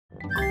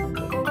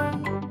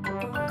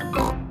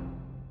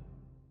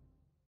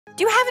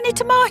Do you have any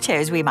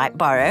tomatoes we might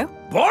borrow?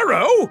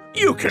 Borrow?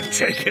 You can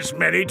take as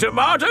many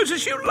tomatoes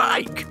as you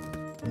like.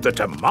 The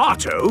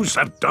tomatoes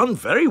have done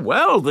very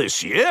well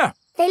this year.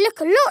 They look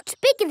a lot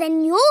bigger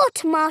than your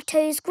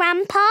tomatoes,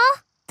 Grandpa.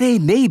 They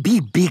may be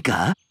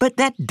bigger, but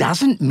that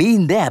doesn't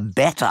mean they're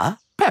better.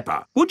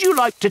 Peppa, would you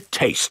like to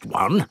taste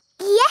one?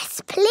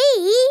 Yes,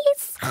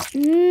 please.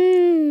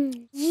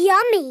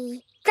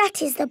 Yummy.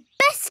 That is the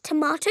best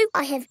tomato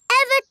I have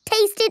ever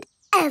tasted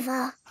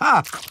ever.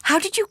 How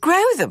did you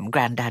grow them,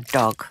 Grandad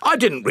Dog? I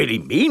didn't really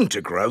mean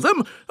to grow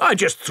them. I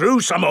just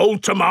threw some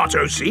old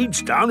tomato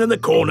seeds down in the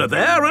corner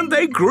there and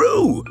they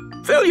grew.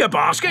 Fill your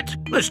basket.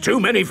 There's too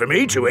many for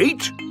me to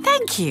eat.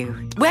 Thank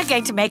you. We're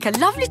going to make a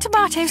lovely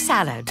tomato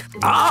salad.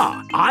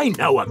 Ah, I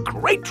know a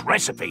great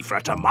recipe for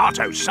a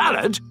tomato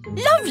salad.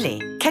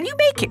 Lovely. Can you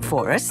make it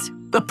for us?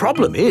 The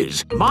problem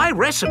is, my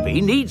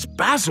recipe needs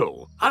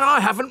basil, and I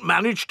haven't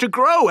managed to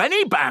grow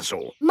any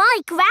basil. My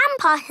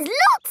grandpa has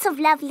lots of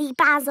lovely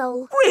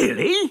basil.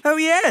 Really? Oh,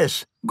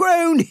 yes.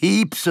 Grown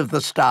heaps of the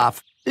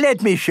stuff.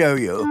 Let me show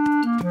you.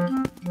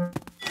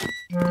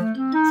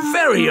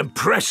 Very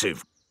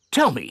impressive.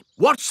 Tell me,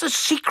 what's the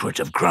secret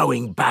of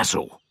growing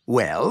basil?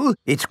 Well,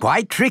 it's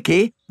quite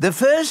tricky. The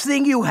first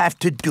thing you have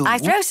to do... I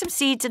throw some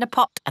seeds in a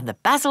pot and the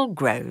basil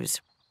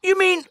grows. You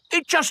mean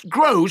it just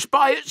grows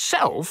by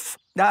itself?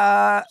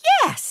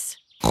 Yes.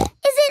 Is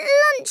it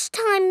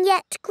lunchtime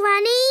yet,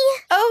 Granny?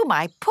 Oh,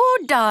 my poor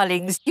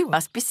darlings, you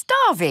must be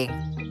starving.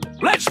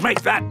 Let's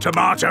make that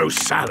tomato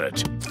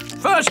salad.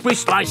 First we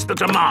slice the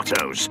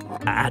tomatoes,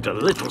 add a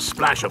little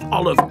splash of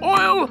olive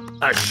oil,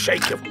 a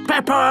shake of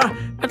pepper,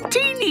 a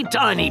teeny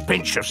tiny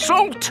pinch of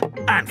salt,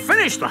 and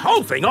finish the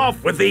whole thing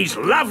off with these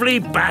lovely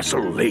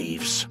basil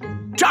leaves.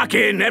 Tuck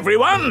in,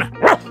 everyone!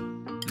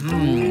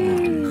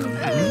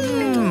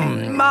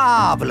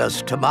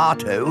 Marvellous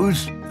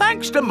tomatoes.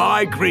 Thanks to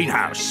my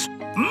greenhouse.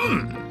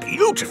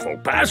 Beautiful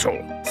basil.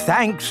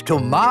 Thanks to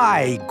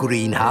my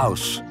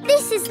greenhouse.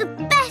 This is the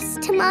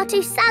best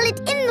tomato salad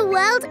in the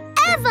world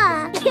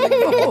ever!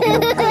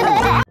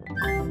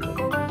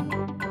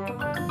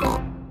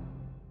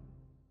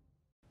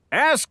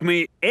 Ask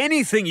me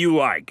anything you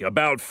like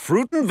about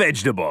fruit and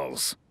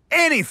vegetables.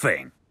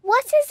 Anything.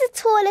 What is the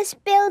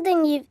tallest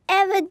building you've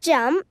ever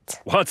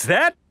jumped? What's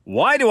that?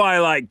 Why do I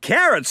like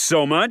carrots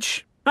so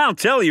much? I'll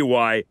tell you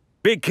why.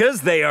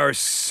 Because they are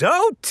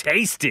so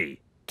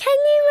tasty. Can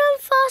you run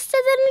faster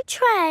than a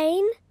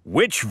train?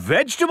 Which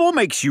vegetable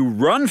makes you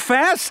run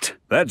fast?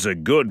 That's a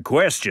good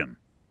question.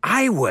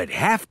 I would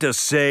have to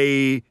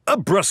say a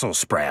Brussels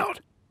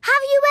sprout.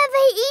 Have you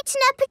ever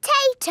eaten a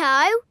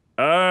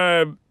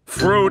potato?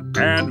 Fruit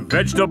and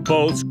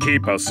vegetables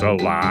keep us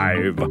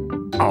alive.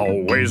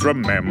 Always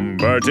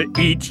remember to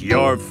eat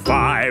your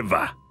 5.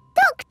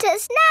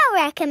 Doctors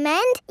now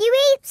recommend you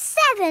eat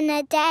 7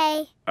 a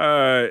day.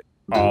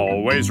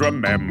 Always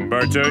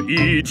remember to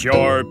eat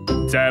your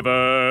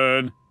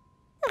 7.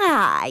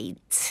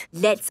 Right.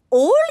 Let's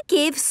all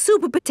give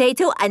Super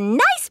Potato a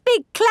nice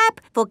big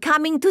clap for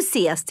coming to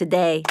see us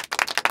today.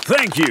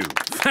 Thank you.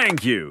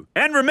 Thank you.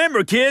 And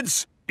remember,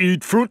 kids,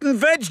 eat fruit and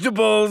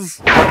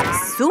vegetables.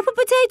 Super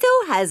Potato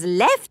has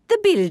left the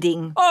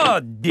building.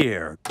 Oh,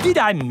 dear. Did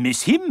I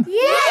miss him?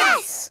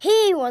 Yes!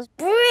 He was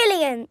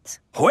brilliant.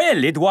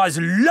 Well, it was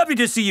lovely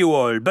to see you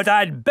all, but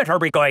I'd better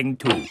be going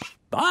too.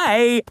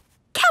 Bye.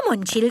 Come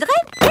on, children.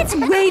 Let's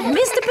wave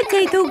Mr.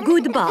 Potato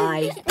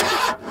goodbye.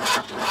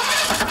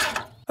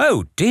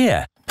 Oh,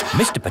 dear.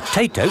 Mr.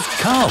 Potato's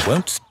car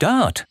won't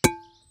start.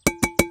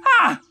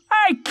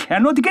 I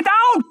cannot get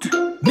out.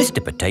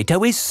 Mr.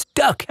 Potato is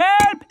stuck.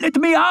 Help! Let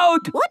me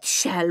out. What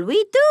shall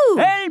we do?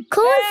 Help!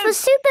 Call help. for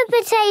Super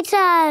Potato.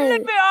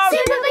 Let me out.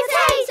 Super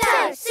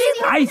Potato!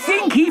 Super I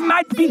think he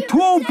might be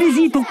too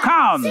busy to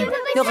come.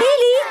 No,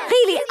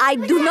 really, I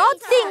do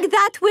not think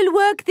that will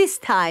work this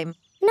time.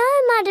 No,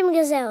 Madam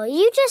Gazelle,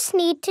 you just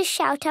need to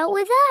shout out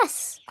with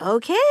us.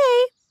 Okay.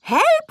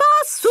 Help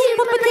us,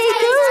 Super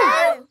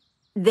Potato!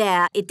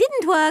 There, it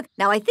didn't work.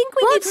 Now I think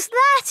we What's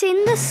that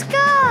in the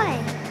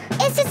sky?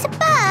 Is it a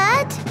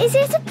bird? Is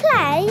it a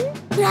plane?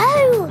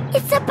 No,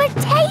 it's a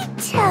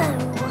potato.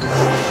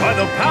 By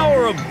the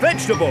power of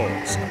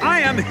vegetables, I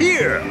am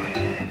here.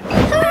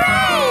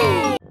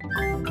 Hooray!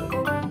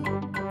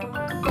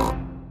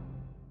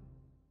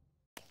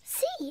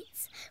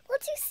 Seeds?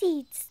 What do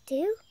seeds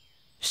do?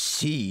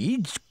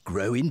 Seeds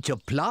grow into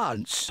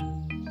plants.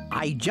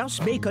 I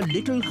just make a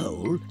little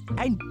hole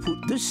and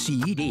put the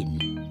seed in.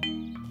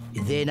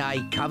 Then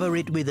I cover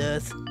it with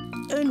earth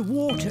and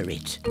water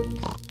it.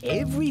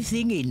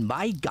 Everything in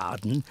my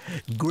garden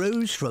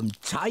grows from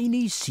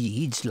tiny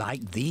seeds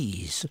like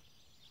these.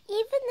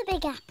 Even the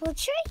big apple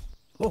tree?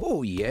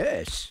 Oh,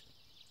 yes.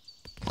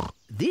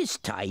 This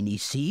tiny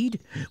seed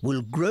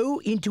will grow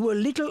into a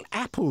little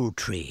apple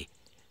tree,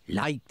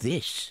 like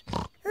this.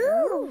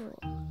 Ooh.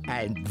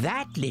 And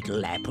that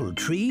little apple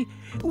tree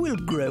will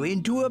grow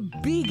into a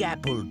big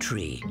apple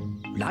tree,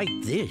 like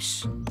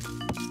this.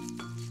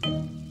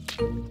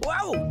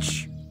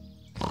 Ouch!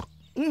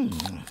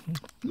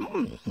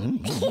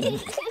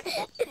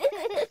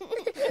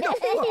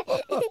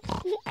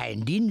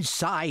 And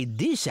inside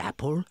this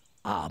apple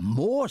are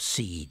more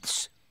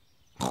seeds.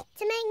 To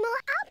make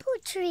more apple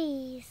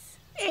trees.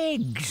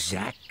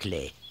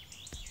 Exactly.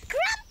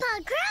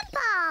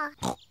 Grandpa!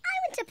 I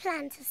want to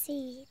plant a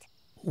seed.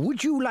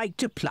 Would you like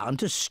to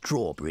plant a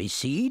strawberry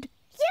seed?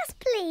 Yes,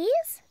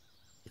 please.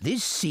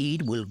 This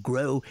seed will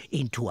grow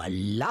into a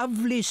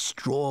lovely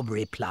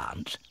strawberry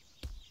plant.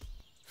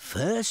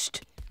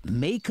 First,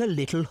 make a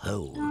little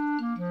hole.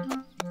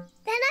 Then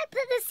I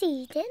put the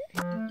seed in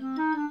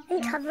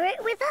and cover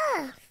it with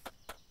earth.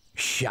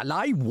 Shall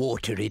I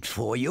water it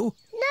for you?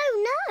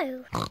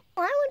 No. I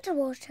want to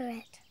water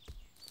it.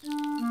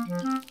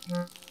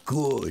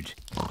 Good.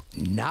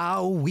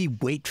 Now we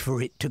wait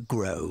for it to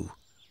grow.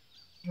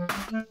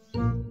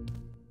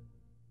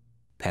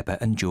 Peppa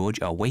and George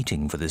are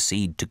waiting for the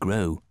seed to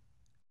grow.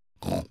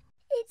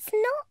 It's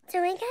not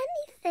doing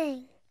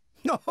anything.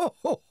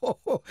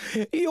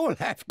 You'll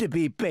have to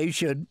be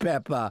patient,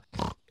 Peppa.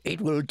 It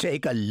will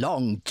take a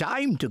long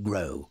time to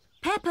grow.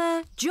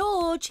 Peppa,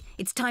 George,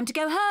 it's time to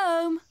go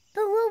home.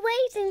 But we're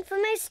waiting for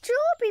my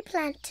strawberry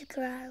plant to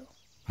grow.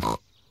 I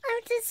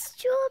wanted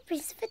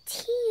strawberries for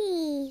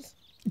tea.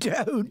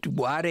 Don't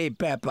worry,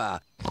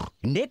 Peppa.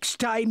 Next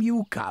time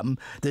you come,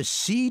 the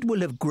seed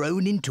will have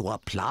grown into a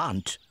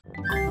plant.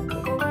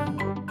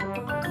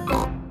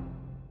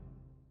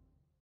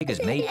 Pig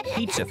has made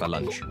pizza for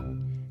lunch.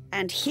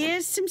 And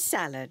here's some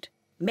salad,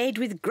 made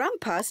with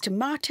Grandpa's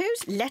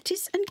tomatoes,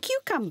 lettuce and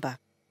cucumber.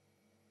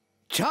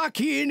 Tuck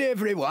in,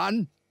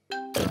 everyone.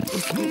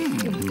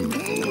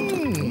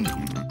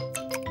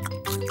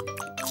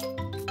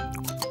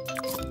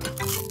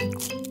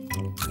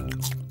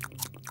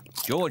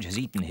 George has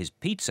eaten his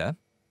pizza,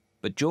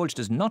 but George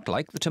does not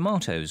like the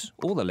tomatoes,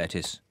 or the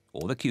lettuce,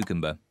 or the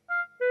cucumber.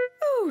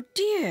 Oh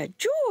dear,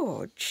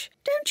 George,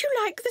 don't you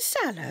like the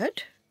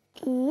salad?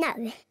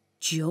 No.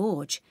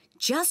 George,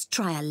 just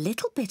try a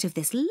little bit of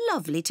this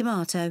lovely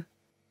tomato.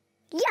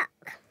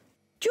 Yuck.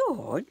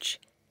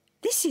 George,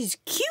 this is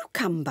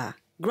cucumber.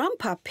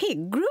 Grandpa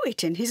Pig grew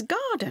it in his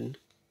garden.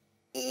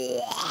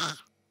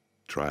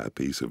 Try a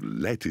piece of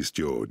lettuce,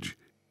 George.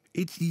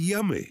 It's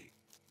yummy.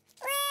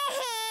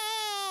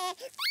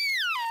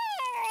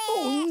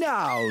 Oh,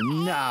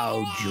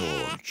 now,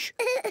 George.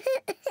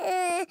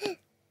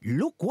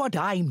 Look what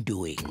I'm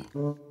doing.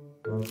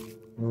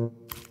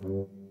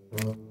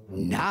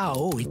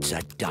 Now it's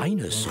a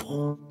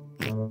dinosaur.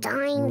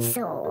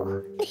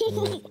 Dinosaur.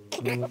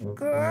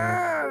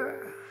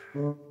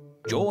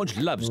 George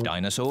loves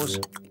dinosaurs.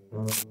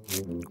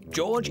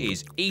 George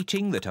is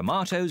eating the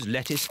tomatoes,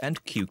 lettuce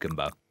and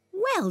cucumber.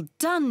 Well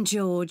done,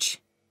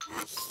 George.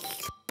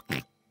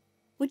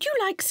 Would you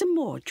like some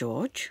more,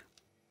 George?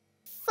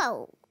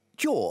 Full.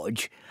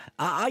 George,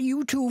 are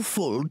you too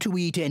full to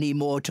eat any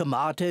more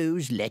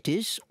tomatoes,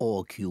 lettuce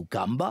or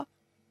cucumber?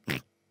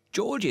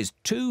 George is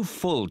too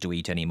full to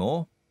eat any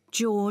more.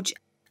 George,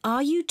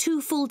 are you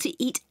too full to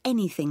eat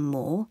anything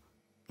more?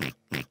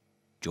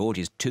 George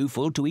is too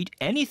full to eat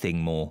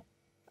anything more.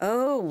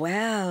 Oh,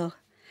 well,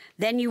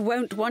 then you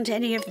won't want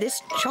any of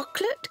this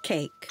chocolate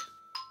cake.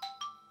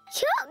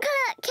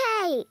 Chocolate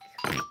cake!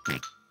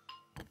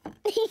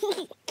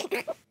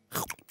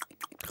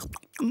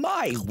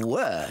 My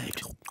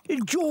word!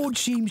 George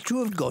seems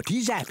to have got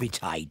his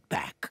appetite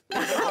back.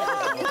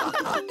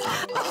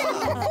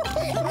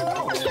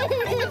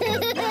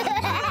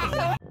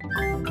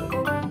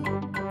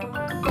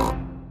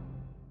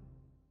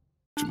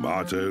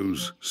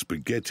 Tomatoes,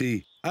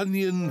 spaghetti,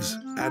 onions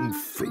and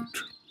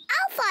fruit.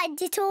 I'll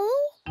find it all.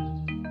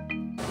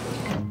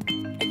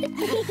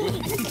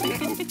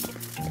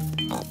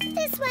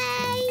 This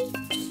way.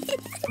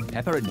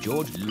 Peppa and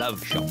George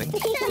love shopping.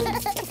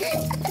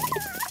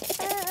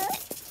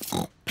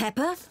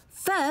 Peppa,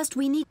 first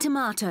we need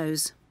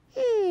tomatoes.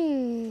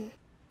 I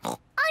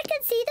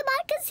can see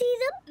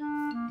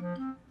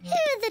them. Here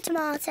are the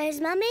tomatoes,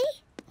 Mummy.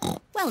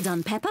 Well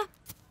done, Peppa.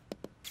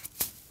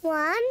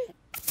 1,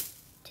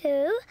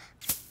 2,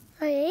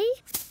 3,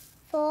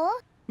 4.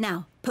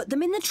 Now, put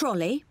them in the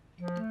trolley.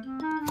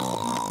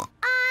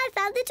 I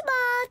found the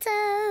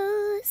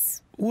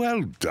tomatoes.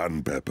 Well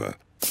done, Peppa.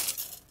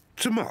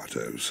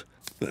 Tomatoes.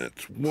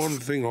 That's one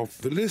thing off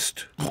the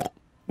list.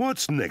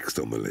 What's next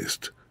on the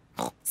list?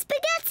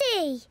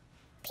 Spaghetti.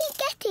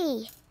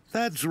 Piggetti.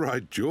 That's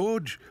right,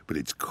 George, but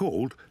it's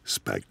called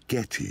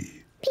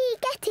spaghetti.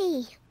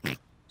 Piggetti.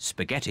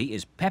 Spaghetti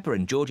is Peppa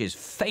and George's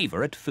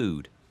favourite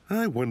food.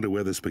 I wonder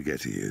where the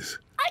spaghetti is.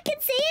 I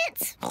can see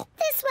it.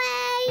 This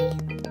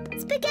way.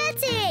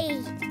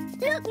 Spaghetti.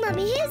 Look,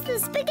 Mummy, here's the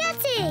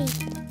spaghetti.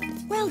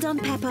 Well done,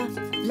 Peppa.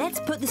 Let's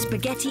put the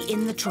spaghetti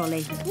in the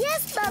trolley.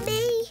 Yes,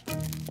 Mummy.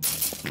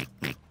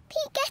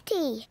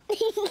 Piggetti.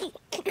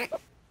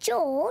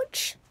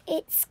 George,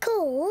 it's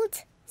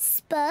called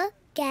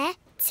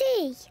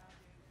spaghetti.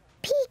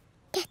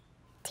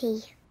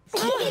 Piggetti.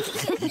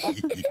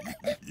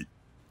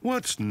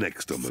 What's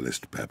next on the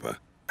list, Peppa?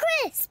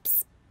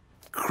 Crisps.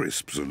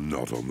 Crisps are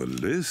not on the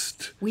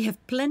list. We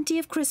have plenty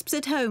of crisps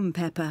at home,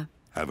 Peppa.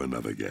 Have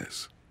another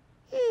guess.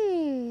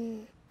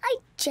 I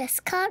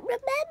just can't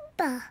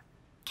remember.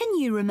 Can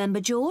you remember,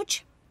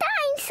 George?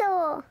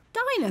 dinosaur.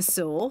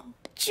 Dinosaur?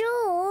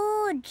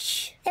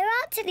 George, there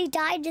aren't any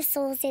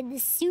dinosaurs in the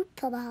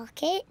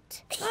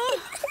supermarket.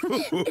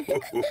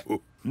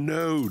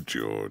 No,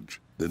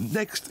 George. The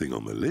next thing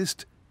on the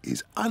list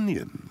is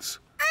onions.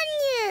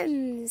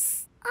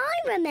 Onions! I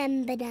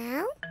remember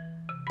now.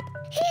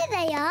 Here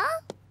they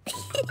are.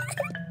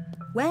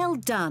 Well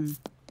done.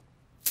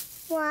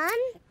 1,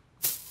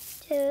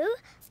 2,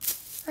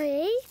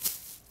 3,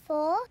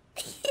 4.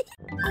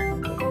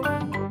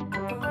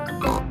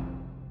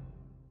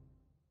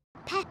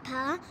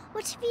 Peppa,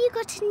 what have you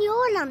got in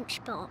your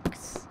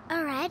lunchbox?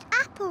 A red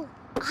apple.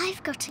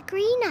 I've got a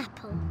green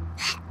apple.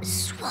 Let's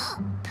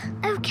swap.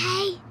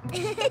 OK.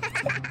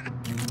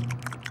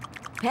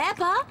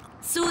 Peppa,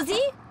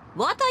 Suzy,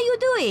 what are you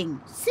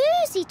doing?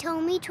 Suzy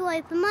told me to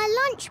open my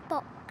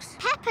lunchbox.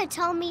 Peppa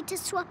told me to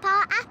swap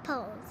our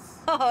apples.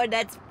 Oh,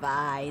 that's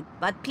fine.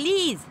 But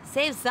please,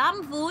 save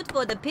some food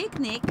for the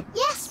picnic.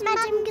 Yes,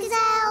 Madam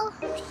Gazelle.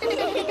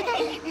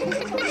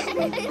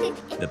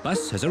 The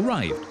bus has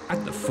arrived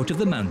at the foot of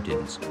the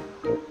mountains.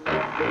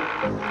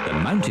 The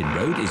mountain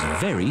road is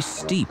very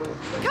steep.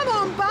 Come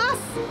on, bus!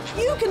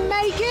 You can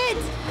make it!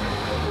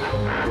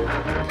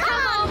 Come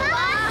on,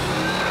 bus!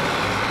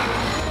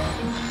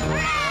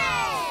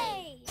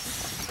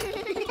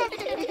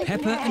 Hooray!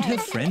 Peppa and her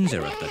friends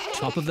are at the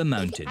top of the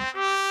mountain.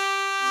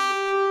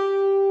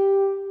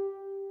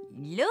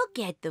 Look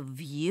at the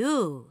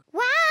view.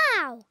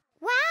 Wow! Wow!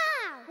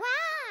 Wow!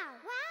 Wow!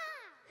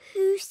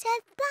 Who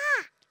said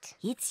that?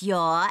 It's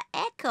your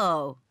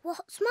echo.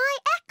 What's my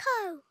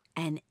echo?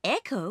 An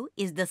echo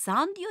is the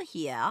sound you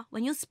hear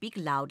when you speak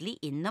loudly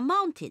in the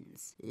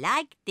mountains.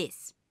 Like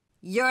this.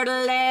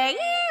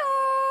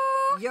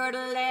 Yodeling-ee-oo,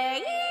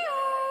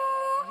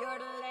 yodeling-ee-oo,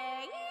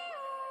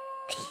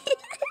 yodeling-ee-oo.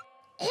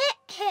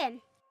 Hit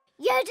him!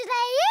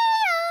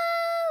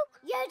 Yodeling-ee-oo!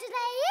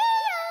 Yodeling-ee-oo!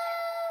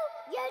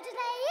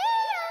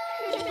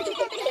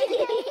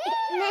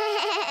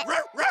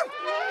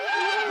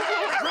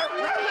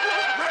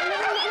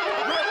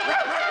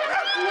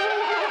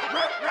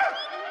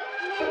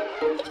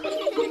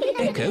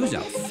 Echoes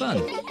are fun.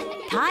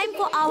 Time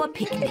for our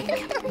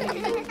picnic.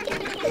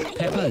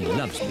 Peppa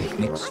loves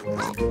picnics.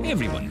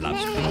 Everyone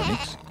loves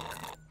picnics.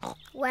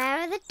 Where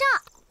are the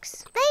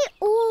ducks? They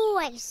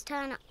always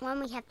turn up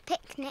when we have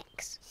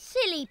picnics.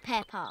 Silly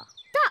Peppa.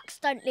 Ducks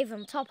don't live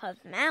on top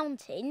of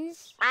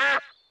mountains.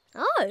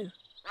 Oh.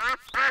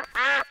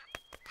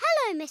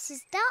 Hello,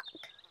 Mrs. Duck.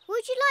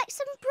 Would you like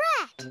some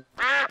bread?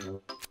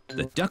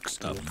 The ducks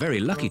are very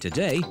lucky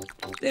today.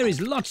 There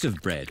is lots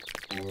of bread.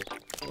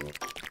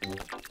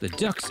 The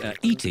ducks are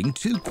eating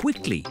too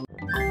quickly.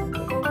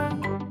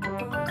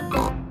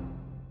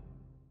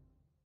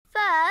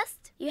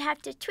 First, you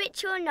have to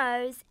twitch your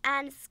nose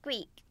and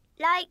squeak,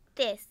 like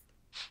this.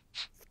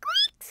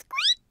 Squeak,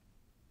 squeak.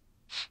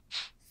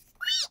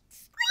 Squeak,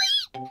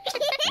 squeak.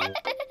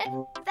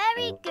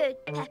 Very good,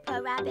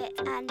 Peppa Rabbit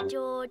and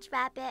George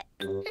Rabbit.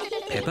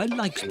 Peppa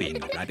likes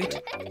being a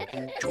rabbit.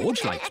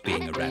 George likes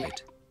being a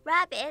rabbit.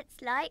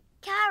 Rabbits like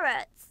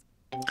carrots.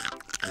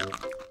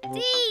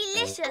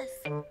 Delicious.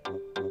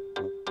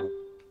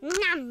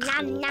 Nom,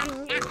 nom,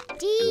 nom, nom.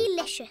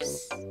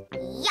 Delicious.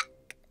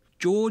 Yuck.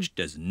 George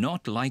does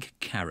not like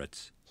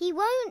carrots. He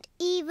won't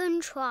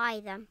even try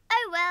them.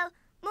 Oh, well,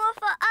 more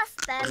for us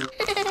then.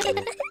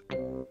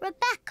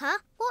 Rebecca,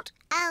 what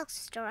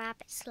else do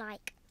rabbits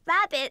like?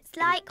 Rabbits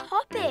like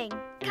hopping.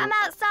 Come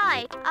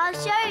outside, I'll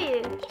show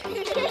you.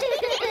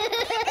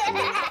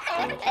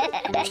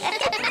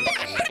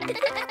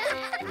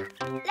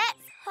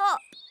 Let's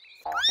hop.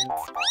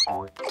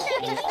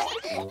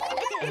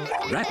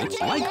 Rabbits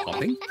like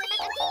hopping.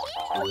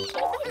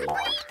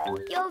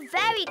 You're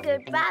very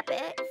good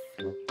rabbits.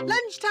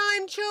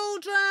 Lunchtime,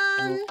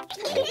 children!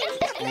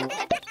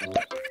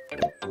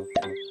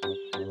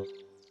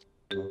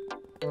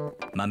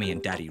 Mummy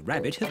and Daddy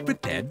Rabbit have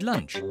prepared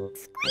lunch.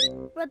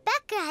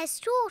 Rebecca has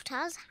taught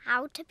us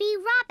how to be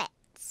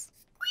rabbits.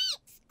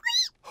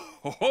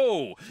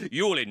 Ho-ho!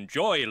 You'll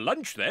enjoy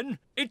lunch then.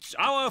 It's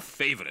our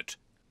favourite.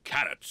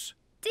 Carrots.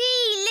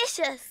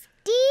 Delicious.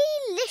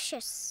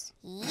 Delicious.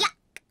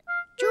 Yuck.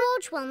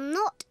 George will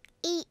not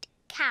eat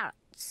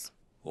carrots.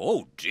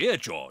 Oh dear,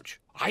 George.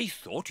 I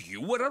thought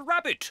you were a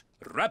rabbit.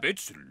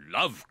 Rabbits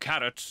love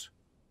carrots.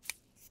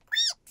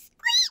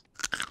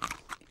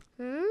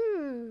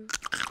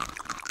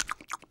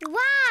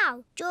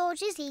 Wow,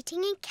 George is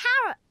eating a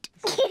carrot.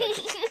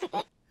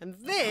 And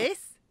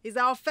this is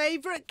our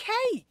favourite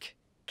cake.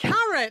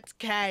 Carrot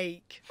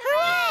cake.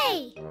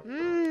 Hooray!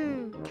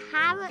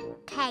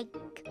 Carrot cake.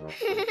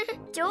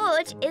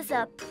 George is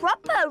a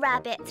proper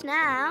rabbit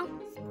now.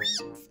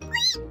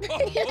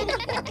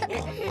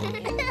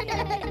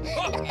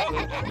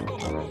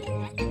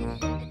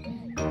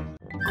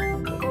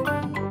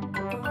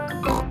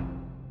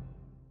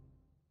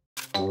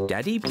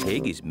 Daddy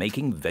Pig is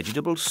making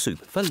vegetable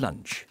soup for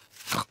lunch.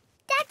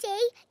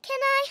 Daddy, can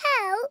I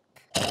help?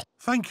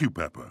 Thank you,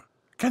 Peppa.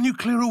 Can you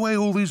clear away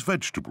all these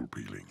vegetable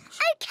peelings?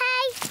 OK.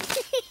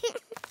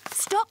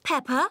 Stop,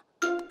 Peppa.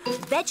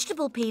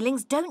 Vegetable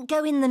peelings don't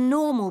go in the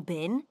normal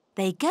bin.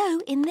 They go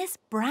in this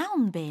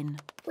brown bin.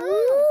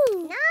 Ooh,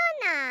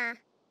 banana.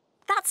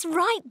 That's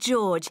right,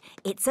 George.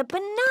 It's a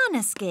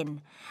banana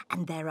skin.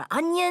 And there are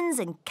onions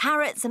and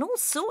carrots and all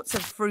sorts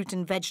of fruit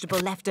and vegetable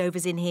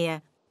leftovers in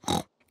here.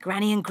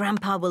 Granny and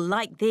Grandpa will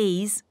like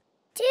these.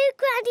 Do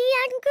Granny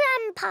and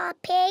Grandpa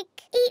Pig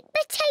eat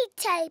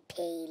potato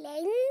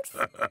peelings?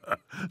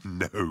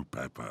 No,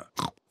 Peppa.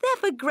 They're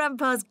for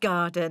Grandpa's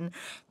garden.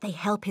 They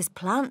help his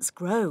plants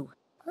grow.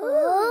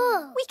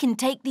 Oh. We can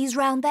take these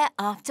round there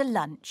after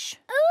lunch.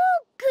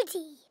 Oh,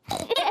 goody.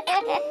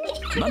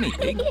 Mummy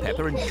Pig,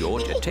 Peppa and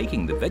George are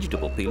taking the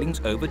vegetable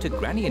peelings over to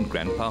Granny and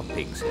Grandpa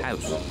Pig's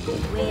house.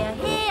 We're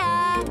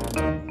here!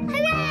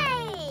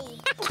 Hooray!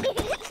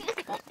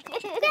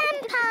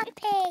 Grandpa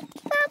Pig,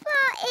 Papa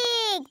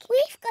Pig,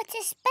 we've got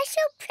a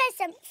special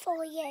present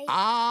for you.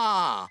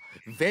 Ah,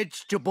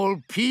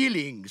 vegetable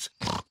peelings.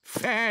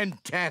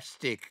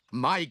 Fantastic.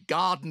 My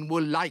garden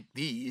will like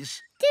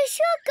these. Does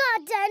your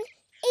garden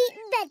eat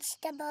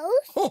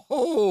vegetables?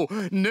 Oh,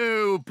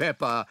 no,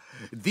 Peppa.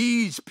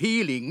 These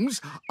peelings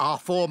are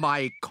for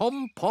my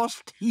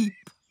compost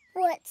heap.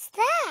 What's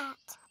that?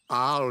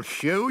 I'll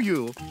show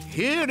you.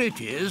 Here it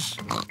is.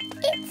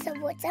 It's a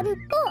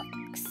wooden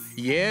box.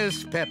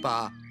 Yes,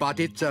 Peppa,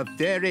 but it's a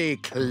very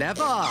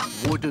clever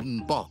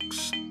wooden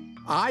box.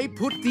 I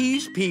put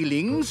these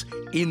peelings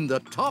in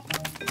the top,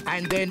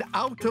 and then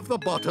out of the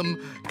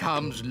bottom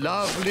comes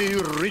lovely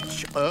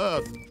rich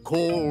earth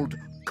called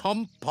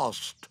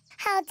compost.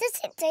 How does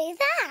it do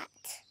that?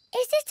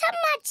 Is it a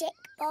magic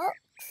box?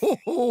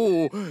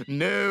 Oh,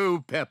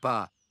 no,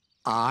 Peppa.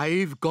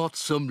 I've got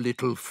some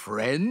little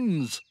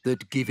friends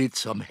that give it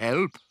some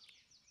help.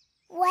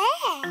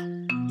 Where?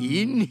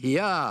 In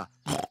here.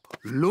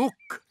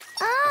 Look.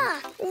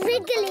 Ah,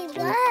 wriggly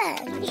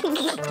worms.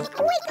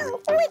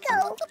 Wiggle,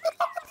 wiggle.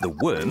 The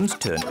worms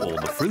turn all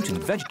the fruit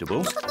and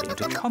vegetables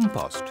into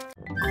compost.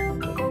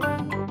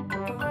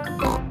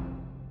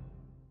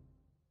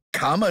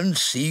 Come and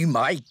see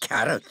my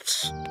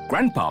carrots.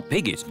 Grandpa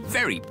Pig is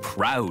very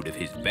proud of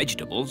his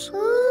vegetables.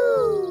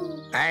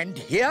 Ooh. And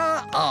here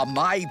are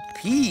my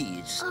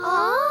peas.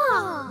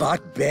 Ah.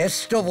 But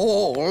best of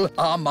all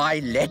are my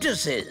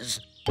lettuces.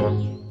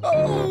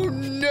 Oh,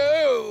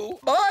 no!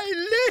 My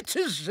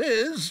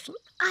lettuces!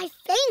 I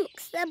think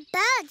the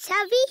birds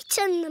have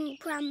eaten them,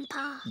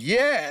 Grandpa.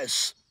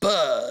 Yes,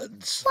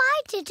 birds.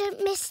 Why didn't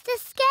Mr.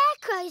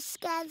 Scarecrow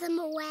scare them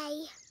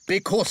away?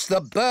 Because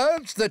the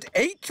birds that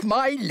ate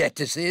my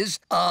lettuces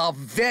are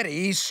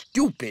very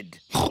stupid.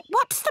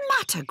 What's the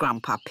matter,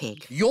 Grandpa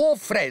Pig? Your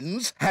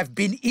friends have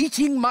been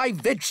eating my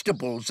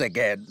vegetables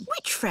again.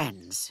 Which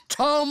friends?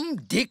 Tom,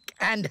 Dick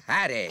and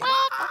Harry.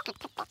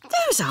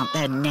 Those aren't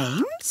their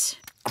names.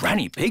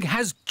 Granny Pig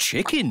has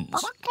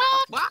chickens.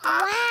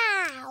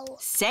 Wow.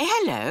 Say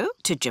hello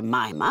to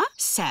Jemima,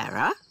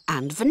 Sarah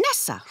and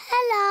Vanessa.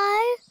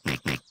 Hello.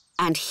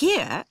 And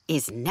here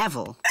is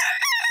Neville.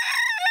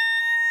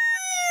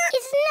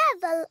 Is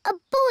Neville a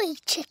boy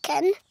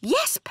chicken?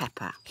 Yes,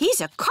 Peppa.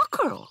 He's a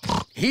cockerel.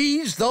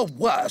 He's the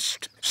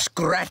worst,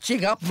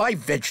 scratching up my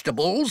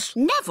vegetables.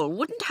 Neville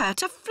wouldn't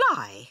hurt a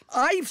fly.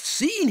 I've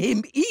seen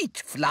him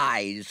eat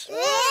flies.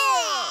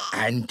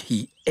 And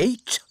he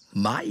ate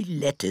my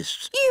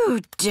lettuce.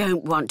 You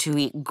don't want to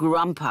eat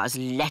Grandpa's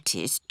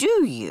lettuce,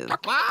 do you?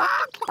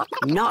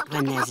 Not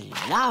when there's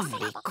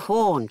lovely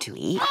corn to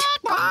eat.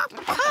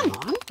 Come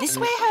on, this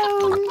way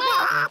home.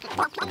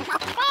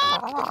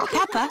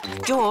 Peppa,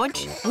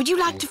 George, would you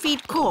like to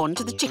feed corn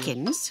to the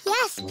chickens?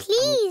 Yes,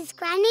 please,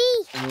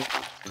 Granny.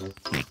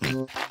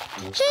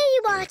 Here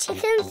you are,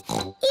 chickens.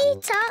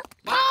 Eat up.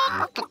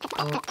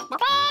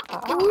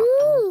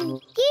 Ooh,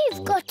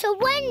 you've got a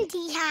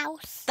Wendy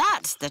house.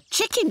 That's the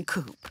chicken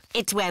coop.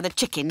 It's where the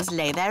chickens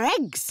lay their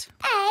eggs.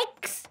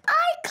 Eggs?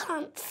 I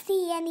can't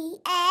see any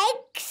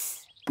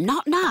eggs.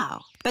 Not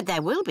now, but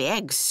there will be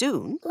eggs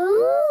soon.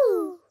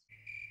 Ooh.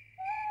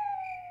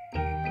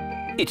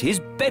 It is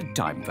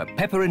bedtime for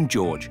Peppa and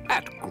George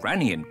at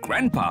Granny and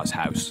Grandpa's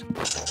house.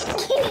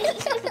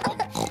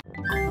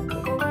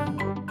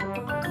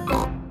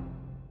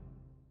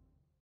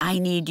 I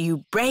need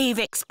you brave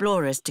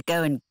explorers to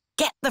go and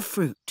get the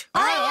fruit.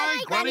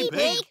 Aye, Granny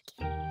Pig.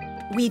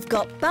 We've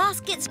got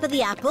baskets for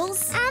the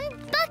apples.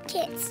 And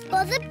buckets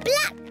for the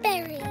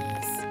blackberries.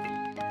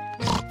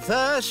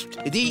 First,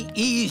 the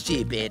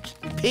easy bit,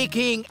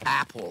 picking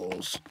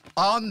apples.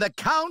 On the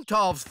count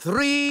of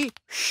 3,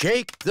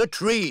 shake the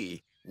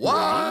tree.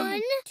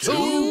 1,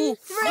 2,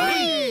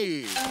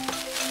 3.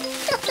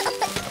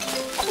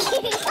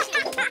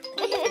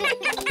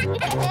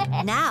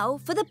 Now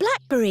for the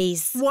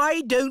blackberries.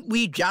 Why don't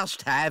we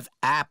just have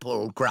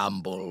apple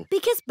crumble?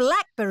 Because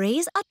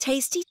blackberries are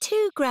tasty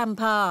too,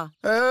 Grandpa.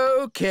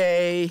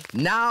 OK,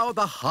 now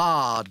the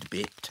hard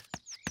bit.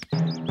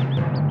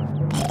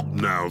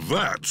 Now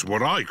that's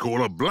what I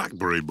call a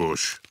blackberry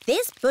bush.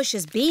 This bush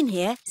has been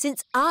here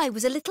since I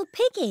was a little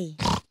piggy.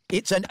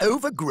 It's an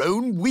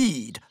overgrown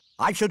weed.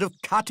 I should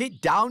have cut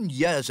it down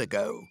years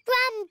ago.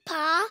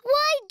 Grandpa,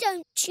 why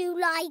don't you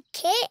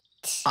like it?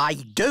 I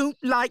don't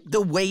like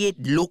the way it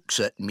looks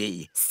at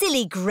me.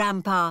 Silly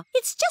Grandpa.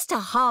 It's just a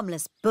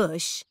harmless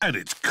bush. And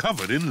it's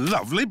covered in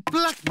lovely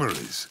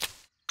blackberries.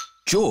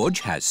 George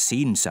has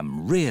seen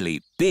some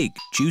really big,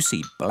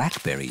 juicy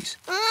blackberries.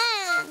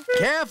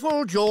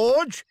 Careful,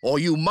 George, or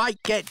you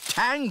might get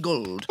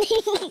tangled.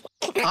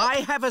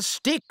 I have a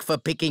stick for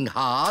picking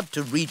hard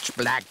to reach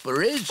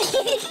blackberries.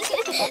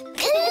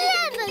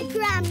 Clever,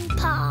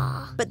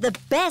 Grandpa. But the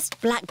best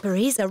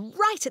blackberries are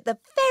right at the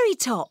very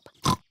top.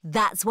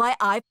 That's why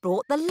I've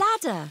brought the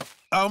ladder.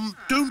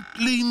 Don't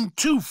lean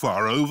too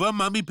far over,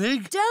 Mummy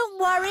Pig. Don't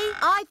worry,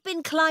 I've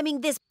been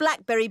climbing this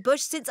blackberry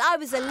bush since I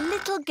was a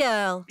little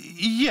girl.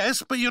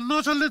 Yes, but you're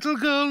not a little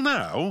girl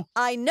now.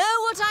 I know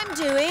what I'm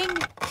doing.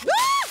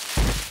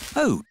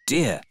 Oh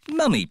dear,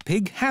 Mummy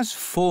Pig has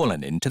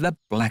fallen into the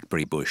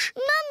blackberry bush.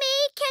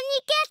 Mummy, can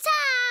you get out?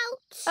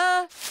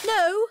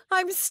 No,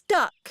 I'm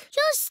stuck.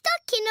 You're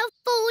stuck in a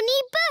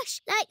thorny bush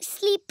like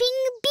Sleeping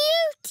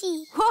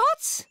Beauty.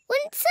 What?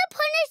 Once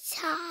upon a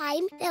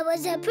time, there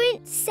was a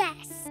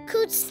princess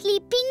called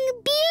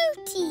Sleeping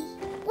Beauty.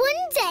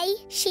 One day,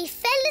 she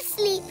fell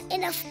asleep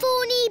in a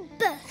thorny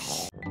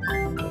bush.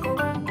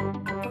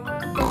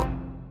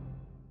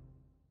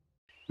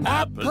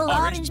 Apple,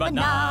 orange,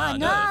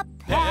 banana,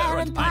 pear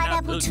and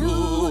pineapple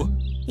too.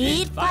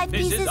 Eat 5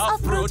 pieces of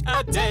fruit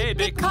a day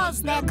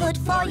because they're good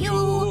for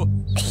you.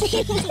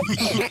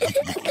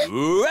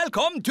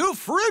 Welcome to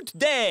Fruit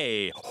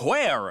Day,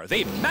 where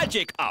the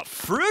magic of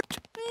fruit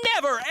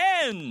never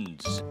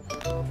ends.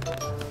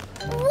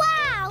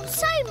 Wow,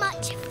 so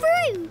much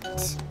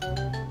fruit!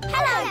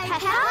 Hello,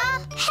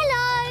 Peppa.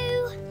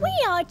 Hello.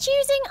 We are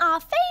choosing our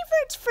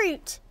favourite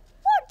fruit.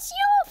 What's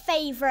your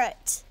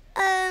favourite?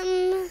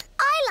 I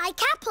like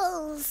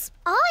apples.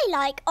 I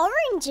like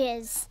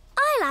oranges.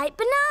 I like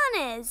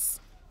bananas.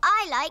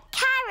 I like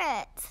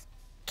carrots.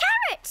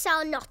 Carrots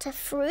are not a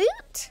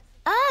fruit.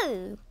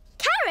 Oh,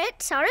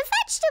 carrots are a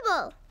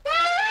vegetable.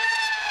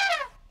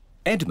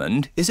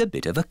 Edmund is a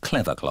bit of a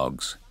clever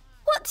clogs.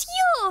 What's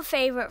your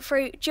favourite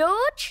fruit,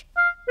 George?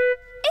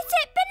 Is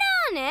it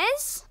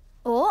bananas?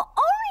 Or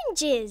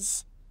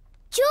oranges?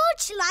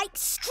 George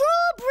likes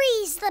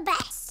strawberries the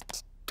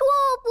best.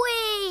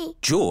 Strawberry.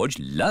 George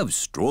loves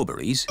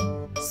strawberries.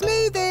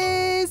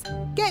 Smoothies!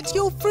 Get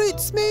your fruit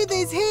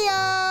smoothies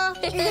here!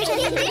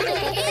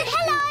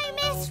 Hello,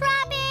 Miss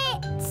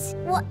Rabbit.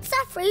 What's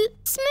a fruit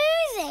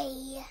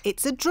smoothie?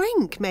 It's a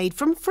drink made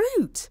from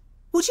fruit.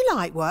 Would you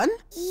like one?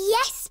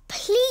 Yes,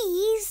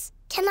 please.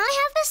 Can I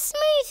have a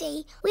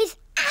smoothie with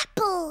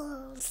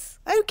apples?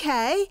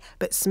 OK,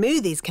 but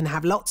smoothies can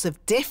have lots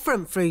of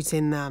different fruit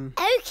in them.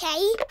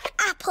 OK,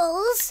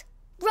 apples,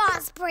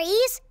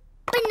 raspberries,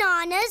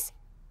 bananas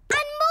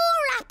and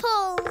more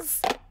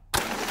apples.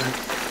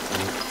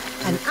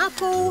 An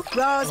apple,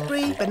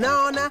 raspberry,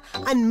 banana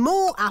and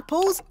more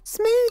apples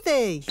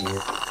smoothie.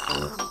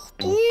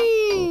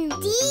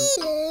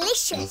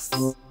 Delicious.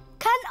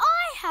 Can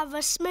I have a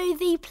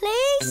smoothie,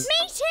 please?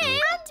 Me too.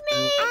 And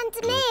me. And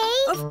me.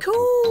 Of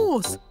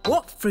course.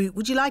 What fruit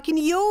would you like in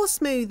your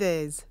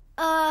smoothies?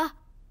 I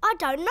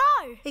don't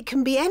know. It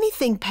can be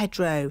anything,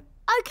 Pedro.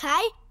 OK,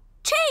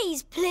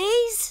 cheese,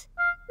 please.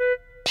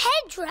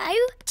 Pedro,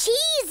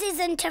 cheese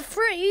isn't a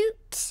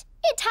fruit.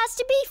 It has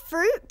to be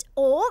fruit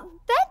or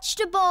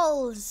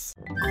vegetables.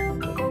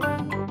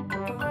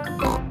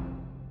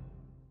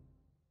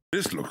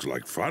 This looks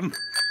like fun.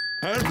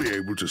 I'll be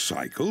able to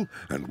cycle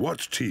and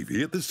watch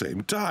TV at the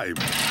same time.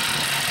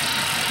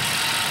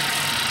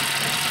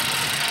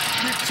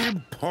 It's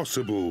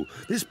impossible.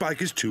 This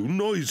bike is too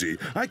noisy.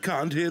 I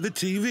can't hear the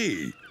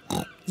TV.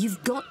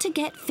 You've got to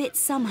get fit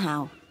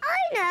somehow. I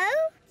know.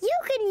 You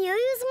can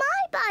use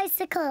my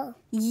bicycle.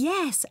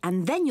 Yes,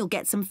 and then you'll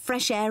get some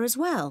fresh air as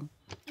well.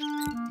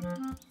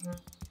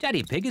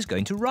 Daddy Pig is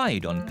going to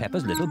ride on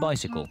Peppa's little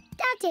bicycle.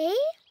 Daddy,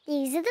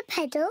 these are the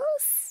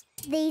pedals,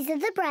 these are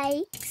the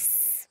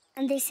brakes,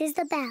 and this is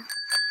the bell.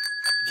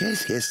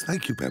 Yes,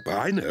 thank you, Peppa.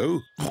 I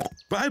know.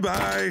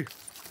 Bye-bye.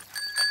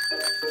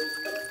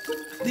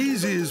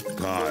 Easy as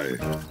pie.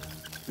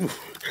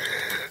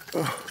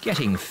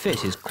 Getting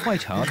fit is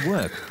quite hard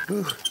work.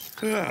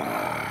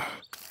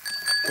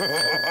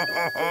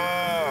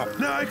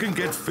 Now I can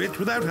get fit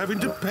without having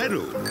to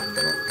pedal.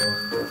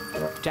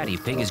 Daddy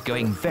Pig is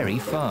going very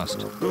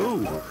fast.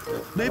 Oh,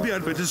 maybe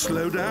I'd better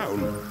slow down.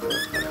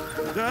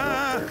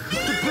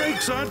 The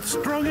brakes aren't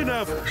strong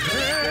enough.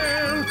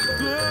 Help!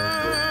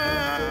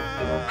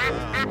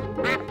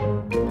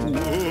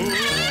 Whoa!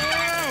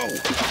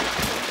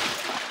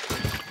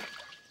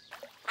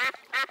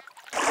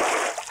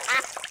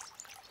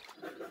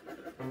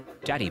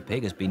 Daddy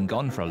Pig has been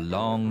gone for a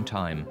long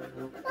time.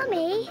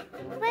 Mummy,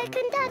 where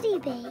can Daddy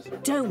be?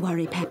 Don't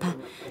worry, Peppa.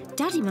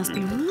 Daddy must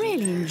be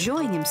really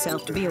enjoying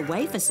himself to be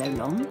away for so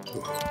long.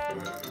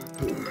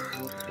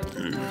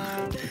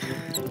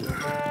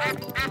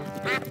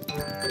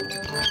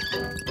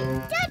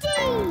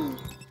 Daddy!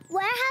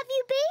 Where have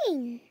you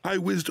been? I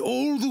whizzed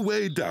all the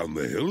way down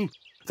the hill.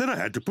 Then I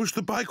had to push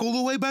the bike all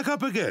the way back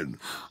up again.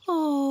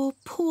 Oh,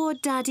 poor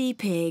Daddy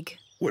Pig.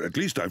 Well, at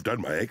least I've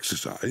done my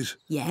exercise.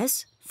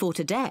 Yes, for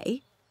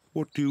today.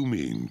 What do you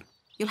mean?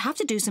 You'll have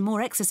to do some more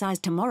exercise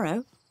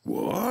tomorrow.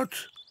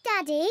 What?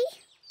 Daddy,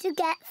 to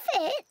get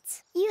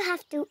fit, you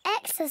have to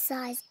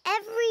exercise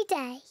every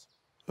day.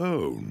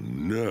 Oh,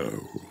 no.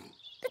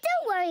 But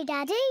don't worry,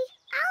 Daddy.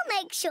 I'll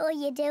make sure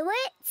you do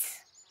it.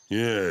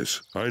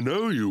 Yes, I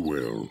know you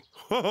will.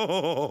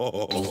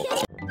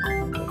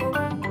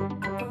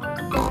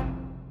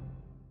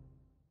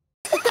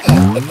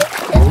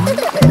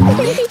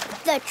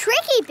 The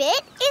tricky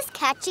bit is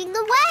catching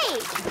the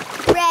wave.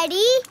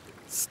 Ready,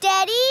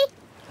 steady,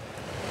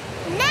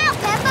 now,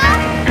 Peppa!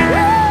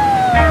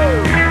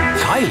 Woo!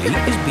 Kylie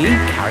is being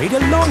carried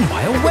along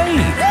by a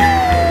wave.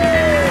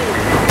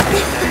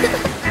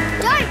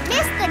 Don't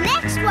miss the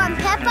next one,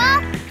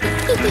 Peppa.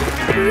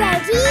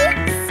 Ready,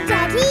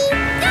 steady,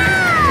 go!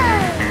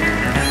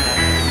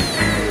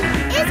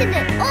 Isn't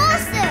it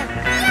awesome?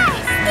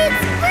 Yes,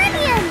 it's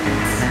brilliant!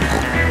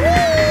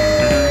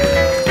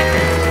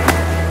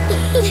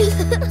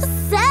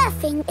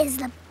 Surfing is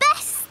the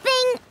best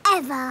thing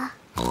ever.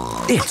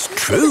 It's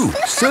true.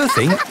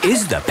 Surfing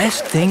is the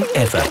best thing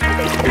ever.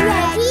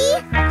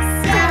 Ready,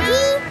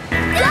 steady,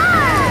 go!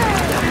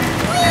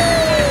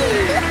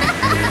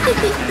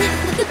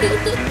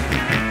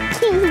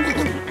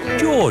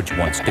 George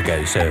wants to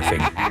go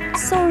surfing.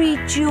 Sorry,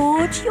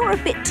 George, you're a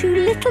bit too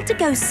little to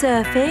go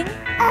surfing.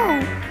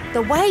 Oh,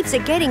 the waves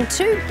are getting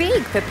too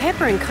big for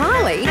Peppa and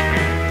Kylie.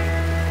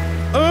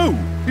 Oh,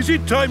 is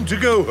it time to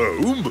go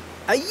home?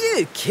 Are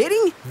you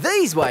kidding?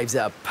 These waves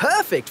are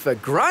perfect for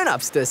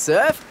grown-ups to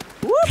surf.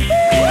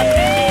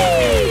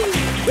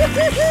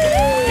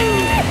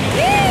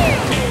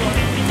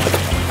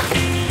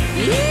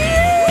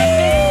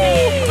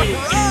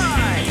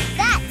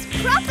 That's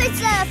proper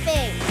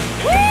surfing!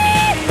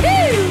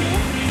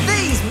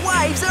 These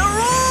waves are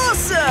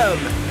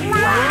awesome!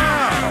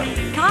 Wow!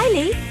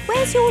 Kylie,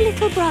 where's your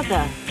little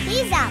brother?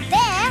 He's out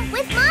there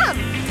with Mum.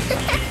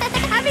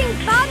 Having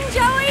fun,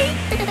 Joey?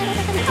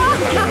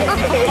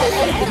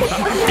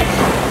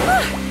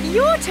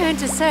 Your turn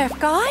to surf,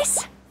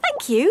 guys.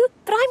 Thank you,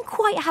 but I'm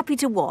quite happy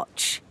to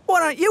watch. Why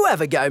don't you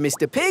have a go,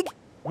 Mr. Pig?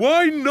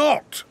 Why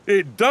not?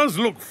 It does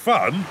look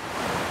fun.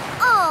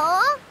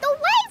 Aw, the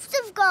waves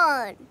have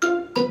gone.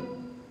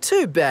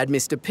 Too bad,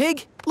 Mr.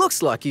 Pig.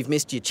 Looks like you've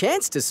missed your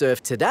chance to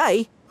surf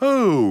today.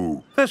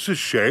 Oh, that's a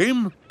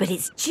shame. But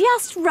it's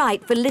just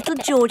right for little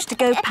George to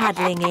go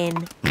paddling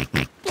in.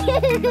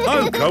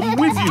 I'll come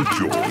with you,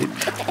 George.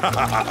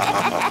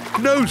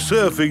 No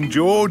surfing,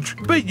 George,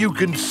 but you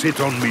can sit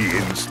on me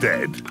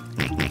instead.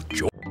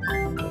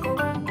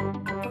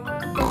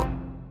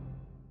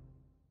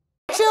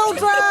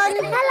 Children!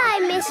 Hello,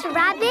 Miss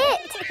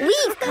Rabbit.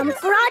 We've come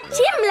for our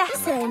gym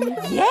lesson.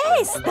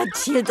 Yes, the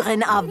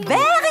children are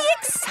very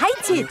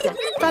excited.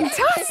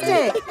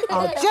 Fantastic!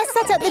 I'll just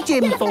set up the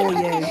gym for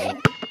you.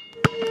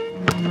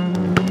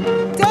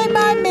 Don't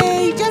mind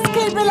me, just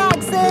keep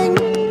relaxing.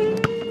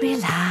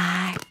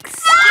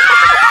 Relax.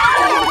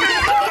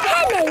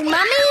 Hello,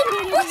 Mummy.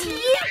 What are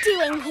you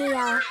doing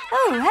here?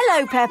 Oh,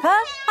 hello, Peppa.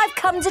 I've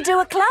come to do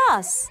a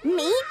class.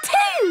 Me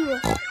too.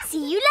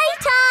 See you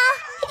later.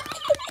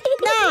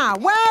 Now,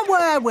 where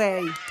were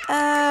we?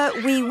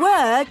 We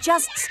were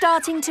just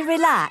starting to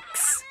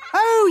relax.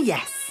 Oh,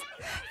 yes.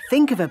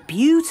 Think of a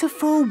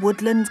beautiful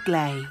woodland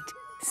glade.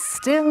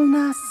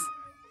 Stillness,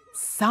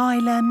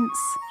 silence.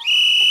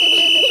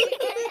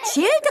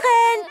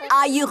 Children,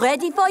 are you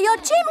ready for your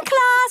gym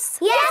class?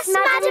 Yes,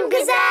 Madam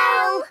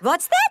Gazelle.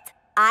 What's that?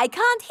 I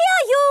can't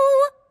hear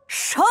you.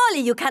 Surely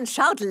you can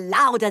shout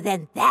louder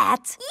than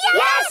that.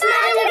 Yes,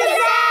 Madam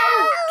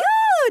Gazelle.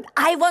 Good.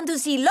 I want to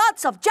see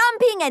lots of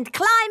jumping and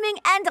climbing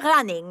and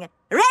running.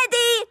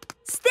 Ready,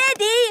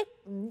 steady,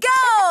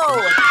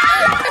 go!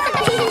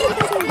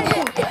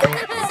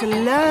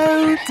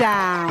 Slow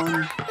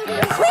down.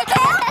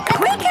 Quicker,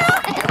 quicker.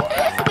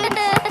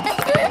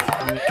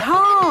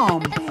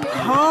 Calm.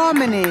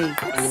 Harmony.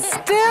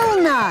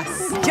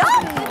 Stillness.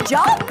 Jump,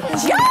 jump,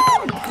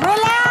 jump.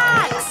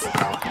 Relax.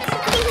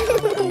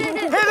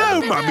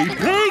 Hello, Mummy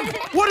Pig.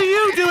 What are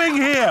you doing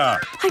here?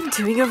 I'm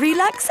doing a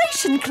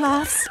relaxation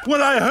class.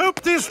 Well, I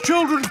hope this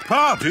children's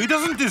party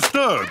doesn't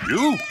disturb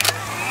you.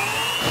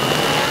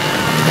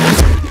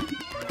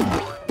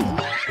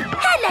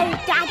 Hello,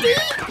 Daddy.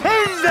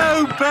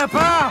 Hello,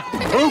 Peppa.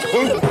 Oh,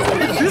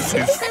 this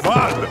is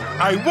fun.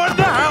 I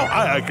wonder how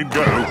high I can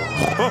go.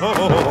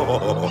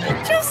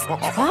 Just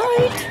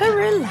try to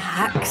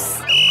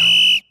relax.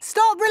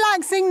 Stop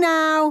relaxing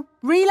now.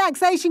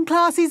 Relaxation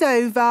class is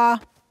over.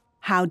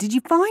 How did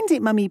you find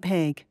it, Mummy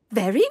Pig?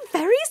 Very,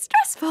 very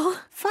stressful.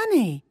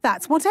 Funny.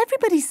 That's what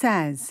everybody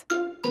says.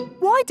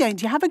 Why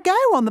don't you have a go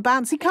on the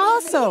bouncy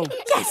castle?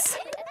 Yes,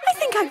 I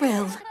think I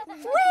will.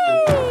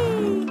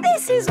 Whee!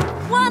 This is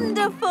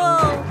wonderful.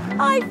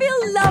 I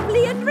feel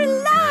lovely and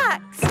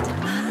relaxed.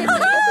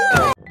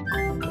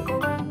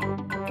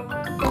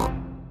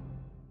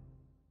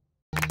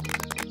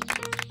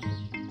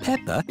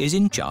 Peppa is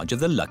in charge of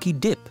the lucky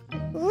dip.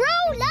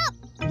 Roll up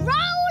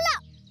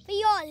for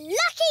your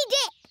lucky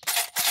dip.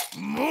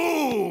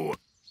 Moo!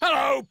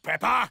 Hello,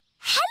 Peppa.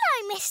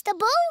 Mr.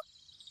 Bull.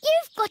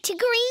 You've got a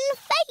green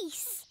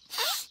face.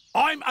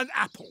 I'm an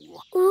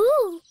apple.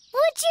 Ooh.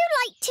 Would you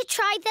like to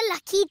try the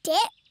lucky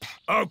dip?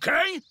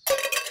 OK.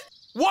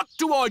 What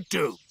do I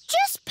do?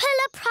 Just pull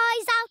a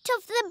prize out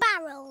of the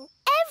barrel.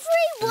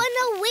 Everyone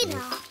a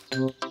winner.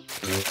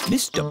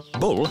 Mr.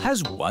 Bull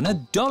has won a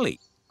dolly.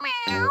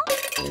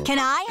 Can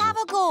I have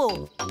a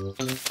go?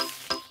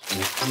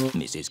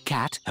 Mrs.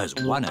 Cat has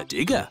won a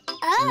digger.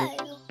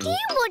 Oh, do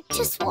you want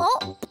to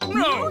swap?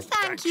 No,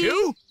 thank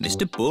you.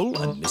 Mr. Bull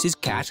and Mrs.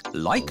 Cat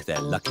like their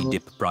lucky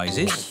dip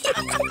prizes.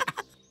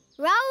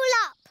 Roll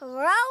up,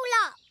 roll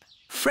up.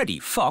 Freddie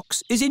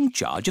Fox is in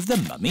charge of the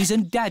mummies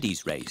and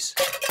daddies race.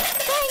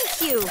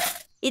 Thank you.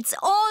 It's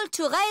all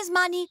to raise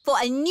money for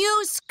a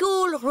new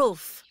school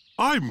roof.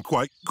 I'm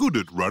quite good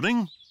at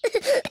running.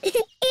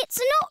 It's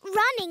not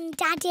running,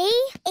 Daddy.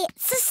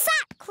 It's a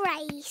sack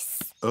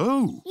race.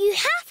 Oh. You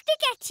have to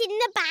get in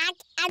the bag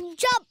and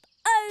jump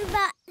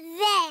over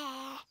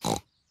there.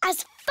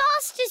 As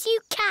fast as you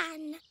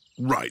can.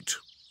 Right.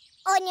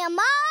 On your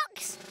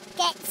marks,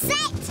 get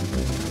set,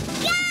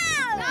 go!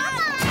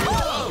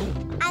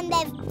 And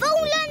they've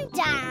fallen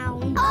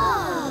down.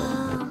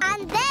 Oh.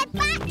 And they're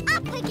back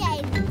up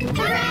again.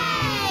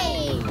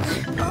 Hooray!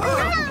 Come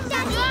on,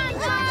 Daddy!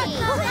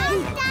 Come on,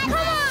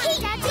 Daddy!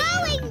 Keep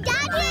going,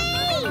 Daddy!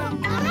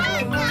 Come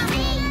on,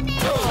 Daddy!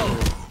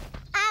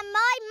 And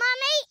my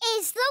mummy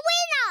is the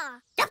winner!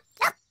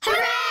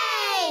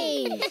 Hooray!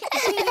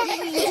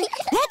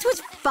 That was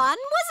fun,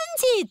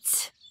 wasn't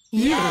it?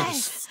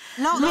 Yes.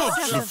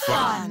 Lots of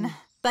fun.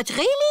 But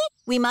really,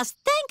 we must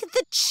thank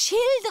the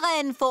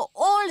children for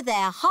all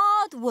their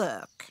hard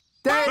work.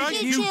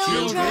 Thank you,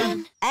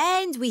 children.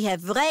 And we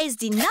have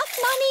raised enough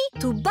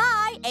money to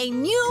buy a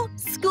new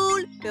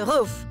school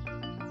roof.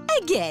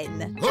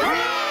 Again.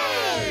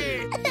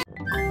 Hooray!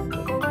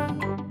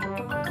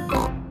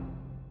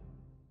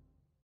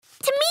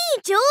 To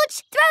me,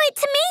 George! Throw it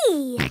to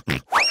me!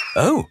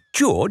 Oh,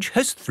 George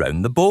has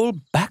thrown the ball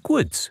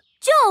backwards.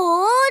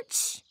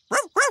 George!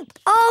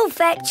 I'll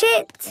fetch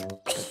it.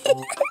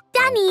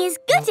 Danny is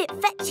good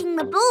at fetching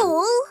the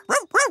ball.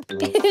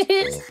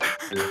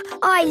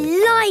 I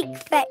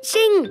like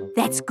fetching.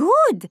 That's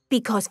good,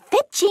 because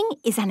fetching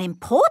is an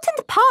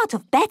important part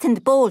of bat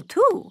and ball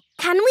too.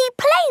 Can we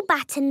play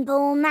bat and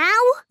ball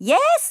now?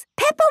 Yes,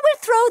 Peppa will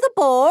throw the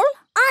ball.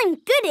 I'm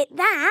good at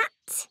that.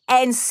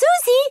 And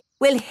Suzy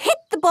will hit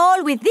the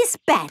ball with this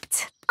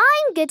bat.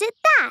 I'm good at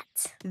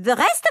that. The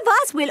rest of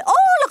us will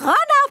all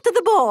run after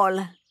the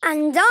ball.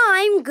 And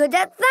I'm good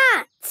at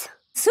that.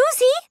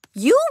 Suzy,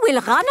 you will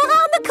run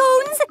around the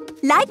cones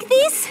like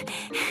this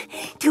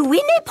to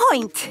win a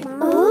point.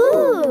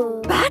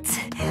 Ooh. But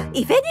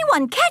if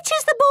anyone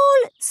catches the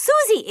ball,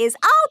 Suzy is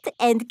out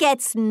and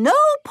gets no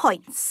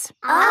points.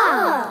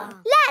 Ah.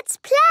 Let's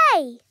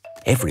play.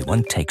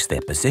 Everyone takes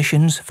their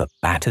positions for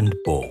bat and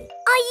ball.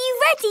 Are you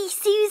ready,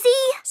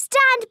 Suzy?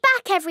 Stand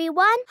back,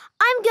 everyone.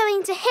 I'm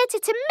going to hit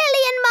it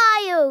 1,000,000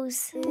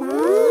 miles.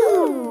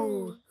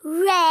 Ooh.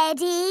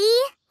 Ready?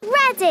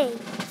 Ready.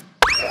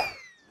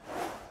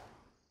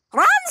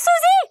 Run,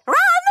 Suzy!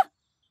 Run!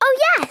 Oh,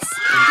 yes.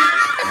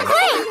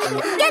 Quick!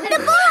 Get the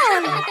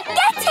ball!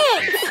 Get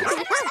it!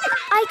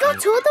 I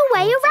got all the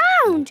way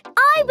around.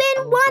 I win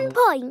 1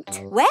 point.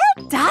 Well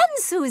done,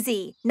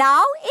 Suzy.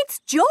 Now it's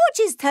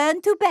George's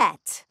turn to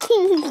bat.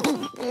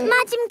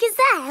 Madam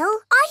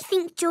Gazelle, I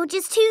think George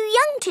is too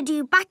young to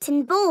do bat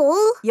and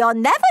ball. You're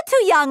never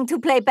too young to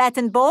play bat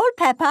and ball,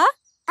 Peppa.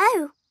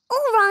 Oh,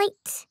 all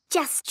right.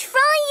 Just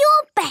try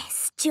your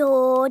best,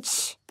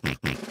 George.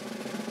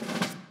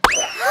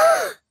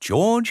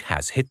 George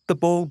has hit the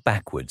ball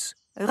backwards.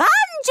 Run,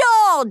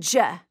 George!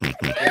 Get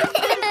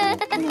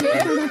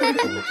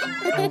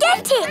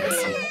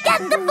it!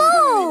 Get the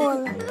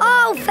ball!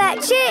 I'll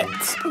fetch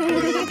it!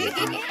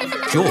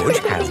 George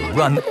has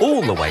run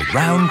all the way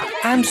round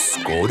and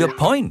scored a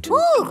point.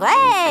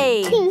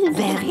 Hooray!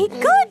 Very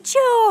good,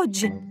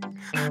 George.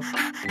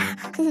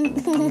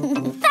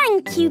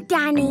 Thank you,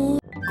 Danny.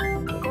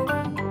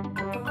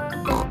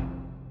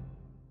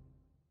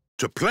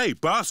 To play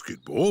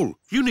basketball,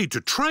 you need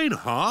to train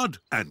hard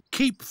and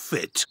keep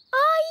fit.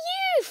 Are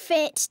you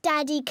fit,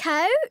 Daddy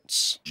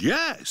Coach?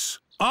 Yes,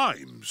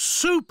 I'm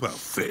super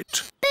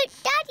fit. But,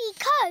 Daddy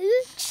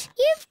Coach,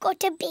 you've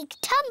got a big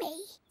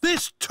tummy.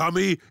 This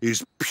tummy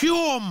is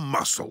pure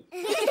muscle.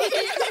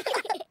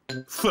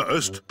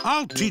 First,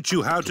 I'll teach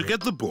you how to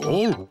get the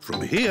ball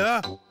from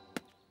here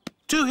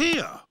to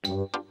here.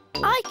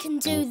 I can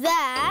do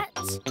that.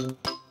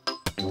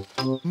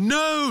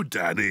 No,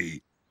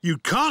 Danny. You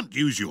can't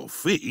use your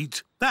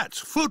feet. That's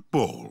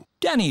football.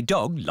 Danny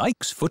Dog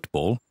likes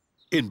football.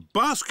 In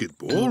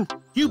basketball,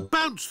 you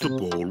bounce the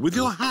ball with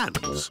your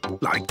hands,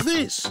 like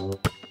this.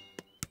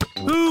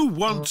 Who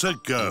wants a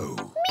go?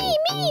 Me,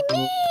 me,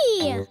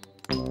 me!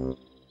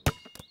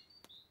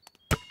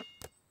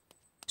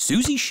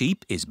 Suzy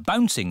Sheep is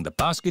bouncing the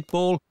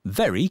basketball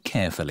very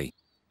carefully.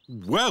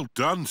 Well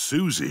done,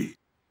 Suzy.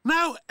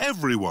 Now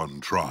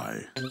everyone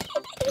try.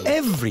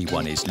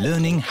 Everyone is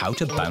learning how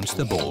to bounce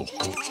the ball.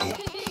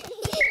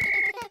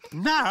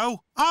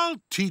 Now I'll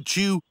teach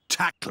you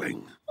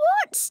tackling.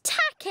 What's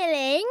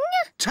tackling?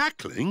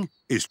 Tackling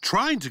is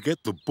trying to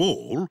get the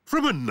ball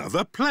from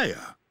another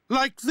player,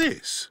 like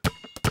this.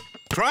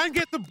 Try and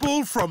get the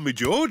ball from me,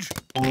 George.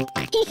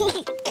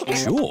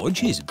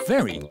 George is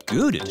very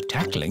good at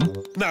tackling.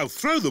 Now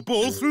throw the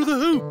ball through the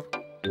hoop.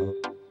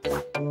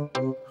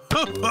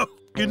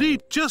 You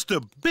need just a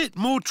bit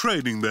more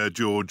training there,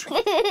 George.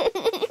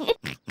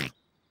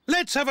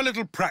 Let's have a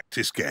little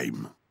practice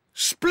game.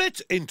 Split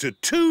into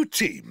 2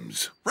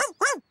 teams.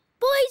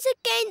 Boys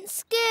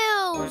against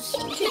girls.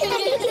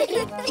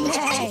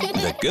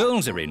 The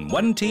girls are in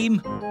one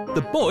team,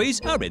 the boys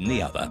are in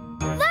the other.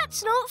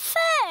 That's not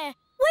fair.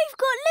 We've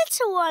got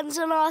little ones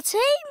on our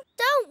team.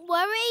 Don't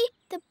worry,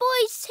 the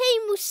boys'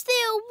 team will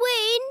still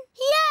win.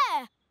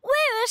 Yeah,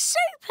 we're a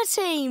super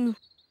team.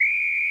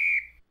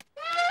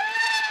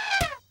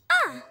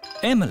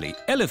 Emily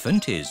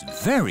Elephant is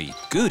very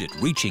good at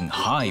reaching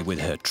high with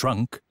her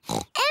trunk.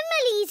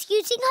 Emily's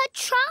using her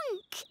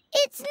trunk.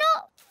 It's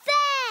not fair.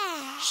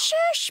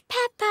 Shush,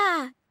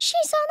 Peppa.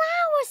 She's on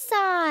our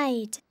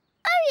side.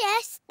 Oh,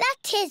 yes,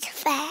 that is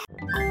fair.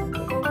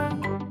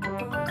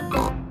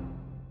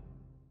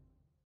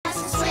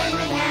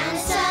 Swimming and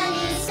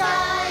sunny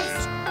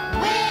skies.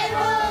 We're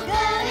all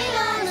going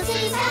on the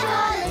seaside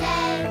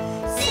holiday.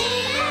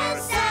 Sea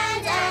and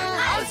sand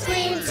and ice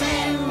cream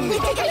too.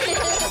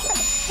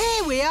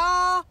 Here we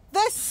are,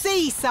 the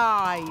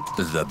seaside.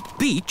 The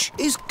beach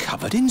is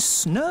covered in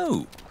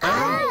snow.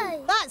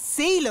 Oh, that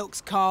sea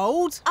looks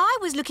cold. I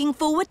was looking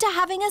forward to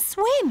having a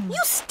swim.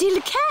 You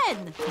still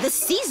can. The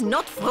sea's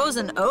not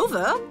frozen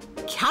over.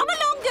 Come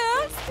along,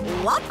 girls.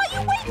 What are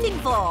you waiting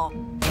for?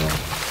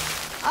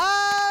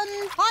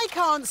 I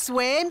can't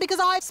swim because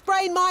I've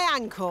sprained my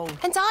ankle.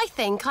 And I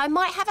think I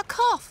might have a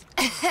cough.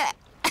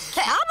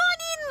 Come on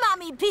in,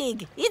 Mummy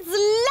Pig. It's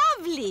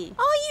lovely.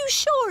 Are you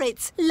sure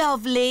it's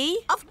lovely?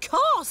 Of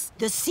course.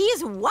 The sea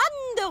is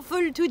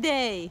wonderful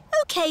today.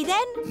 OK,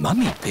 then.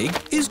 Mummy Pig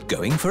is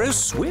going for a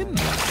swim.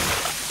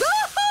 Is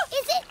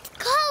it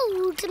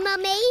cold,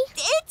 Mummy?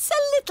 It's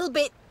a little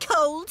bit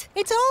cold.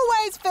 It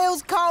always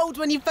feels cold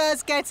when you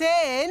first get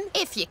in.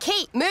 If you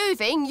keep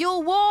moving,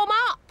 you'll warm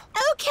up.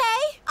 OK,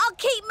 I'll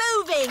keep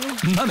moving.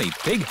 Mummy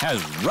Pig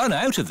has run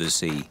out of the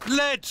sea.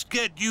 Let's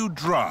get you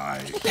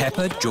dry.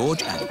 Peppa,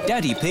 George and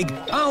Daddy Pig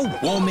are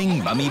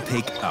warming Mummy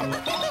Pig up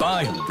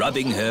by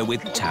rubbing her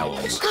with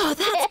towels. Oh,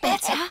 that's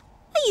better.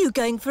 Are you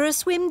going for a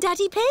swim,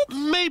 Daddy Pig?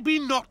 Maybe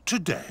not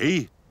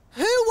today.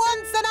 Who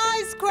wants an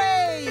ice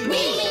cream?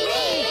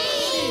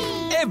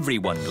 Me!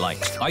 Everyone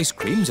likes ice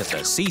creams at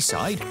the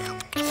seaside.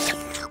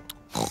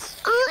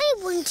 I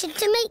wanted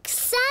to make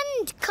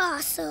sand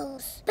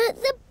castles, but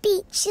the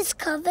beach is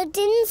covered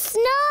in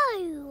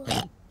snow.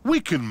 We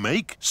can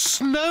make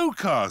snow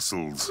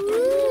castles.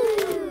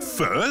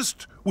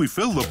 First, we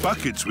fill the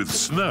buckets with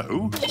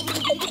snow.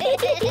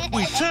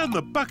 We turn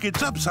the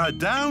buckets upside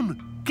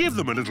down, give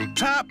them a little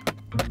tap,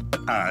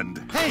 and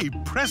hey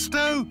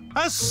presto,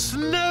 a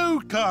snow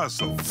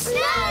castle.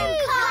 Snow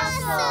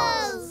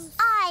castles!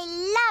 I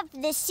love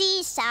the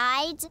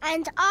seaside.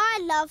 And I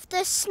love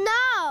the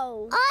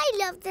snow. I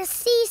love the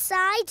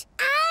seaside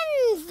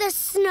and the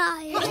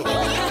snow.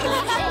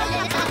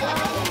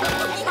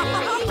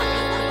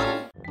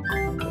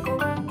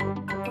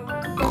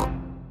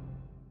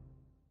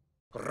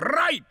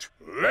 Right,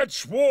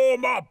 let's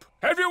warm up.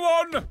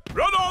 Everyone,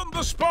 run on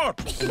the spot.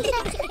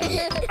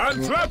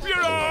 And clap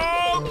your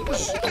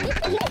arms.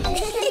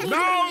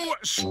 Now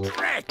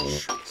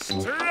stretch.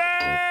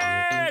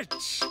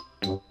 Stretch.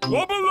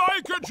 Wobble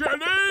like a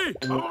jelly.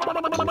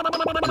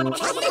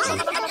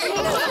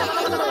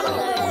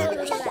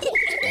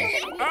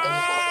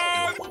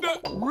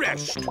 And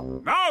rest.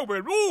 Now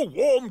we're all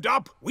warmed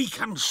up, we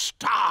can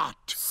start.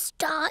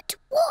 Start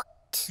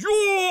what?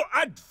 Your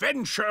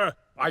adventure.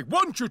 I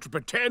want you to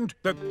pretend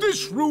that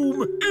this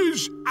room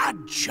is a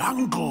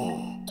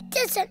jungle. It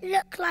doesn't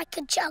look like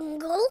a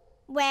jungle.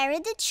 Where are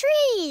the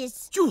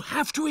trees? You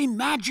have to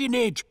imagine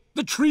it.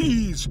 The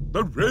trees,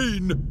 the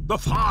rain, the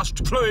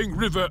fast-flowing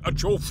river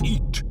at your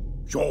feet.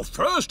 Your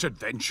first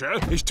adventure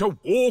is to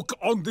walk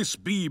on this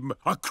beam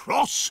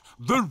across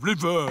the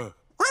river.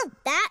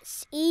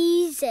 That's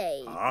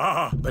easy.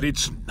 Ah, but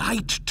it's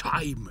night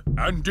time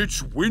and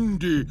it's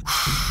windy.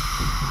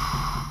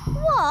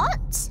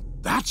 What?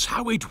 That's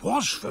how it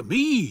was for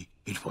me.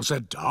 It was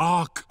a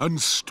dark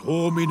and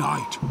stormy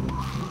night.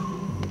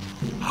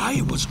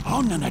 I was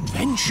on an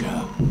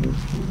adventure.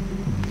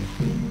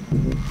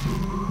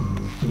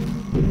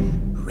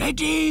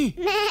 Ready?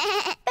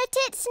 But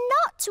it's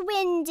not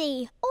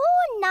windy or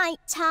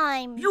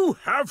nighttime. You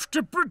have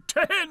to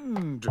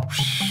pretend.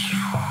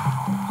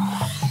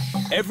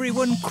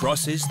 Everyone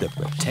crosses the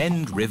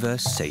pretend river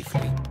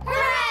safely.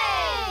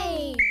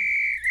 Hooray!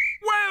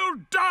 Well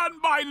done,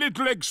 my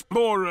little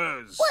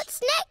explorers.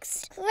 What's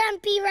next,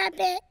 Grumpy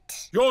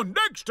Rabbit? Your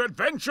next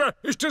adventure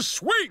is to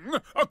swing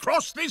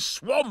across this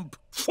swamp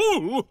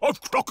full of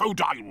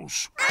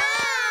crocodiles.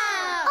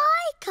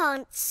 I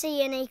can't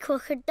see any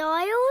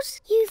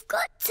crocodiles. You've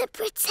got to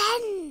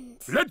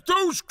pretend. Let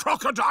those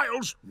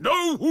crocodiles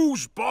know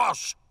who's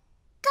boss.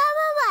 Go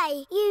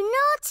away, you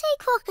naughty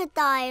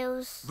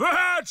crocodiles.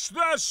 That's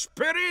the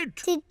spirit!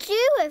 Did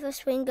you ever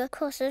swing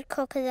across a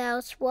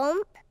crocodile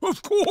swamp?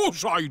 Of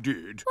course I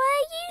did.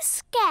 Were you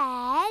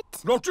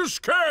scared? Not as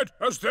scared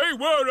as they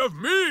were of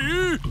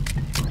me.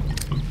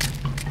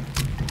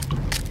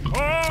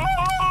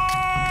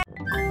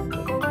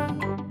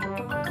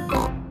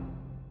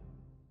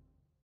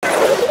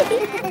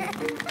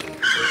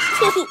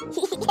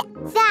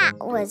 That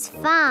was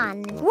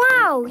fun.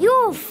 Wow,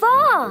 you're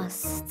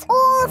fast.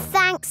 All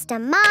thanks to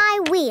my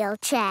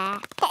wheelchair.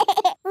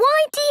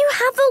 Why do you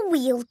have a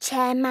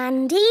wheelchair,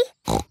 Mandy?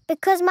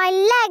 Because my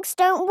legs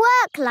don't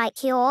work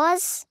like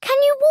yours.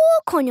 Can you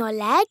walk on your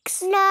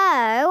legs?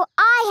 No,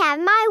 I have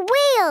my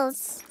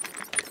wheels.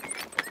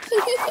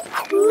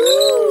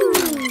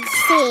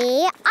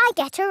 See, I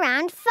get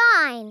around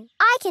fine.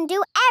 I can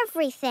do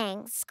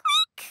everything. Squeak!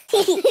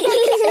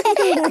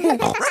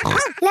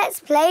 Let's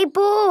play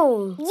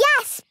ball.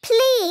 Yes,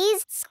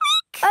 please.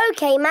 Squeak!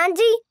 OK,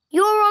 Mandy,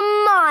 you're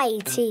on my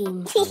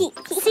team. Suzy,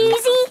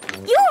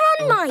 you're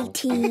on my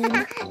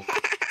team.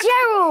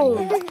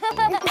 Gerald,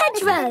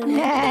 Pedro,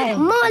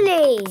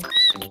 Molly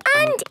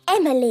and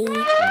Emily.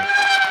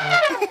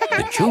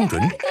 The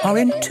children are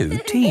in 2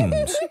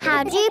 teams.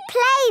 How do you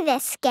play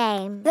this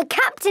game? The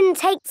captain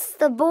takes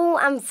the ball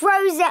and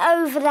throws it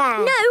over there.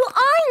 No,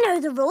 I know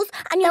the rules,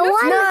 and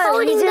you're not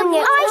holding the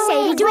ball. I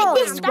say we do it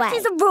this way. That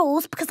is the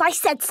rules because I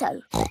said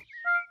so.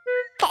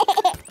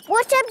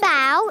 What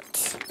about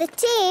the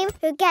team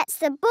who gets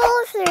the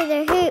ball through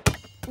the hoop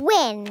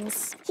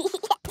wins?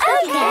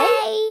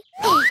 OK.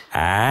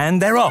 And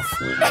they're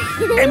off.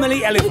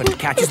 Emily Elephant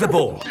catches the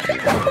ball.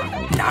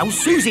 Now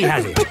Suzy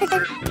has it.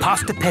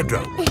 Pass to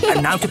Pedro.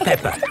 And now to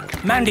Peppa.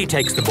 Mandy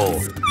takes the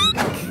ball.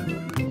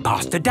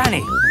 Pass to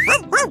Danny.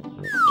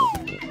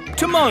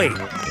 To Molly.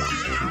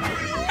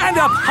 And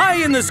up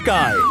high in the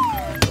sky.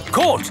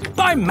 Caught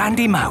by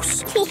Mandy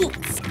Mouse.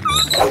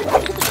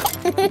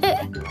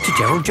 To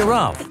Gerald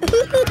Giraffe.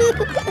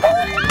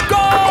 Goal!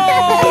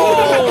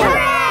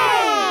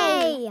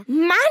 Hooray!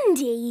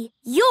 Mandy,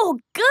 you're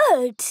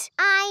good.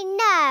 I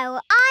know.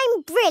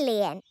 I'm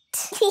brilliant.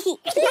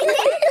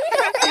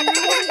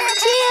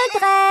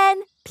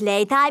 Children,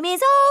 playtime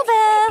is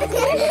over.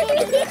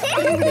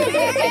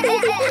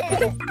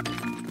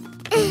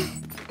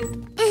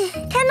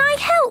 Can I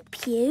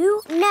help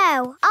you?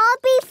 No, I'll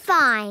be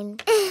fine.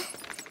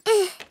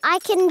 I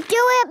can do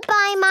it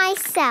by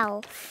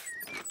myself.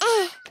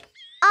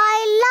 I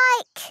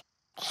like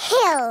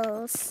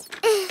hills.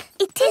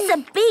 It is a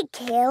big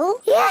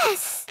hill.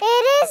 Yes,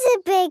 it is a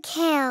big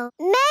hill.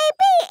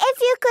 Maybe if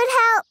you could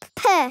help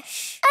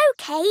push.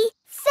 OK.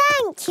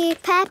 Thank you,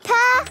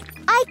 Peppa.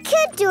 I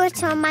could do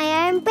it on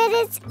my own, but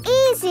it's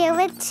easier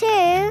with 2.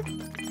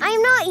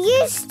 I'm not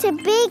used to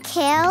big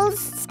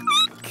hills.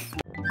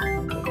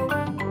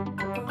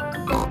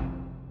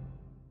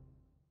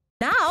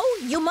 Now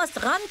you must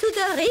run to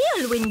the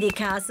real Windy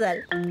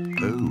Castle.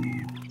 Oh.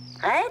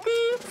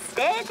 Ready,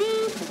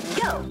 steady,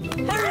 go!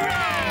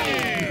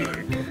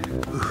 Hooray!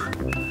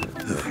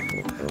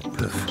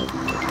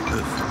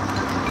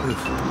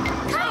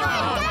 Come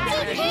on,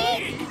 Daddy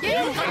Pig! You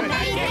can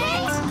make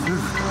it!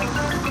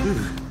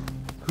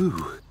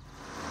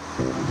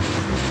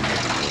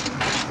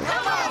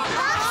 Come on,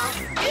 Boss!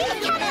 You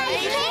can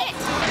make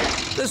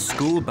it! The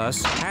school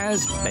bus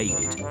has made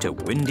it to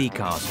Windy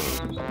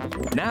Castle.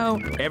 Now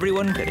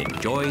everyone can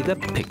enjoy the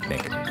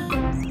picnic.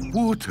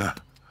 Water!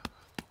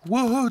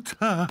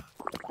 Water!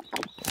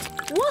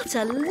 What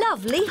a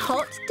lovely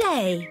hot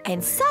day.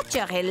 And such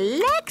a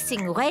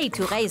relaxing way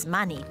to raise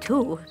money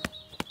too.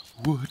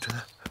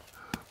 Water!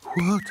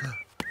 Water!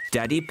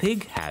 Daddy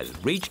Pig has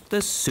reached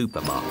the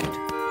supermarket.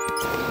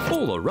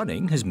 All the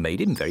running has made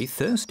him very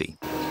thirsty.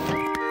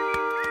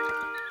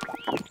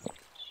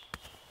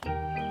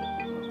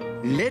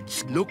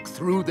 Let's look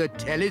through the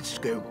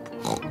telescope.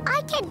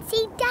 I can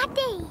see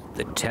Daddy.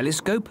 The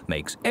telescope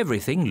makes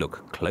everything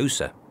look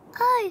closer.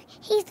 Oh,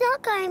 he's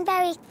not going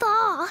very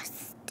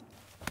fast.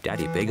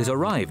 Daddy Pig has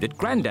arrived at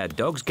Grandad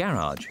Dog's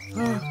garage.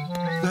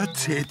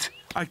 That's it.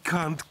 I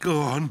can't go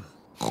on.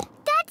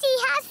 Daddy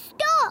has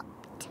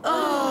stopped.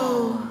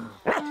 Oh.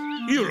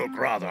 You look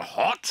rather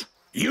hot.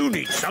 You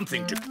need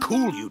something to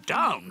cool you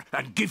down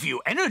and give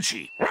you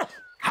energy.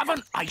 Have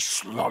an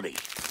ice lolly.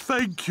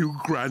 Thank you,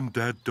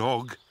 Grandad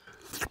Dog.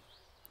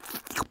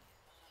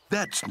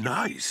 That's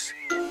nice.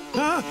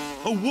 Ah,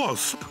 a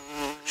wasp.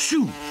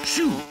 Shoo,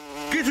 shoo.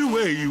 Get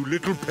away, you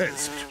little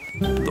pest.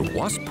 The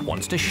wasp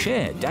wants to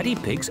share Daddy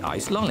Pig's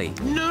ice lolly.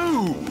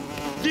 No!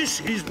 This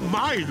is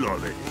my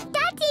lolly.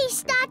 Daddy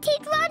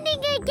started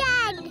running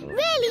again,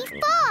 really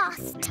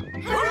fast.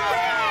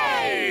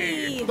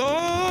 Hooray!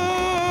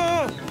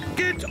 Ah!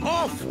 Get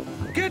off!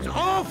 Get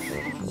off!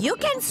 You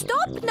can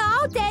stop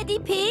now, Daddy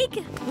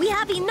Pig. We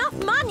have enough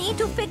money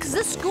to fix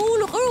the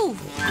school roof.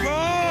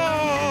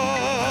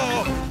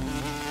 Ah!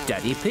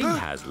 Daddy Pig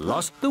has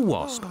lost the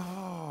wasp.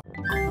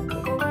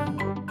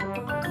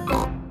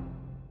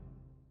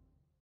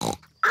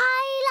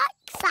 I like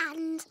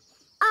sand.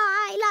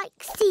 I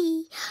like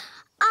sea.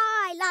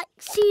 I like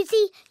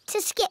Suzy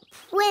to skip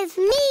with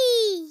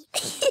me.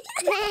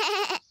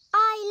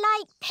 I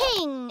like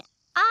ping.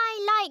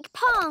 I like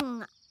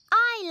pong.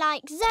 I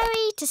like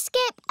Zoe to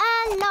skip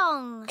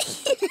along.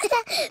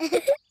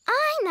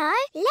 I know.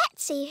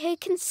 Let's see who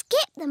can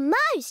skip the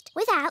most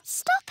without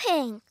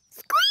stopping.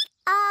 Squeak!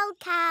 I'll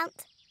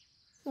count.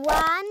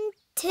 1,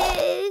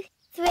 2,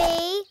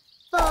 3,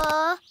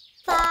 4,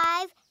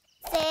 5,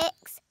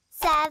 6,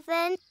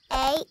 7,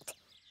 8,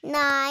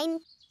 9,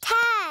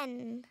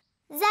 10.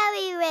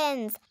 Zoe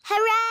wins.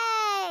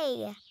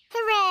 Hooray!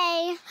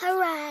 Hooray!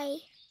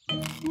 Hooray!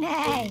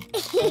 Nay.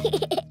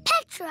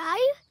 Petro,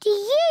 do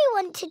you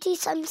want to do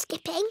some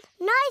skipping?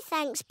 No,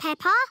 thanks,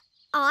 Peppa.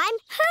 I'm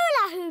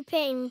hula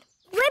hooping.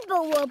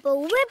 Wibble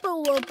wobble,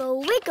 wibble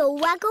wobble, wiggle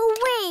waggle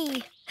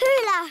wee.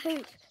 Hula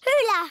hoop,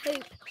 hula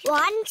hoop.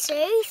 1,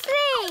 2,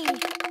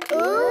 3.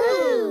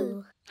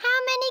 Ooh! How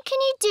many can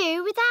you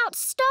do without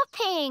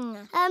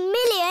stopping?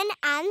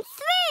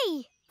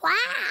 1,000,003.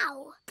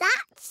 Wow,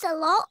 that's a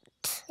lot.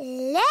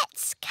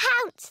 Let's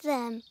count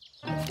them.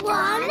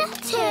 1,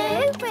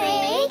 2,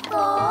 3,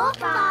 4,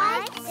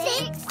 5,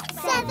 6,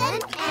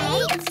 7,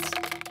 8.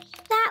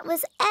 That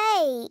was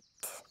 8.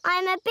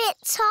 I'm a bit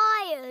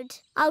tired.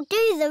 I'll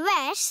do the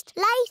rest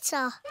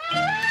later.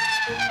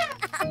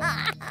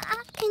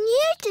 Can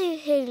you do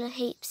hula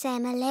hoops,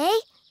 Emily?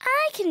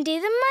 I can do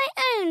them my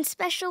own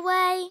special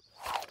way.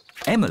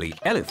 Emily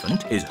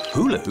Elephant is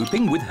hula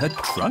hooping with her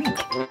trunk.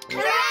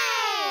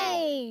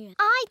 Hooray!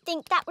 I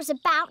think that was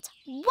about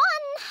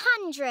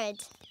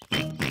 100.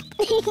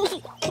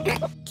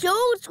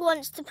 George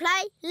wants to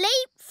play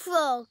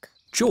leapfrog.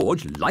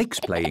 George likes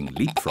playing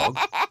leapfrog.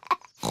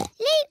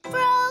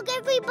 Leapfrog,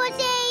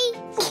 everybody!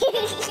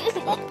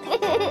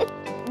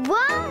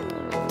 1,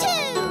 2,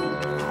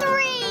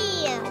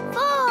 3,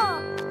 4,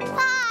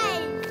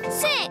 5,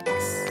 6,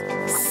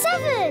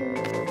 7,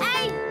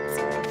 8,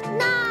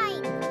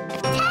 9,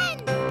 10.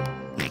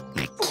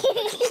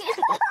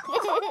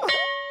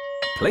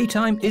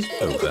 Playtime is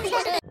over.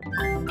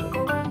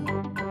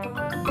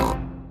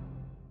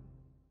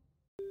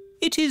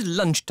 It is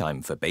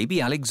lunchtime for baby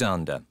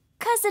Alexander.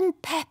 Cousin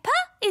Peppa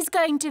is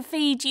going to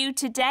feed you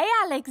today,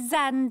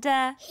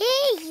 Alexander.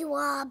 Here you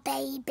are,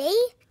 baby.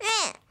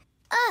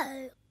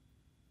 Oh,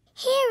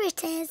 here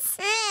it is.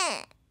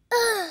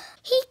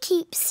 He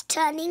keeps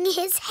turning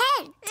his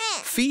head.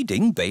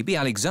 Feeding baby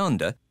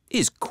Alexander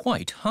is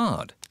quite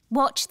hard.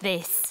 Watch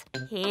this.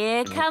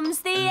 Here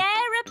comes the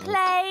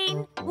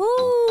aeroplane.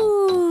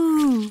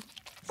 Ooh!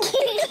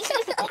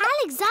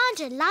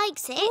 Alexander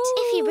likes it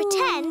if you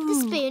pretend the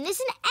spoon is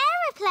an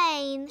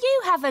aeroplane.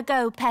 You have a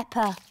go,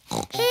 Peppa.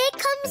 Here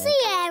comes the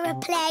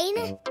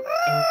aeroplane.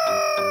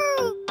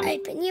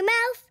 Open your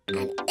mouth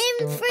and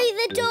in through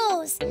the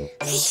doors.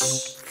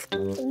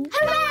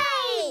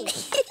 Hooray!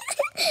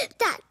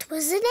 That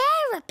was an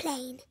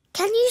aeroplane.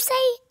 Can you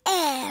say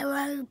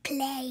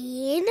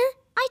aeroplane?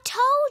 I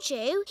told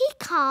you he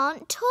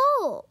can't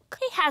talk.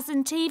 He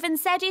hasn't even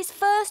said his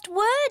first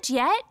word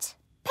yet.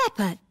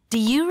 Peppa, do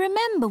you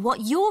remember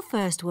what your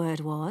first word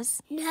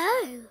was?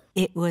 No.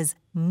 It was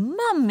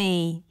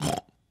Mummy.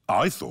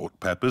 I thought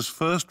Peppa's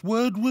first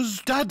word was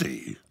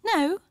Daddy.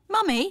 No,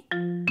 Mummy.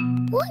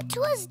 What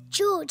was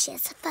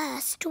George's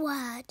first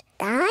word?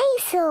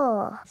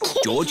 Dinosaur.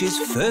 George's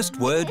first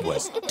word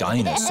was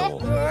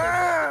dinosaur.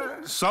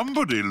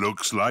 Somebody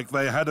looks like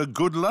they had a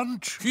good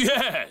lunch.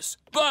 Yes,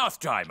 bath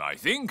time, I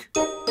think.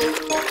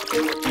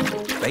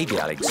 Baby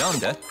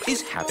Alexander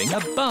is having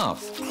a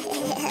bath.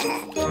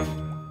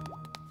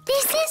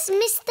 This is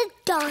Mr.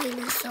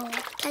 Dinosaur.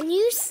 Can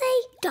you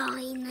say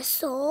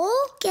dinosaur?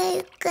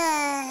 Go,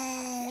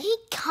 go. He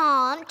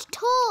can't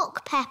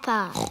talk,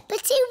 Peppa.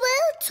 But he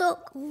will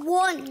talk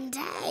one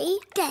day.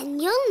 Then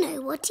you'll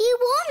know what he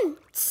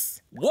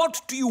wants.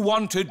 What do you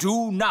want to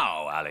do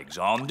now,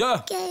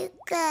 Alexander? Go,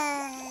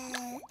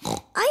 go.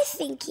 I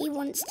think he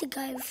wants to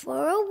go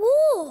for a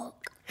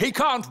walk. He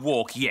can't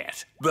walk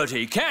yet, but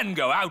he can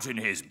go out in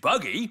his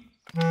buggy.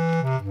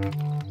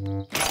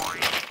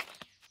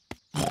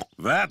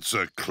 That's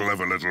a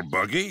clever little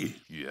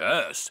buggy.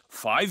 Yes,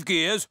 5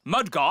 gears,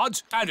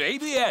 mudguards and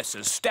ABS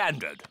as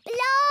standard.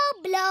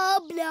 Blah, blah,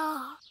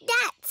 blah.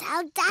 That's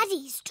how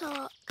daddies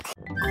talk.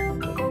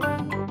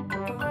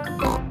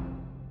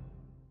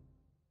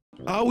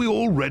 Are we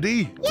all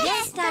ready?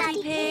 Yes,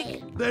 Daddy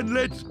Pig. Then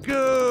let's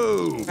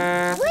go.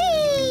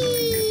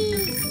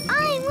 Whee!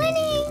 I'm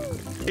winning.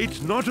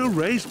 It's not a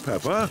race,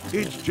 Peppa.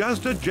 It's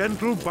just a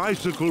gentle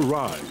bicycle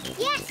ride.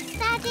 Yes,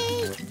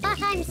 Daddy,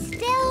 but I'm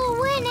still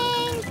winning.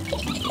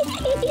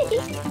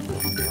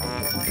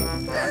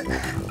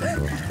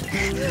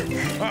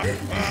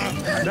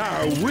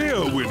 Now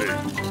we're winning.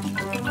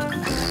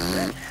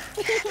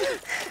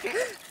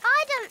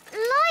 I don't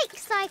like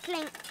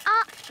cycling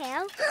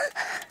uphill.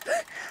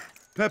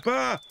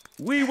 Peppa,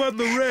 we won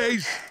the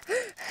race.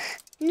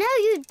 No,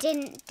 you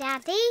didn't,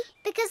 Daddy,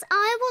 because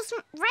I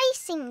wasn't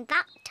racing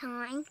that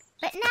time.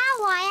 but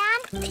now I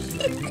am.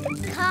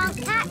 Can't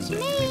catch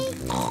me.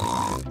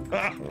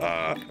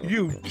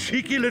 You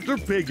cheeky little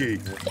piggy.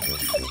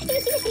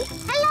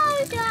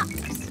 Hello,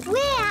 ducks.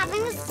 We're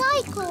having a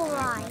cycle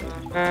ride.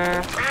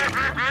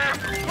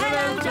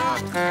 Hello,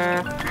 duck.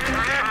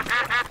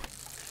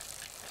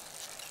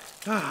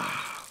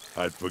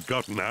 I'd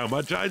forgotten how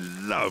much I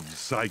love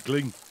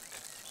cycling.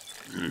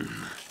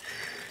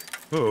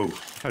 Oh,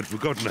 I'd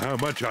forgotten how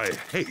much I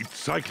hate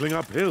cycling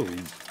up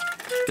hills.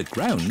 The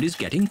ground is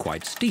getting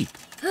quite steep.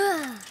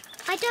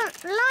 I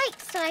don't like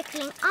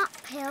cycling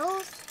up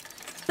hills.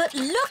 But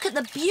look at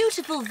the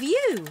beautiful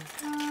view.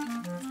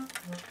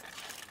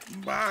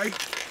 My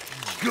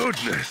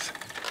goodness,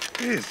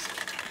 this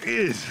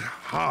is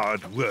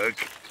hard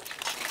work.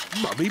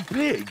 Mummy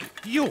Pig,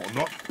 you're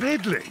not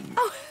pedaling.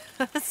 Oh,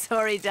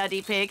 sorry,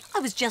 Daddy Pig. I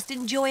was just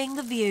enjoying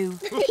the view.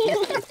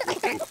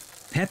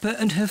 Peppa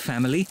and her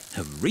family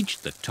have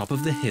reached the top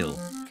of the hill.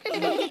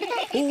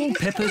 All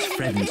Peppa's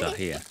friends are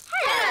here.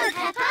 Hello,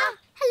 Peppa.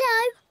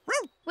 Hello.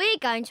 We're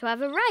going to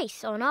have a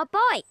race on our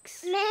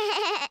bikes.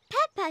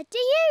 Peppa, do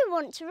you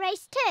want to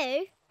race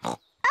too?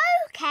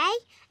 OK,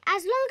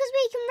 as long as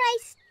we can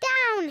race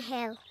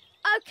downhill.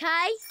 OK.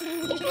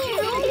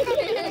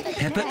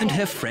 Peppa and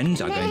her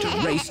friends are going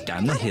to race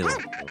down the hill.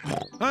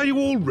 Are you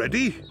all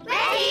ready?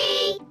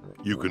 Ready!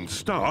 You can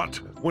start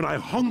when I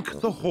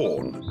honk the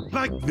horn,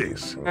 like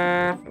this.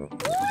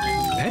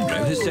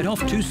 Pedro has set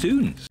off too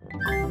soon.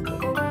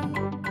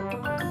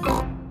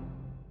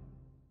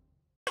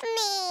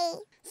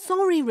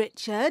 Sorry,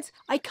 Richard.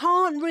 I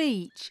can't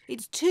reach.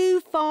 It's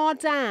too far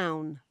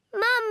down.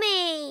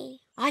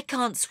 Mummy! I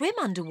can't swim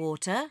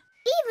underwater.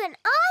 Even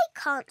I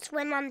can't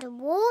swim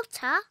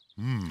underwater.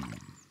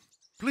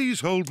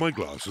 Please hold my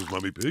glasses,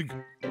 Mummy Pig.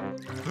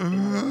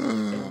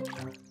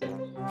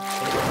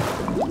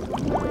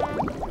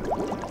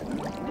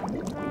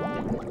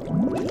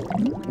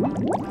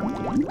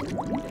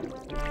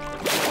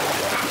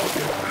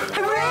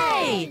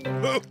 Hooray!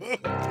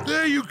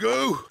 There you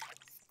go.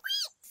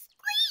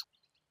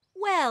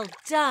 Well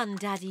done,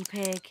 Daddy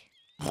Pig.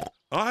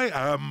 I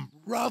am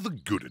rather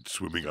good at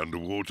swimming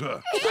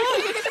underwater.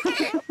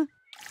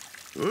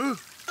 Huh?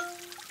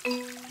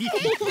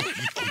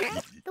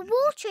 The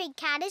watering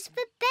can is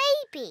for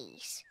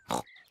babies.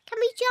 Can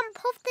we jump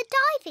off the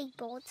diving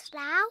boards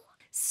now?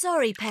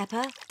 Sorry,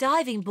 Peppa.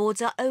 Diving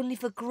boards are only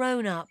for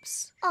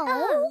grown-ups.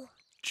 Oh.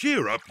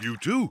 Cheer up, you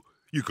two.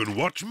 You can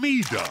watch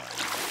me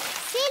dive.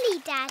 Silly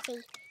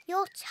Daddy.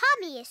 Your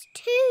tummy is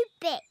too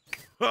big.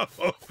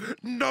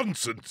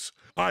 Nonsense.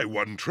 I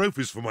won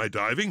trophies for my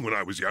diving when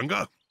I was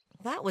younger.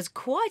 That was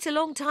quite a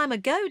long time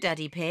ago,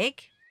 Daddy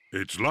Pig.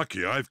 It's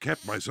lucky I've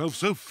kept myself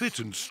so fit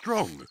and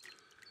strong.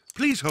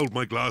 Please hold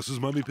my glasses,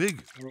 Mummy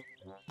Pig.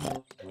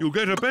 You'll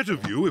get a better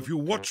view if you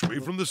watch me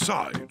from the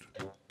side.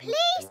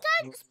 Please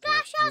don't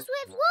splash us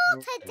with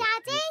water,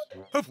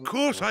 Daddy. Of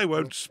course I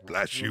won't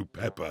splash you,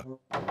 Peppa.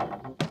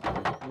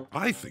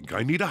 I think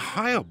I need a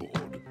higher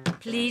board.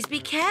 Please be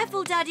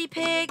careful, Daddy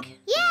Pig.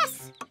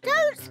 Yes,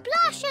 don't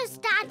splash us,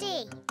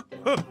 Daddy.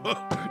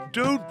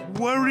 Don't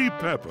worry,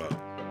 Peppa.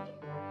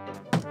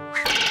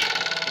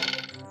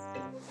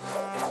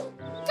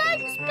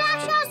 Don't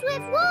splash us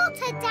with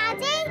water,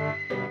 Daddy.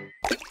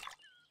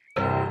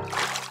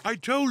 I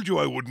told you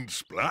I wouldn't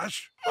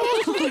splash.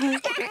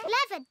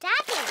 Clever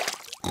Daddy.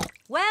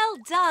 Well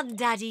done,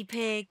 Daddy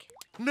Pig.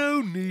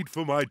 No need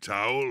for my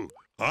towel.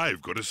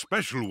 I've got a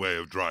special way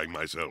of drying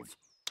myself.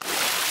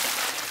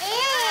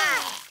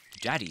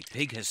 Daddy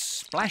Pig has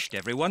splashed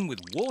everyone with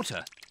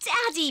water.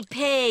 Daddy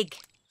Pig!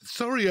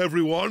 Sorry,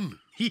 everyone.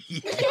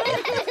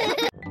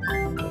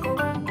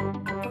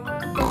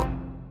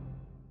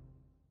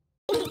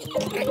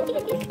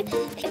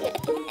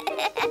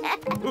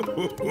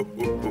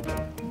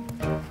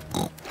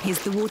 Is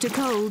the water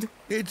cold?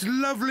 It's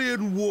lovely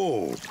and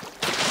warm.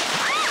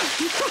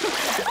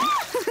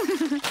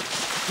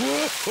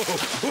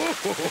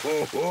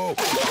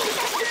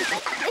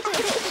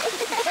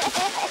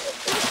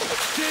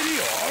 Steady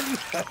on.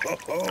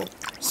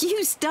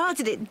 You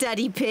started it,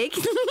 Daddy Pig.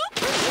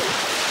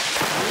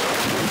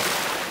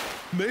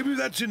 Maybe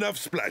that's enough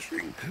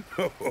splashing.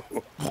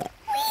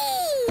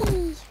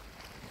 Whee!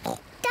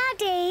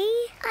 Daddy,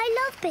 I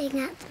love being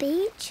at the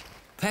beach.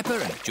 Peppa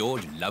and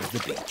George love the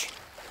beach.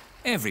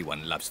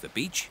 Everyone loves the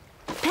beach.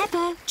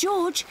 Peppa,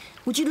 George,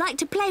 would you like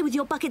to play with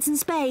your buckets and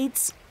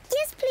spades?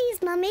 Yes,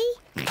 please, Mummy.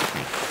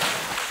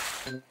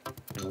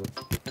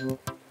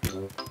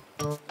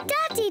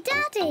 Daddy,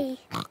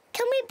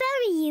 can we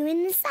bury you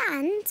in the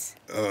sand?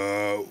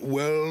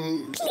 Well...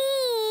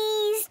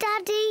 Please,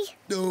 Daddy.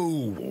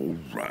 Oh, all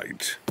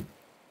right.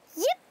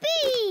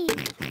 Yippee!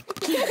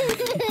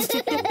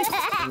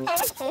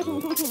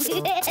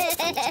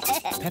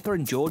 Peppa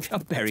and George are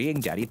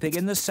burying Daddy Pig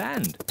in the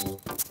sand.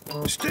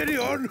 Steady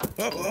on.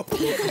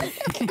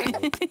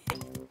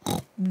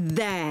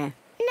 There.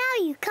 Now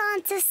you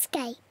can't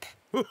escape.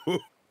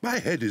 My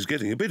head is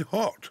getting a bit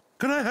hot.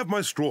 Can I have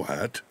my straw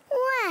hat?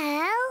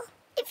 Well,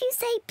 if you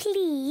say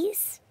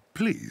please.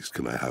 Please,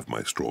 can I have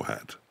my straw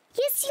hat?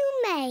 Yes, you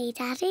may,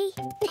 Daddy.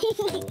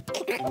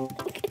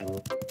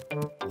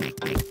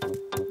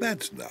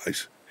 That's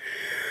nice.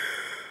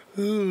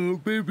 Oh,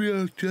 maybe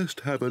I'll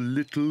just have a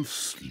little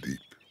sleep.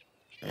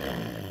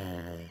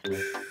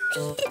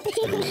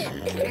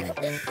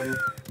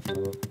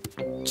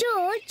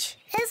 George,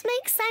 let's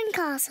make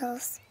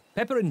sandcastles.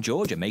 Peppa and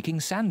George are making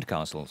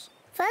sandcastles.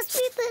 First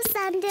we put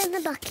sand in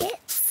the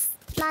buckets,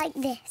 like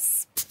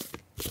this.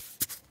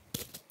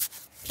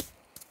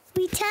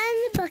 We turn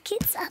the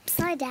buckets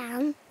upside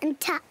down and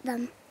tap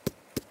them.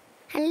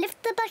 And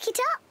lift the bucket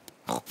up.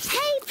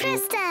 Hey,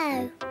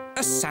 presto!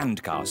 A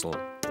sandcastle.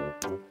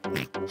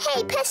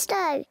 Hey,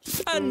 presto!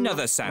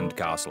 Another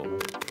sandcastle.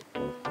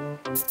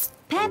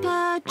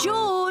 Peppa,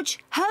 George,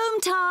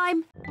 home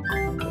time.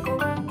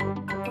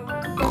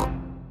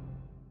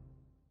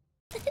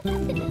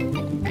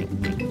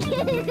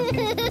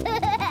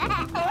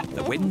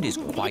 The wind is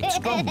quite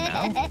strong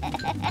now.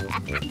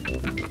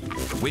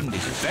 The wind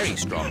is very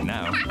strong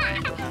now.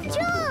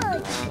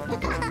 George!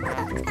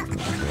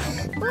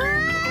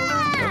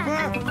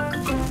 Wow!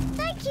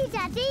 Thank you,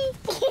 Daddy.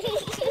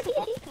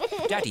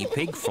 Daddy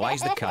Pig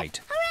flies the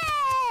kite. Hooray!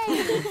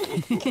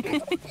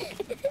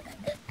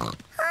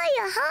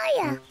 Higher,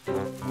 higher.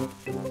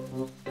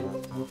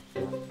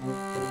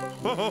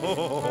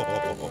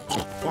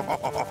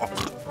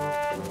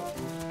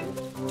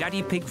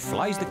 Daddy Pig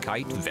flies the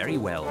kite very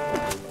well.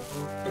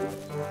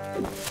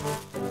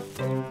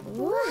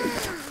 Wow.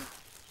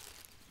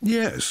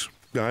 Yes,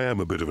 I am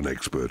a bit of an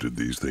expert at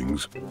these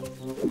things.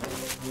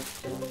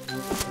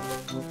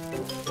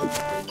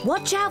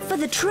 Watch out for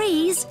the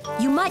trees.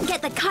 You might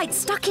get the kite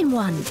stuck in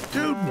one.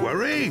 Don't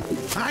worry.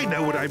 I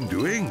know what I'm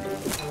doing.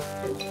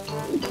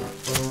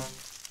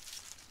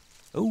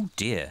 Oh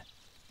dear.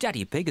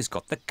 Daddy Pig has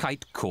got the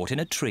kite caught in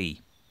a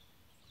tree.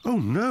 Oh,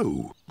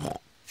 no.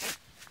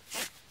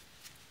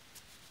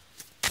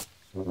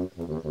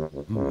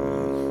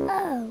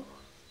 Oh.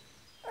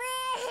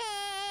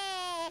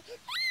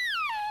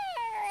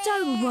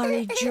 Don't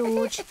worry,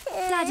 George.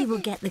 Daddy will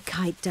get the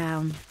kite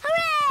down.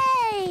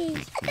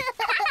 Hooray!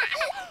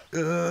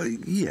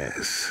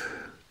 Yes.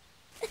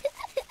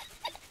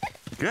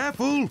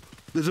 Careful!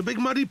 There's a big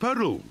muddy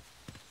puddle.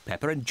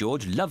 Peppa and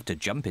George love to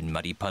jump in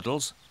muddy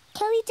puddles.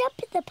 Can we jump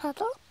in the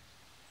puddle?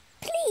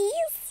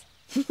 Please?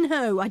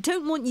 No, I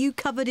don't want you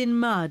covered in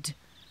mud.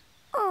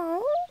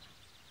 Oh.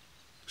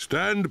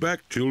 Stand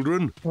back,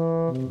 children.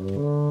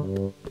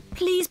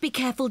 Please be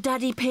careful,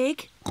 Daddy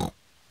Pig.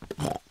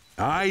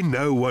 I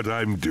know what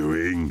I'm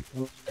doing.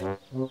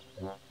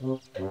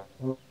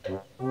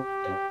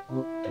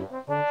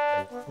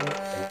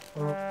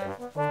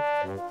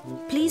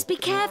 Please be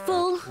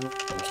careful.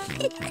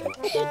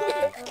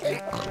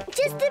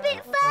 Just a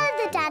bit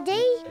further,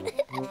 Daddy.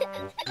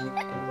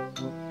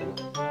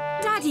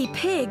 Daddy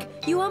Pig,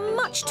 you are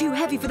much too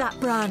heavy for that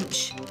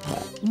branch.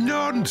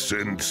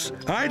 Nonsense!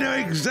 I know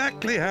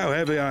exactly how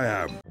heavy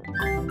I am.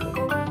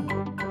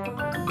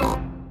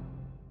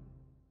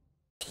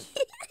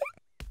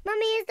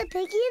 Mummy is the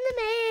piggy in the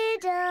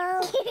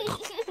middle.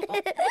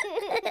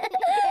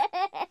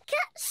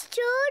 Catch,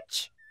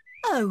 George.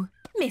 Oh,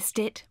 missed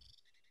it.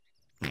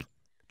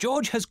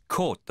 George has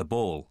caught the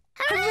ball.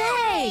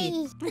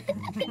 Hooray!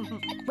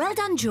 Well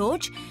done,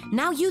 George.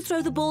 Now you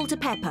throw the ball to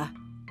Peppa.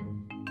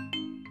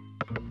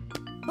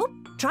 Oh,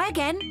 try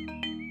again.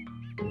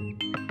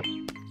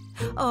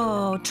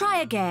 Oh,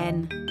 try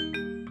again.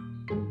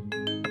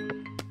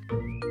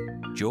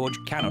 George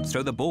cannot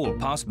throw the ball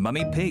past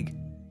Mummy Pig.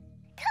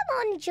 Come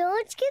on,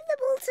 George. Give the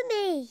ball to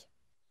me.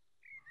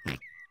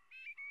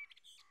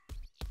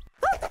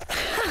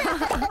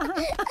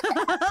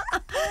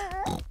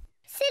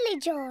 Silly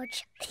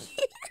George.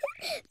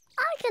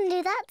 I can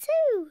do that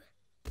too.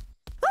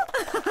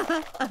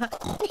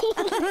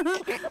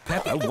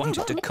 Peppa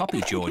wanted to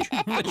copy George,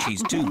 but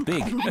she's too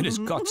big and has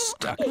got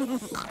stuck.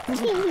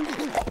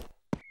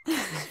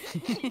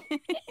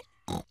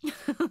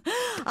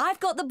 I've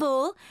got the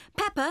ball.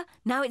 Peppa,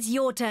 now it's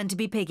your turn to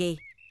be Piggy.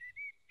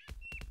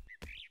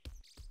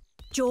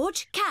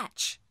 George,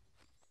 catch.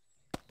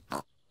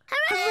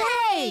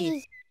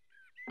 Hooray!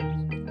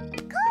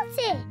 Got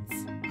it.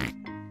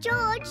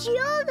 George,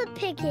 you're the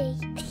piggy.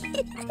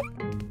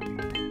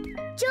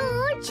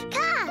 George,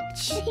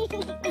 catch.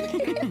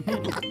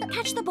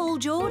 Catch the ball,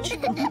 George.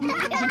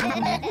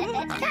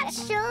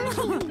 Catch, George.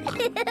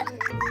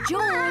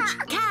 George,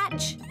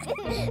 catch.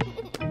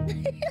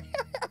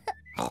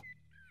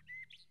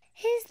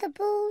 Here's the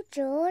ball,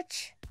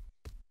 George.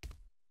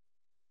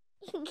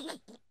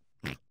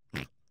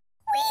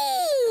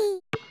 Whee!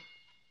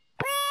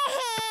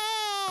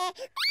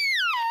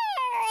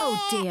 Oh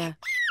dear.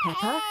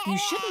 Peppa, you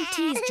shouldn't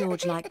tease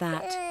George like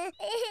that.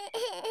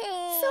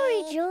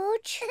 Sorry,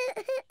 George.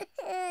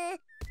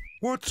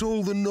 What's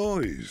all the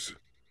noise?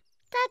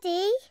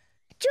 Daddy,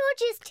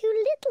 George is too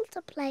little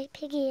to play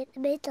piggy in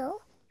the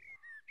middle.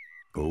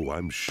 Oh,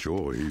 I'm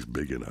sure he's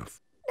big enough.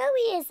 No,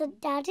 he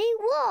isn't, Daddy.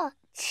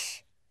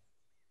 Watch.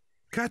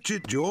 Catch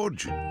it,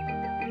 George.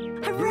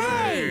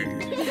 Hooray!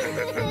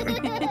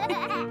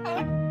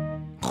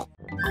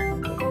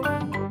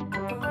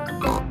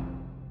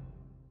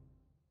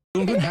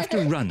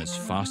 to run as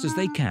fast as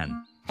they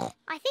can.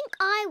 I think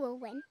I will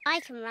win. I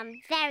can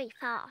run very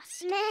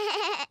fast.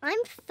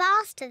 I'm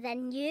faster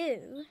than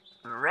you.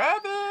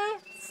 Ready,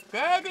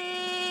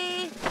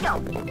 steady,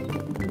 go!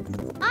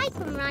 I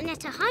can run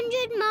at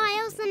 100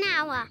 miles an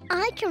hour.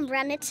 I can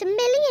run at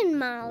 1,000,000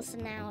 miles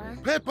an hour.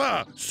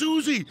 Peppa,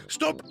 Suzy,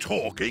 stop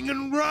talking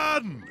and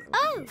run!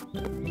 Oh!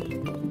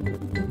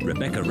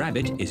 Rebecca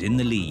Rabbit is in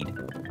the lead.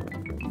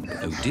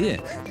 Oh dear,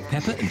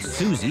 Peppa and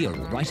Suzy are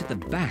right at the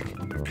back.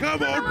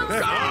 Come on,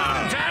 Peppa! Come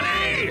on,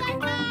 Daddy!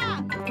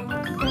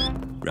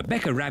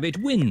 Rebecca Rabbit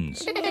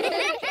wins.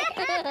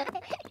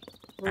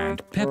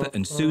 And Peppa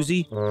and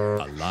Suzy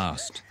are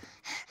last.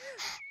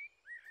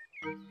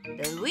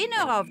 The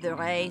winner of the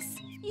race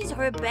is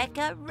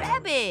Rebecca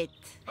Rabbit.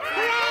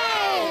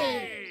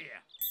 Hooray!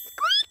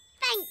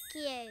 Thank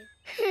you.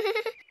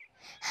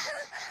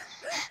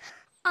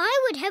 I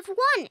would have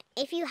won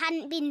if you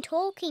hadn't been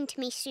talking to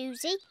me,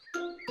 Suzy.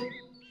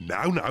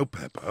 Now,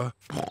 Peppa.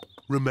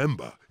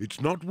 Remember, it's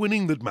not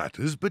winning that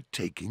matters, but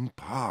taking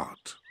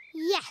part.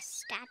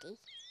 Yes, Daddy.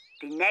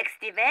 The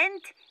next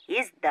event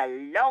is the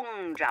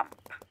long jump.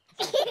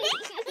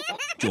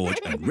 George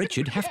and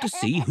Richard have to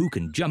see who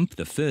can jump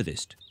the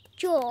furthest.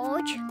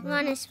 George,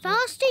 run as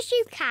fast as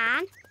you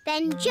can,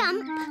 then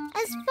jump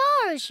as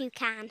far as you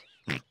can.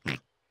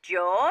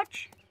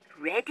 George,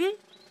 ready,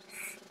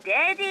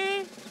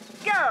 steady,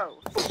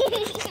 go!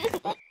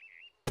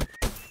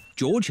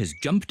 George has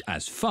jumped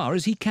as far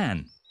as he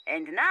can.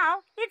 And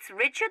now it's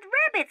Richard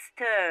Rabbit's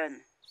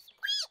turn.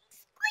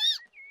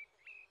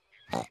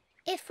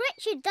 If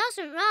Richard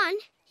doesn't run,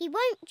 he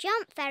won't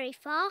jump very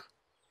far.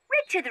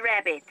 Richard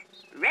Rabbit,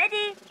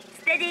 ready,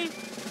 steady,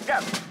 go!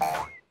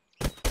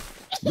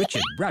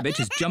 Richard Rabbit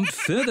has jumped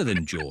further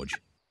than George.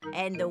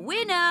 And the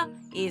winner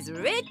is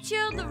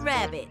Richard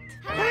Rabbit.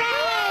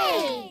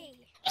 Hooray!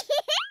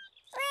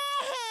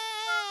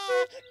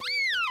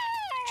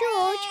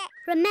 George,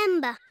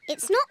 remember,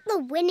 it's not the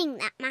winning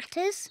that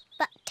matters,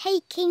 but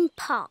taking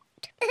part.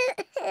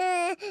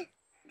 The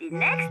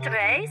next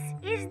race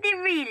is the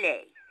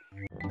relay.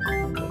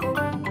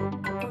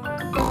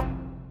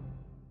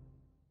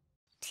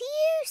 To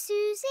you,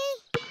 Suzy.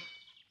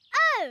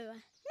 Oh,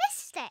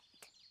 missed it.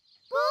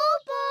 Ball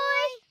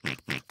boy.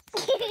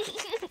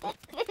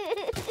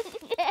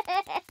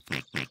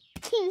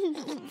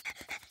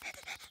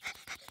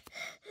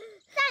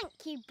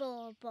 Thank you,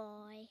 ball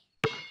boy.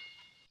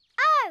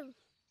 Oh,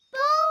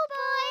 ball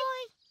boy.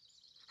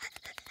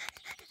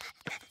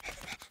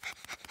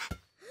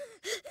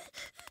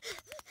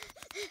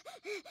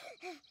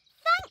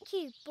 Thank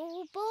you,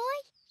 ball boy.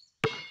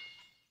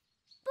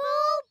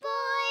 Ball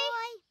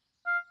boy.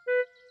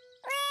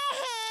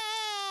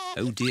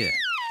 Oh dear,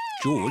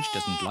 George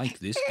doesn't like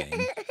this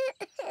game.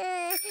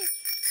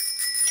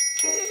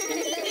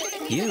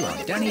 Here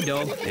are Danny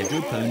Dog,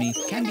 Pedro Pony,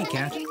 Candy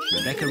Cat,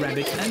 Rebecca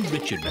Rabbit and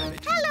Richard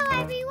Rabbit.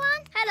 Hello,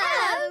 everyone.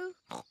 Hello.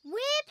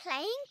 We're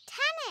playing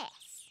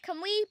tennis.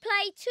 Can we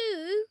play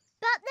too?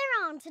 But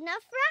there aren't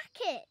enough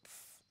rackets.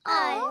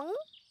 Oh.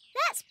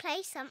 Let's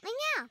play something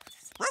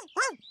else.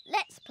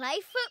 Let's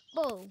play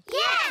football.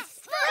 Yes,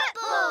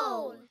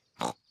 football.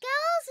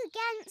 Girls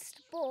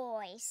against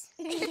boys.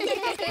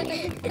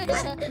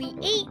 We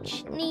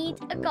each need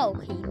a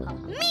goalkeeper.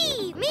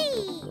 Me.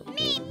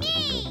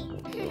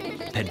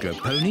 Pedro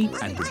Pony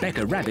and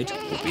Rebecca Rabbit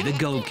will be the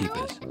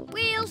goalkeepers.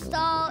 We'll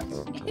start.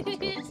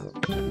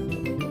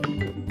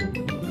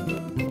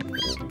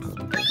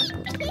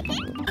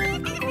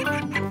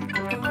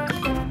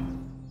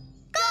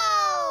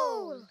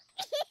 Goal!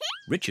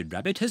 Richard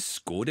Rabbit has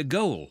scored a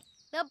goal.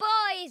 The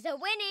boys are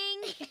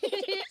winning.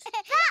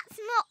 That's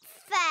not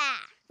fair.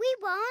 We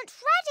weren't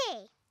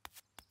ready.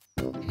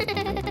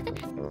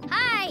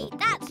 Hey,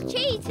 that's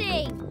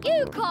cheating.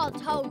 You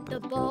can't hold the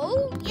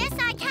ball. Yes,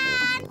 I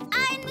can.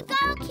 I'm the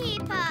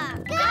goalkeeper.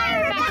 Go,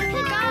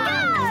 Rebecca, go!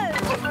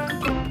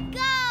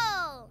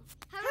 Goal!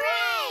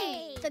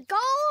 Hooray! The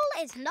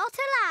goal is not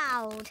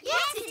allowed.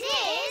 Yes, it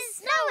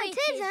is. No, it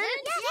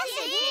isn't. Yes,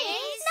 it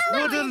is. No,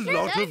 What a it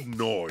lot isn't. of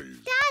noise.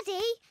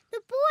 Daddy,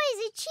 the boys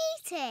are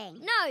cheating.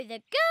 No,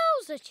 the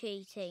girls are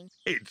cheating.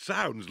 It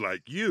sounds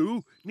like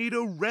you need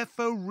a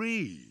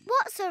referee.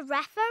 What's a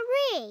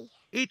referee?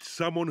 It's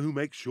someone who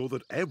makes sure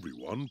that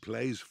everyone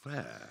plays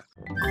fair.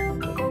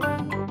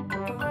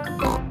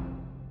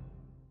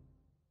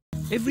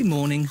 Every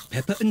morning,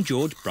 Peppa and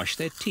George brush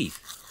their teeth.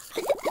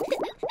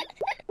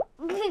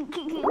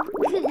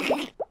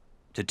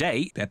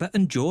 Today, Peppa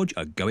and George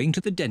are going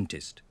to the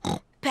dentist.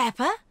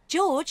 Peppa,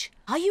 George,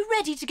 are you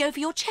ready to go for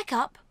your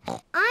checkup?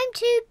 I'm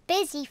too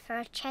busy for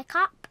a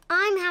checkup.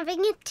 I'm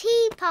having a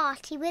tea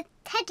party with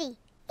Teddy.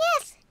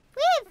 Yes,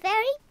 we're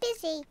very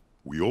busy.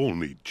 We all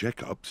need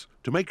checkups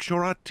to make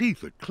sure our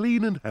teeth are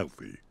clean and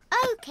healthy.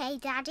 OK,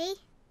 Daddy.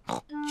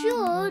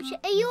 George,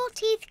 are your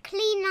teeth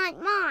clean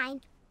like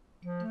mine?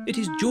 It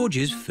is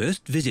George's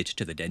first visit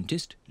to the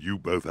dentist. You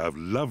both have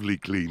lovely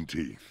clean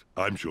teeth.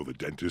 I'm sure the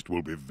dentist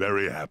will be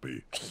very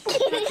happy.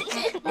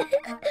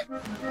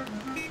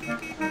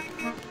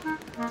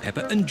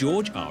 Peppa and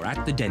George are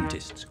at the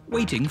dentist's,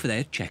 waiting for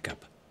their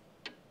checkup.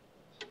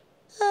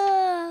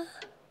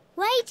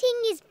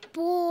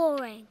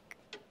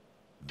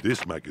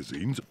 This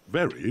magazine's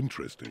very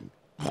interesting.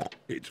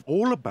 It's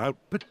all about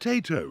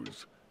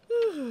potatoes.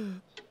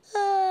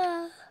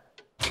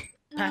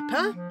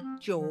 Peppa,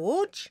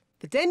 George,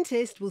 the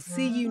dentist will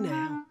see you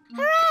now.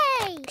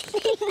 Hooray!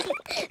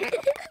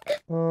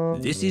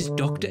 This is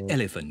Dr.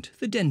 Elephant,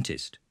 the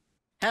dentist.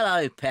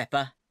 Hello,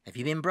 Peppa. Have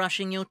you been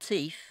brushing your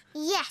teeth?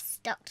 Yes,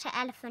 Dr.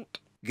 Elephant.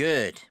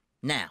 Good.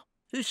 Now,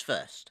 who's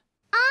first?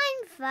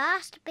 I'm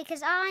first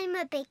because I'm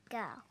a big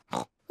girl.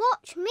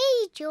 Watch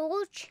me,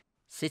 George.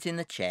 Sit in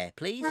the chair,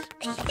 please.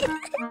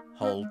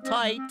 Hold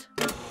tight.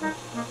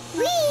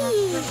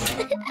 Whee!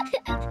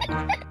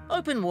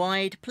 Open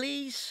wide,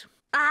 please.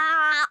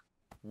 Ah!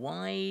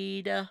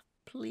 Wider,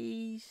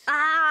 please.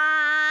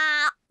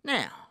 Ah!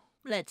 Now,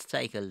 let's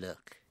take a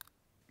look.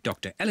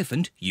 Dr.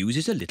 Elephant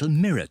uses a little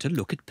mirror to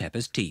look at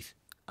Peppa's teeth.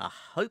 I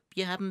hope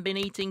you haven't been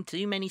eating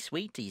too many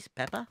sweeties,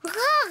 Peppa.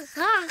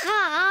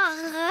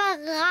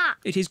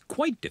 It is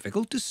quite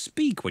difficult to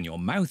speak when your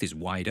mouth is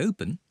wide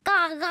open.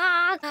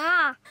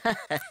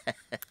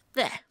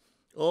 There,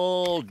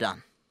 all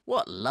done.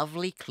 What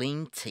lovely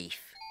clean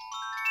teeth.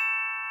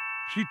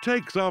 She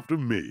takes after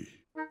me.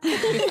 Can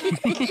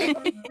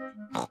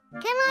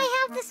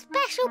I have the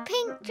special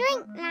pink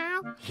drink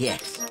now?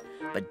 Yes,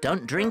 but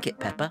don't drink it,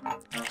 Peppa.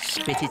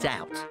 Spit it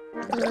out.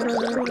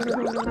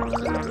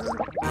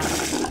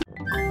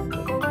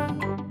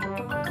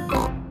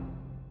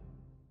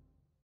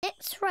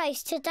 Let's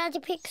race to Daddy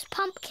Pig's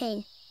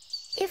pumpkin.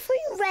 If we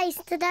race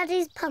to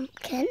Daddy's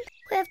pumpkin,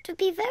 we have to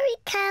be very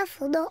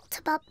careful not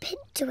to bump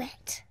into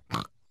it.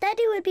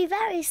 Daddy would be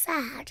very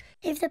sad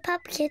if the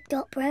pumpkin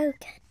got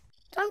broken.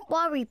 Don't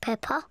worry,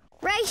 Peppa.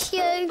 Race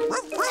you!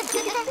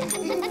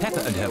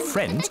 Peppa and her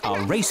friends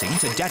are racing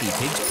to Daddy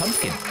Pig's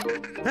pumpkin.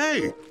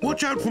 Hey,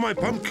 watch out for my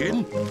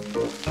pumpkin.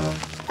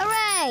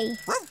 Hooray!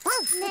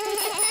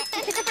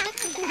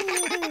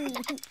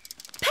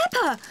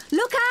 Peppa,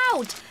 look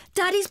out!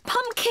 Daddy's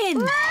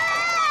pumpkin!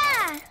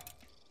 Ah!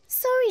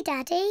 Sorry,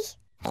 Daddy.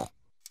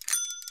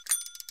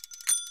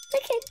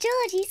 Look at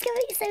George, he's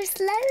going so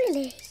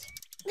slowly.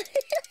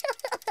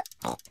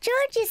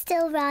 George is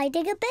still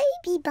riding a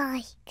baby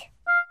bike.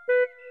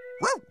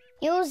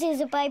 Yours is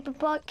a baby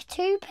bike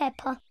too,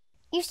 Peppa.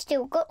 You've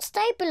still got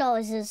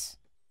stabilisers.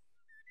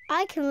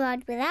 I can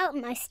ride without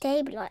my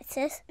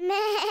stabilisers.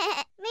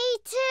 Me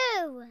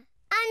too.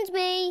 And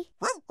me.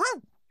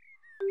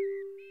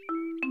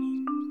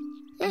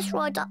 Let's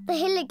ride up the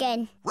hill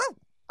again.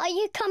 Are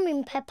you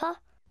coming, Peppa?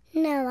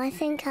 No, I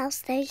think I'll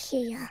stay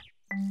here.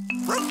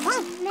 See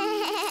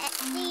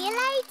you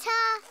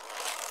later.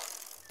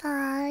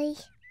 Bye.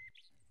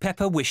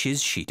 Peppa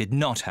wishes she did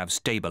not have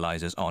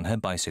stabilisers on her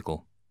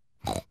bicycle.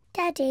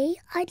 Daddy,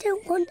 I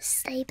don't want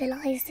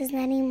stabilisers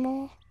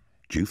anymore.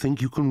 Do you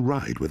think you can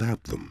ride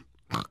without them?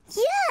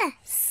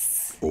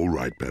 Yes! All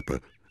right, Peppa.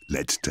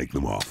 Let's take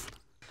them off.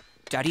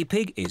 Daddy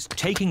Pig is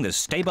taking the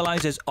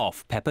stabilisers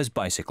off Peppa's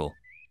bicycle.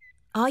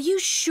 Are you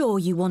sure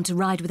you want to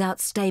ride without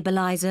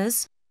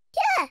stabilisers?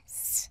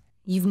 Yes!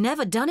 You've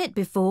never done it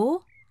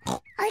before.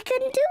 I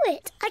can do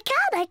it. I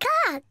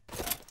can.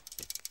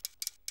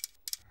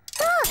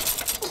 Ah!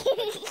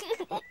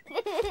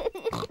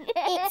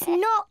 It's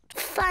not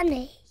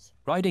funny.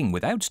 Riding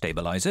without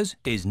stabilisers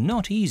is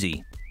not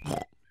easy.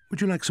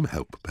 Would you like some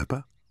help,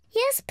 Peppa?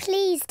 Yes,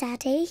 please,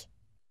 Daddy.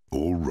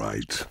 All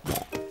right.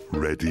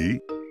 Ready,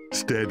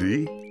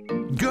 steady,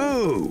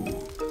 go!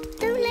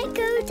 Don't let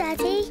go,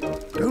 Daddy.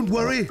 Don't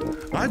worry,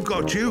 I've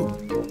got you.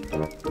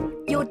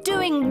 You're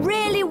doing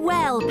really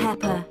well,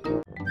 Peppa.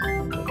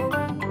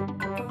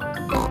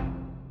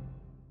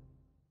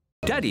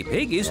 Daddy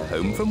Pig is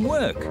home from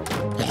work.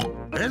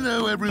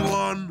 Hello,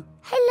 everyone.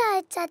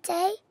 Hello,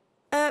 Daddy.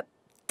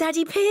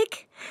 Daddy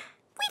Pig,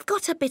 we've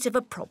got a bit of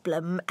a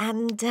problem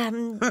and,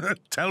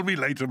 Tell me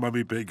later,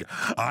 Mummy Pig.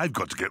 I've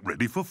got to get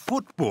ready for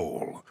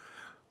football.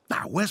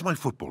 Now, where's my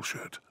football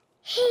shirt?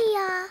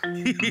 Here.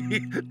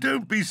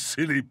 Don't be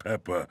silly,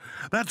 Peppa.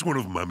 That's one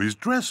of Mummy's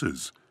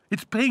dresses.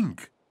 It's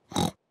pink.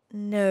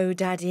 No,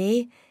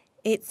 Daddy.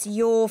 It's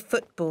your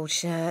football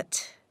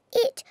shirt.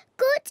 It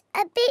got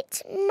a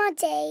bit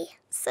muddy.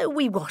 So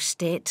we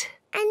washed it.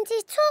 And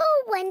it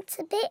all went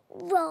a bit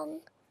wrong.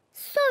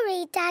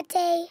 Sorry,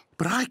 Daddy.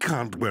 But I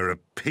can't wear a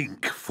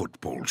pink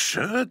football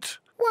shirt.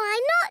 Why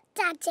not,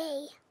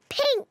 Daddy?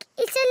 Pink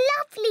is a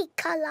lovely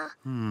colour.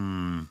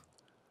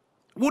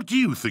 What do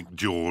you think,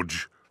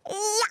 George?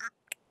 Yuck!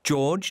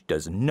 George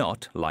does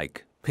not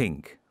like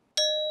pink.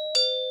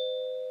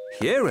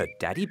 Here are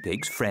Daddy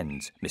Pig's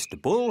friends, Mr.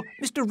 Bull,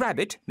 Mr.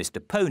 Rabbit, Mr.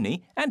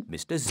 Pony and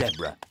Mr.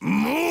 Zebra.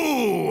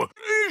 Moo!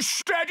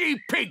 Is Daddy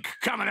Pig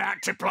coming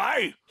out to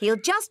play? He'll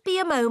just be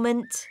a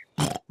moment.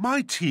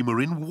 My team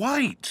are in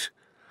white.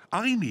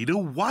 I need a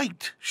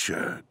white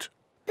shirt.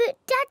 But,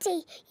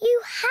 Daddy,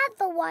 you have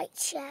a white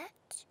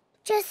shirt.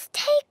 Just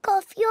take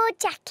off your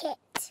jacket.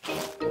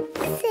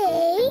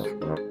 See?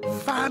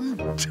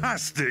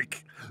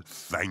 Fantastic!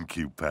 Thank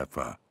you,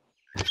 Peppa.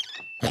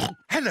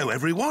 Hello,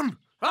 everyone.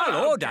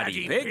 Hello,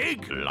 Daddy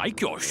Pig. Like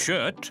your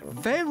shirt.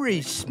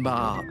 Very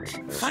smart.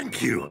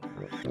 Thank you.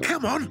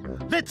 Come on,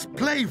 let's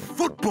play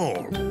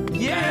football.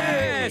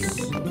 Yes!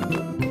 Go!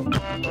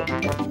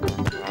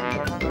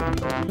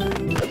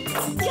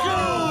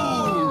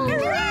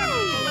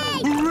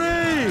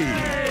 Hooray!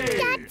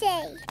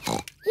 Daddy,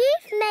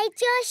 you've made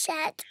your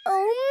shirt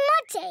all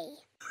muddy.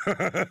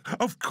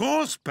 Of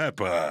course,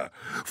 Peppa.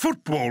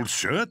 Football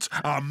shirts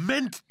are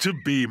meant to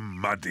be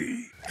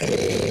muddy.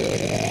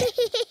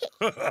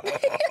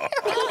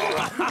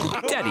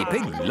 Daddy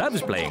Pig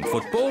loves playing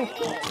football.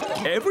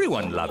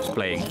 Everyone loves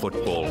playing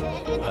football,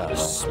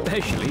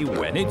 especially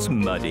when it's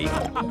muddy.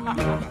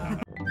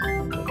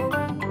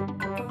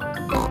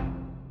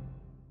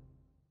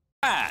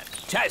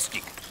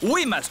 Fantastic!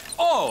 We must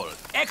all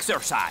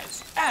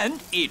exercise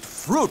and eat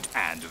fruit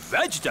and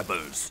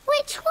vegetables.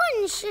 Which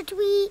one should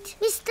we eat,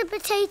 Mr.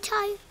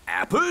 Potato?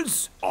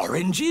 Apples,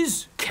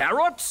 oranges,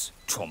 carrots,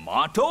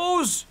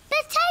 tomatoes.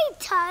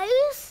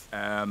 Potatoes?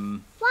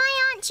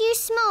 Why aren't you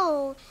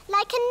small,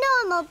 like a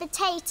normal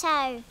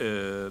potato?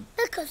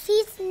 Because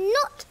he's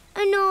not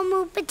a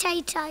normal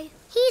potato.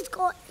 He's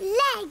got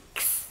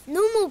legs.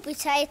 Normal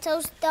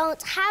potatoes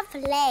don't have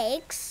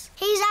legs.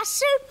 He's a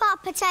super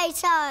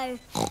potato.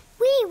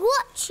 We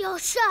watch your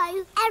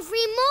show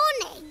every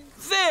morning.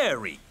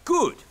 Very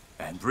good.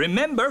 And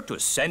remember to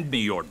send me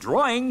your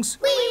drawings.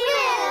 We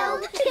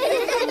will.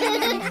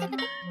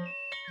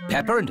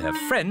 Peppa and her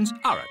friends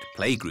are at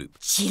playgroup.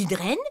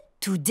 Children,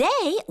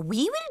 today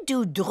we will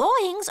do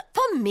drawings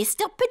for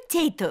Mr.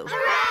 Potato.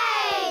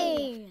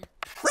 Hooray!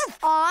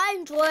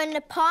 I'm drawing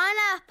a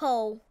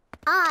pineapple.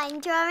 I'm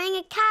drawing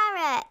a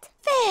carrot.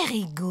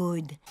 Very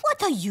good.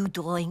 What are you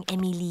drawing,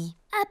 Emily?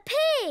 A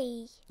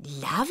pea.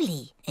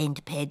 Lovely.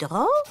 And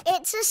Pedro?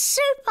 It's a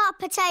super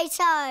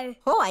potato.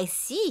 Oh, I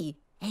see.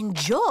 And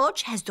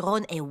George has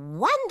drawn a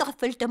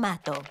wonderful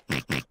tomato.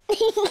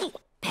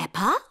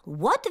 Peppa,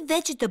 what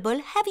vegetable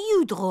have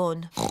you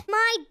drawn?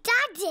 My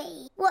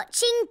daddy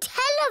watching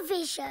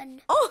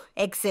television. Oh,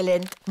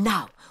 excellent.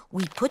 Now,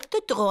 we put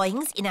the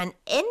drawings in an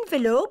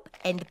envelope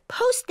and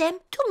post them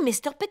to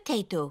Mr.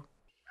 Potato.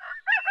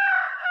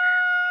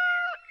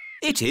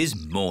 It is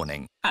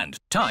morning and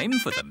time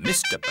for the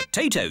Mr.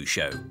 Potato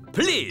Show.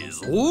 Please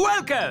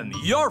welcome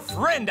your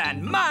friend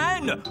and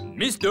mine,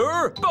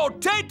 Mr.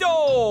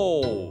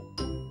 Potato!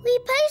 We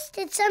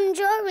posted some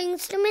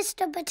drawings to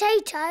Mr.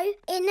 Potato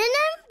in an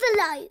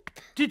envelope.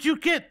 Did you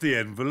get the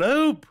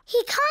envelope?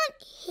 He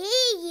can't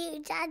hear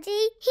you,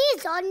 Daddy.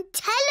 He's on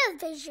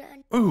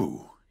television.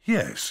 Oh,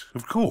 yes,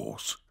 of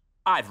course.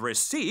 I've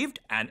received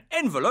an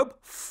envelope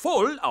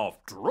full of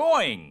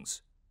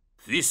drawings.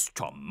 This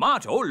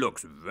tomato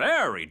looks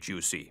very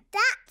juicy.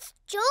 That's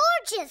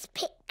George's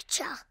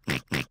picture.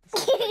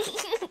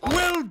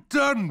 Well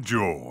done,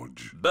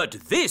 George. But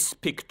this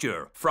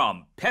picture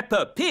from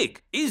Peppa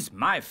Pig is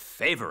my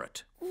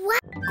favourite.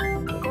 What?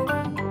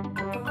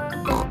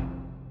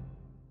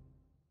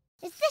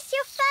 Is this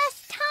your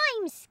first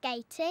time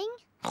skating?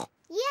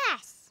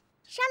 Yes.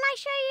 Shall I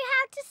show you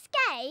how to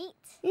skate?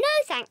 No,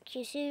 thank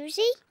you,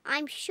 Suzy.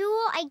 I'm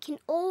sure I can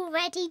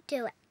already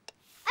do it.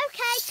 OK,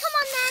 come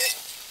on then.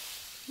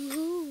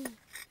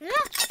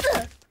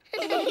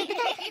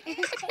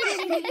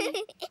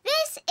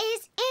 This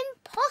is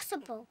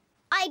impossible.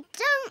 I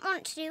don't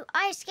want to do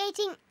ice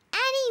skating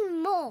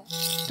anymore.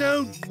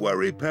 Don't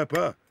worry,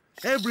 Peppa.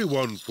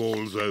 Everyone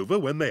falls over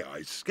when they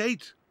ice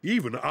skate.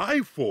 Even I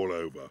fall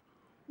over.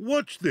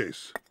 Watch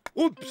this.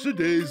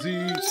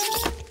 Oops-a-daisy.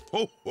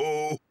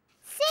 Ho-ho.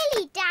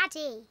 Silly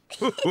Daddy.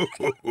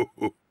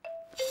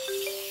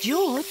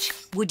 George,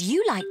 would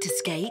you like to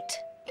skate?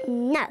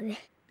 No.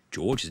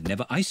 George has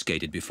never ice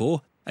skated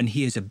before and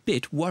he is a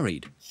bit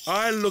worried.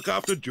 I'll look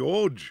after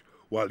George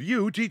while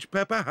you teach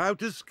Peppa how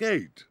to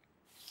skate.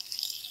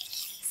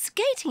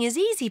 Skating is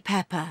easy,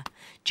 Peppa.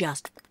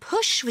 Just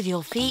push with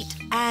your feet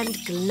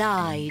and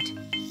glide.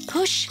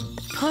 Push,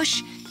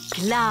 push,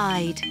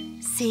 glide.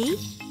 See?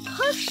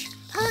 Push,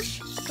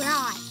 push,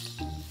 glide.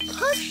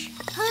 Push,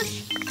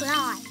 push,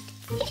 glide.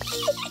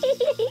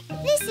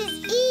 This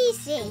is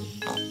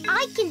easy.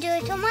 I can do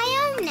it on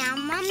my own now,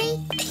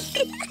 Mummy.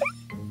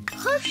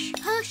 Push,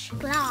 push,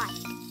 glide.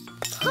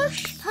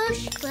 Push,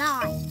 push,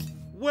 glide.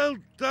 Well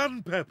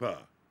done,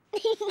 Peppa.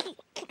 Look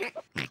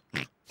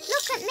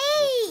at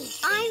me.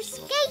 I'm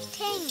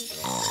skating.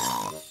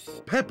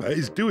 Peppa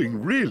is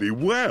doing really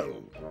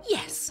well.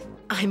 Yes,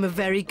 I'm a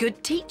very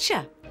good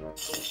teacher.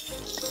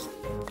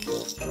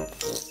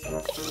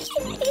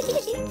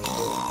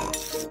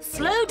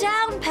 Slow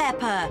down,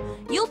 Peppa.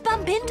 You'll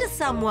bump into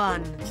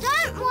someone.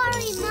 Don't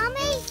worry,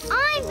 Mummy.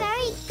 I'm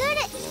very good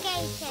at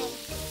skating.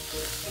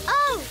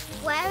 Oh,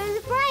 where are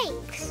the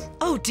brakes?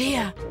 Oh,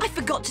 dear. I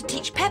forgot to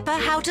teach Peppa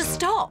how to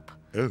stop.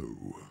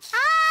 Oh.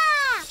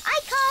 Ah! I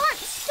can't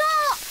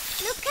stop!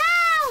 Look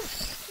out!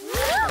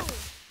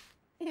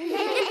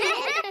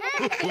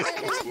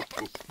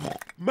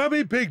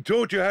 Mummy Pig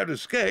taught you how to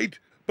skate,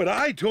 but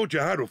I taught you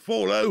how to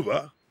fall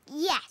over.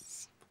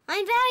 Yes,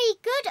 I'm very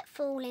good at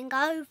falling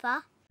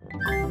over.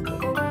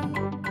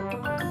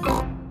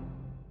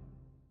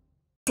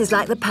 is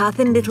like the path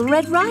in Little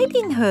Red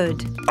Riding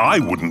Hood. I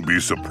wouldn't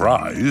be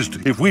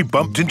surprised if we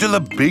bumped into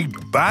the big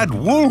bad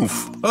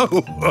wolf.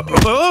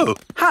 Oh.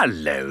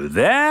 Hello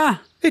there.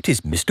 It is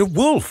Mr.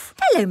 Wolf.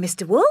 Hello,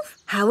 Mr. Wolf.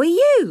 How are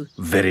you?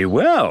 Very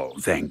well,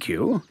 thank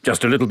you.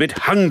 Just a little bit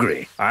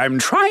hungry. I'm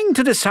trying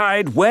to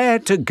decide where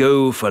to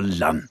go for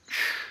lunch.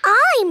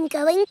 I'm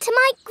going to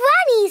my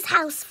granny's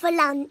house for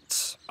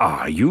lunch.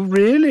 Are you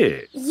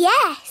really?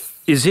 Yes.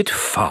 Is it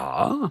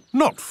far?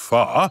 Not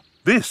far.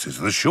 This is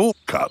the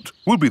shortcut.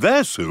 We'll be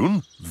there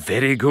soon.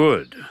 Very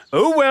good.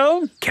 Oh,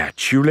 well,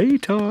 catch you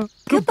later.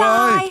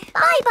 Goodbye.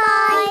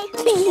 Bye-bye.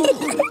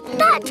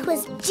 That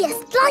was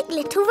just like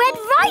Little Red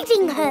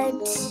Riding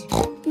Hood.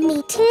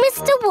 Meeting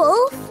Mr.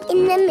 Wolf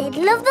in the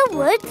middle of the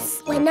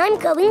woods when I'm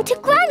going to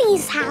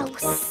Granny's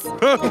house.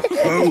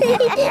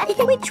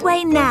 Which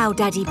way now,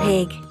 Daddy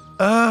Pig?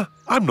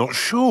 I'm not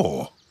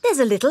sure. There's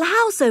a little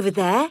house over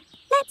there.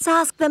 Let's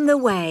ask them the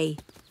way.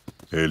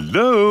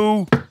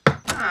 Hello?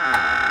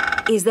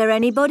 Is there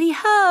anybody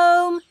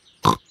home?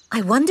 I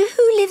wonder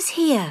who lives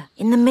here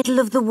in the middle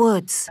of the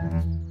woods.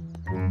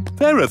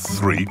 There are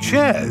 3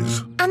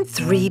 chairs. And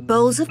 3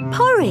 bowls of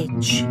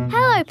porridge.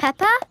 Hello,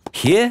 Peppa.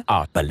 Here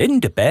are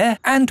Belinda Bear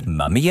and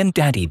Mummy and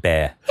Daddy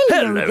Bear.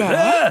 Hello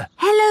there.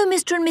 Hello,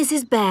 Mr. and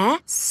Mrs.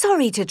 Bear.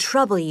 Sorry to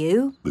trouble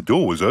you. The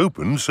door was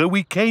open, so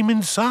we came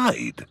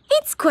inside.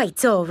 It's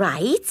quite all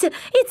right.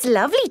 It's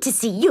lovely to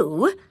see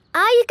you.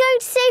 Are you going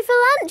to stay for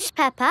lunch,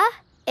 Peppa?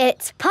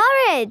 It's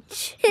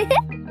porridge.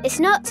 It's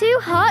not too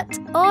hot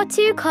or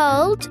too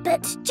cold,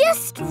 but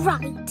just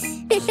right.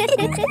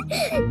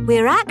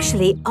 We're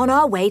actually on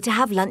our way to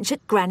have lunch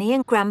at Granny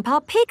and Grandpa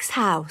Pig's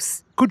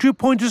house. Could you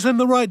point us in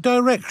the right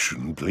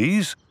direction,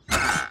 please?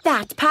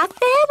 That path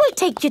there will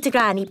take you to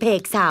Granny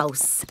Pig's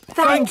house.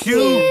 Thank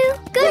you.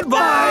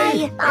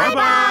 Goodbye.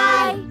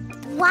 Bye-bye.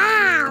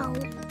 Wow.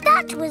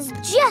 That was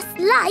just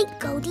like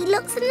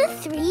Goldilocks and the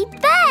 3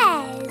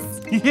 bears.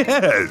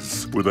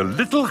 Yes, with a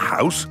little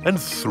house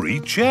and 3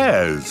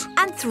 chairs.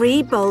 And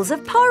 3 bowls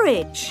of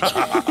porridge. We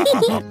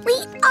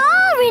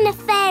are in a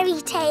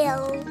fairy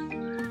tale.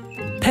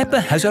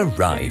 Peppa has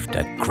arrived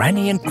at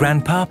Granny and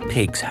Grandpa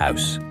Pig's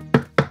house.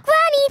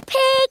 Granny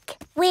Pig,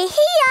 we're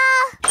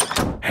here.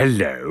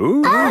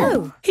 Hello?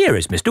 Oh. Here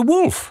is Mr.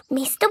 Wolf.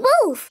 Mr.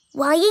 Wolf,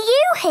 why are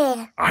you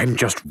here? I'm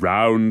just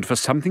round for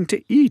something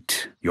to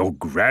eat. Your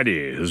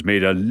granny has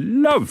made a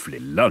lovely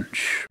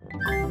lunch.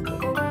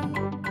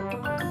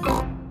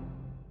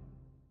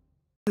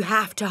 You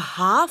have to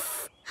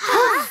huff.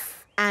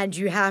 Huff. And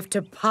you have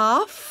to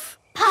puff.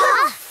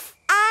 Puff.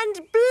 And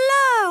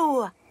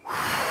blow.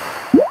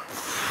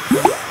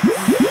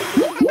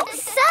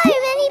 So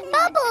many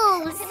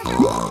bubbles.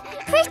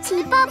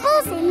 Pretty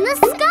bubbles in the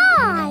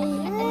sky.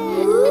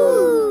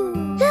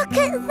 Ooh. Look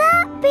at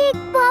that big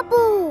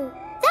bubble.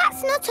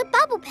 That's not a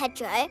bubble,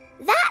 Pedro.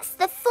 That's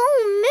the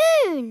full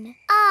moon.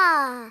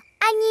 Ah,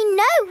 and you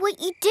know what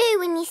you do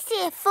when you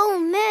see a full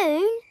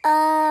moon?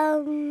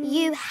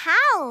 You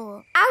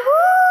howl.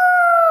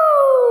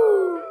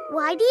 Ahoo!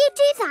 Why do you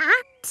do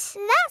that?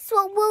 That's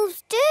what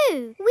wolves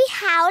do. We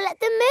howl at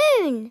the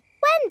moon.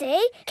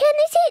 Wendy, can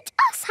you teach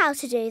us how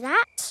to do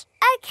that?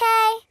 OK.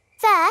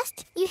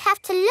 First, you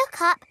have to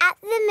look up at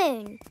the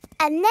moon.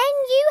 And then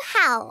you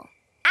howl.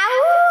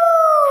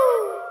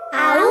 Ahoo!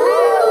 Ahoo!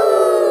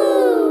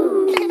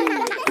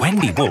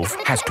 Wendy Wolf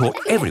has taught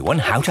everyone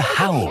how to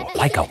howl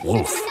like a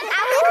wolf.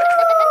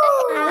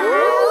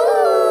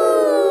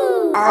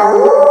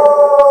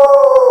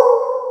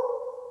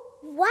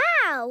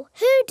 Wow,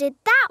 who did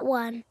that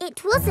one?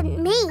 It wasn't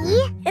me.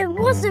 It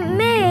wasn't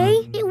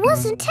me. It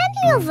wasn't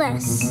any of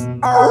us. It's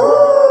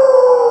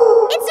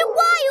a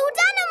wild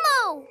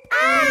animal!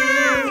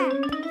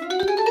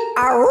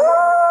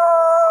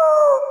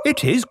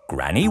 It is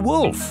Granny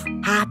Wolf.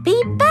 Happy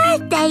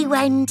birthday,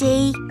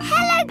 Wendy.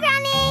 Hello,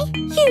 Granny.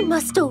 You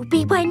must all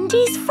be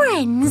Wendy's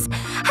friends.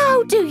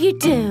 How do you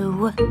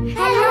do?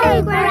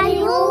 Hello,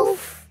 Granny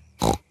Wolf.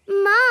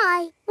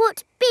 My,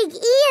 what big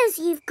ears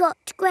you've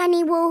got,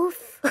 Granny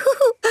Wolf.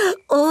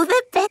 All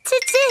the better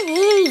to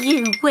hear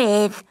you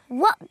with.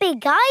 What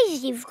big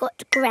eyes you've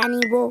got,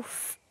 Granny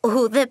Wolf.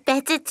 All the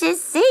better to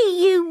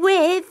see you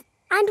with.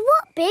 And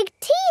what big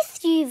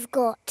teeth you've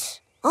got.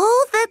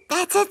 All the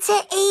better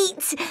to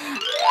eat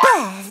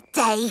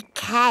birthday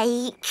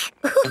cake.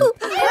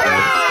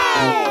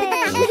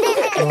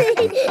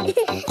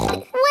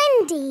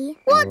 Wendy,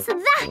 what's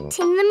that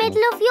in the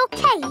middle of your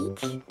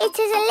cake? It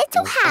is a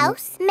little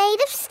house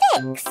made of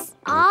sticks.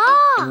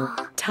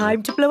 Ah.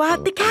 Time to blow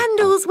out the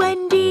candles,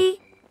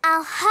 Wendy.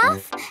 I'll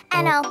huff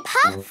and I'll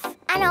puff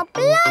and I'll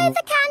blow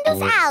the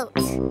candles out.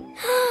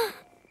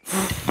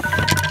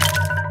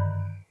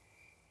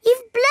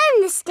 You've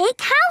blown the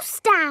stick house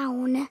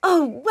down.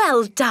 Oh,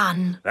 well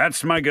done.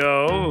 That's my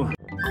go.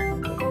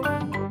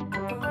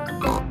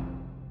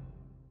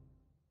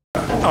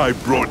 I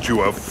brought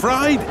you a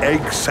fried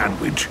egg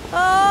sandwich.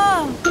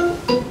 Oh!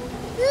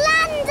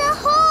 Land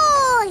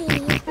ahoy!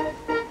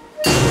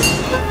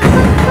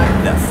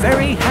 The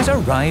ferry has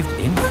arrived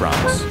in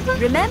France.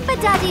 Remember,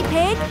 Daddy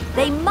Pig,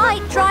 they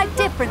might drive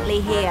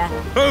differently here.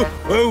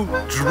 Oh,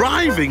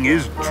 driving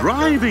is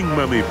driving,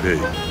 Mummy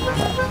Pig.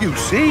 You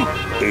see,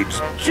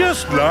 it's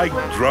just like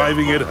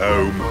driving at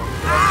home.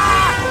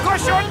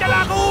 Cochon de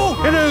la roue!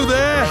 Hello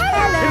there!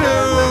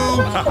 Hello!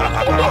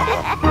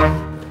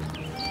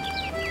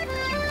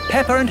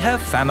 Peppa and her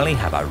family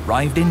have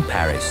arrived in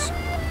Paris.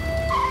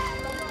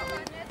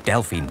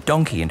 Delphine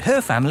Donkey and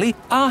her family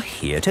are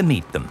here to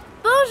meet them.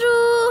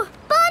 Bonjour!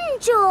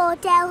 Bonjour,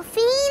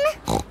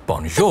 Delphine.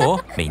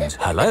 Bonjour means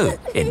hello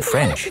in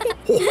French.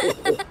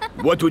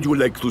 What would you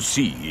like to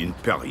see in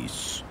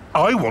Paris?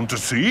 I want to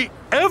see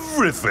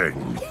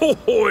everything.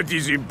 Oh, it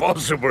is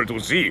impossible to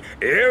see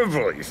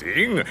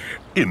everything.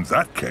 In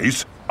that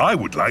case, I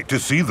would like to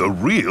see the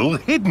real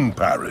hidden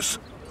Paris.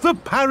 The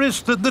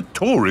Paris that the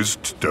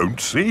tourists don't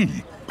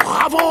see.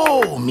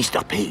 Bravo,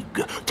 Mr. Pig.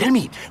 Tell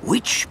me,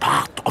 which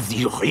part of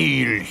the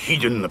real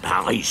hidden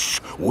Paris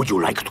would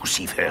you like to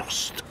see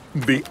first?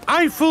 The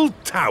Eiffel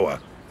Tower.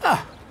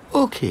 Ah,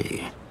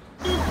 okay.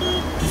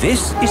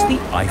 This is the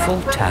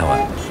Eiffel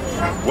Tower.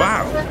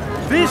 Wow,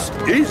 this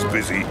is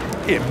busy.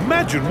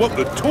 Imagine what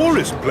the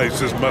tourist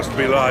places must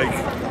be like.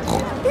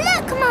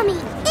 Look, Mummy,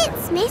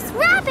 it's Miss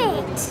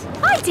Rabbit.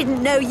 I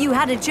didn't know you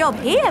had a job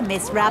here,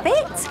 Miss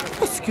Rabbit.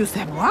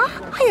 Excusez-moi,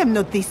 I am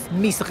not this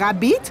Miss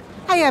Rabbit.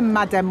 I am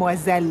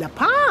Mademoiselle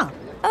Lapin.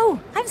 Oh,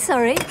 I'm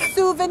sorry.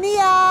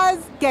 Souvenirs!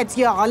 Get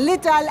your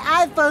little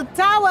Eiffel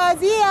Towers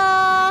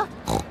here!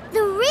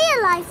 The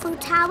real Eiffel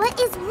Tower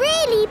is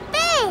really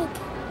big.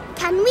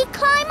 Can we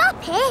climb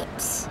up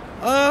it?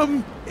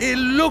 It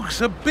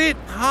looks a bit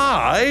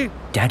high.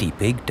 Daddy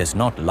Pig does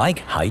not like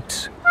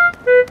heights.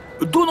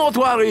 Do not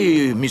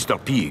worry, Mr.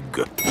 Pig.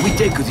 We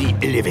take the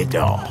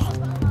elevator.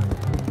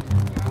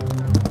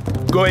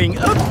 Going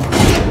up.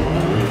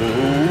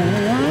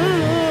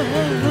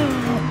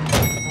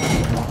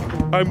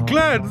 I'm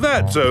glad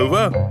that's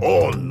over.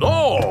 Oh,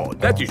 no!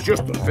 That is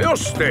just the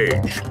first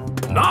stage.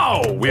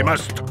 Now we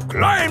must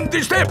climb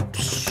the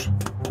steps.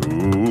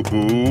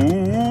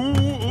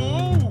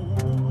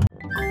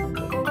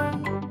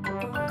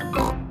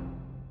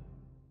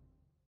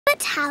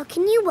 But how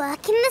can you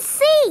work in the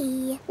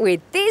sea?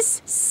 With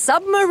this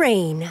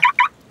submarine.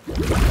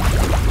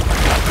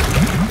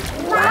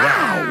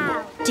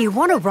 Wow! Do you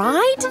want to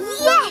ride?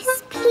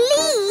 Yes,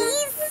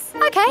 please!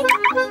 Okay,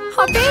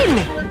 hop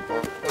in.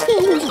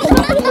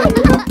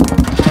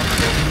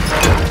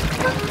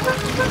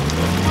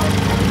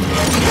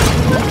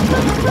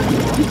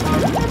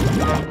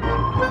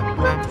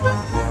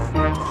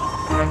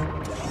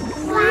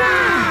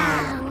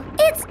 Wow!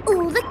 It's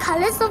all the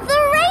colours of the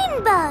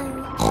rainbow.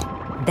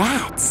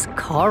 That's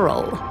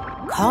coral.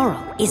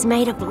 Coral is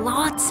made of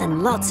lots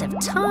and lots of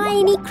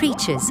tiny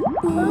creatures.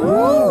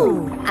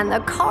 Ooh! And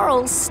the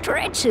coral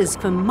stretches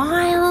for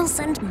miles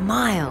and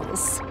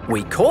miles.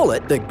 We call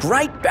it the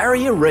Great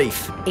Barrier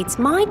Reef. It's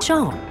my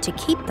job to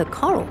keep the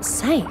coral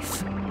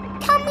safe.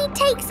 Can we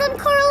take some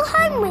coral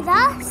home with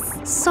us?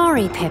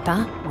 Sorry,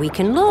 Peppa. We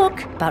can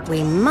look, but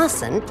we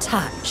mustn't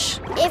touch.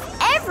 If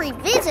every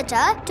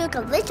visitor took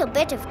a little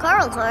bit of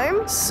coral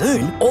home,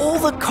 soon all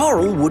the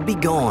coral would be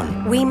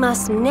gone. We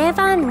must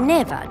never,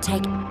 never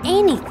take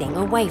anything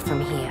away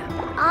from here.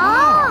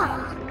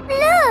 Ah,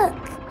 look,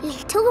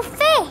 little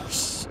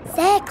fish.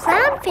 They're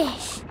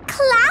clownfish.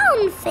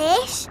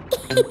 Clownfish?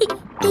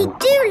 They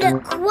do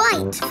look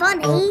quite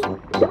funny.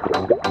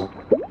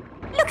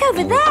 Look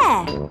over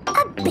there.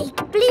 A big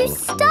blue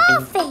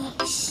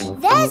starfish.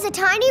 There's a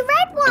tiny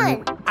red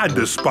one. And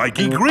a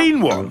spiky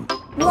green one.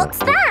 What's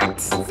that?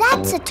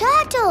 That's a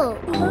turtle.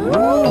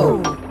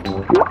 Ooh.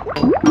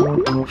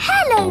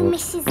 Hello,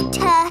 Mrs.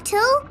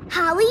 Turtle.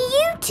 How are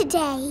you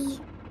today?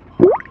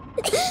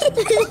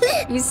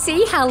 You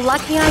see how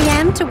lucky I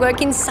am to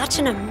work in such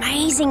an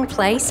amazing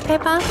place,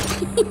 Peppa?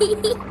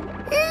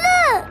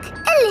 Look,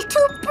 a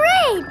little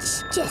bridge,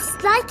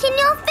 just like in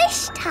your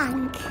fish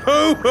tank.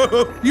 Oh,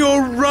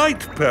 you're right,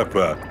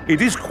 Peppa.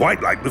 It is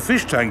quite like the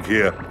fish tank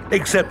here,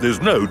 except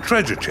there's no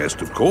treasure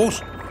chest, of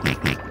course.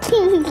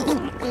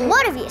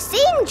 What have you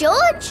seen,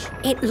 George?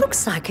 It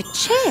looks like a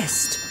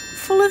chest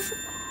full of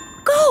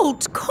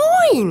gold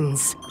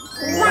coins.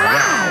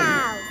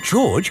 Wow!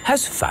 George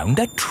has found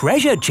a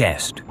treasure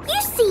chest.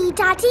 You see,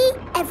 Daddy,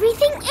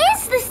 everything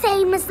is the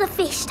same as the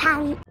fish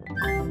tank.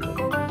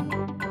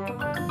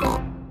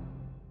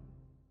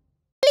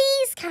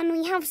 Please, can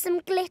we have some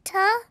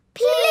glitter?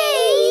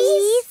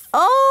 Please?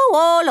 Oh,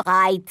 all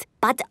right.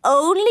 But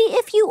only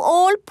if you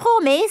all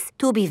promise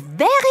to be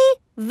very,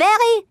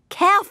 very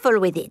careful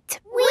with it.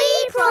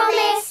 We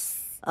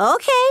promise.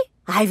 Okay,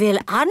 I will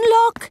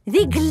unlock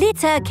the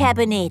glitter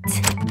cabinet.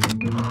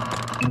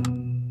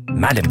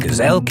 Madame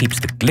Gazelle keeps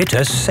the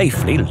glitter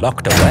safely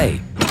locked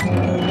away.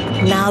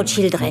 Now,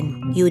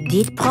 children, you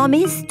did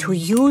promise to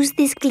use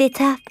this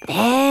glitter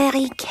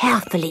very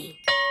carefully.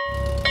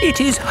 It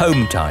is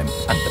home time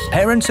and the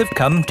parents have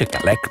come to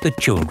collect the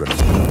children.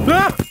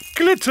 Ah!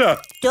 Glitter!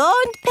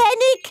 Don't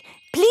panic.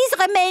 Please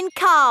remain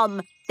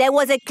calm. There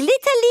was a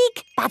glitter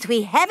leak, but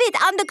we have it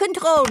under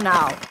control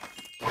now.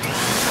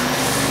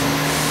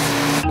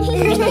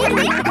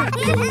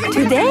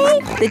 Today,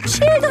 the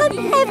children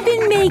have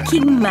been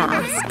making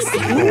masks.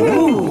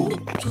 Ooh.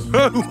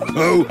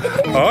 Oh,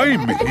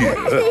 I'm here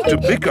to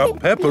pick up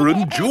Peppa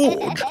and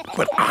George,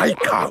 but I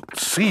can't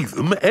see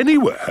them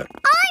anywhere.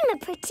 I'm a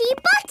pretty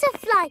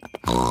butterfly.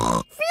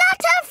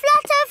 Flutter,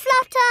 flutter,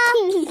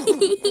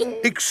 flutter.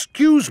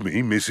 Excuse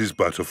me, Mrs.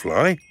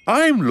 Butterfly.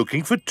 I'm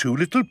looking for two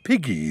little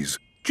piggies.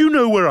 Do you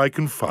know where I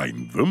can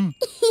find them?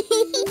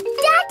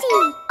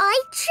 Daddy,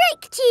 I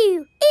tricked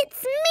you.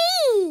 It's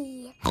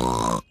me.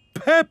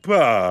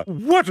 Peppa!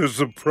 What a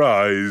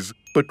surprise!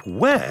 But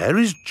where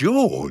is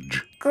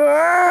George?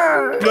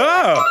 Grrr.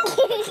 Ah!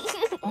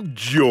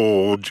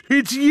 George,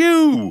 it's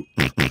you!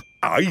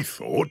 I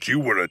thought you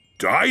were a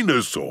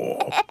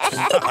dinosaur.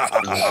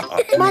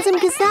 Madam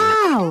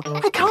Gazelle,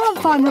 I can't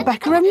find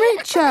Rebecca and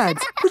Richard.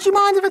 Would you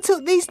mind if I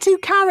took these 2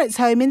 carrots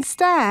home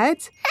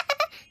instead?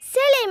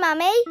 Silly,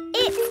 Mummy.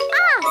 It's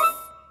us.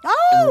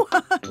 Oh,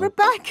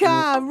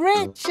 Rebecca,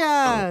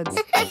 Richard.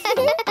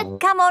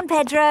 Come on,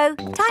 Pedro.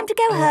 Time to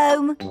go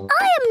home.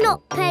 I am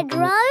not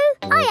Pedro.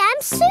 I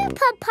am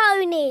Super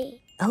Pony.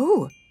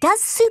 Oh,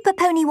 does Super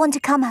Pony want to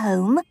come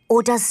home?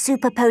 Or does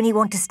Super Pony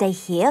want to stay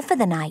here for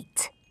the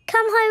night?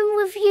 Come home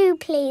with you,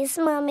 please,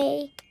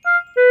 Mummy.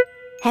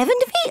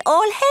 Haven't we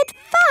all had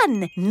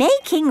fun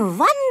making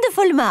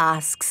wonderful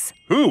masks?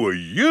 Who are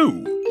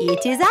you?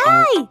 It is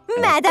I,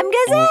 Madame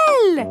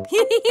Gazelle.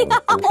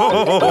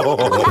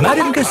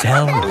 Madame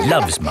Gazelle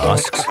loves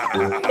masks.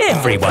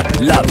 Everyone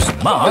loves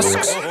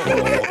masks.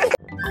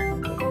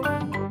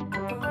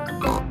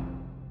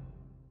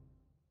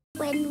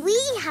 When we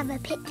have a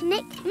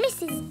picnic,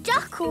 Mrs.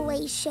 Duck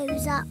always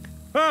shows up.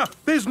 Ah,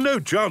 there's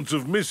no chance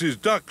of Mrs.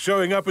 Duck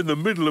showing up in the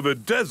middle of a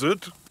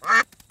desert.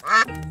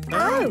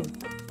 Oh.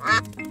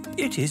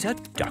 It is a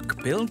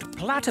duck-billed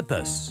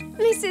platypus.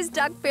 Mrs.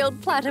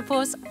 Duck-billed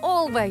Platypus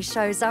always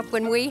shows up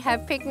when we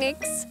have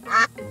picnics.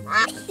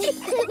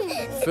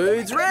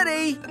 Food's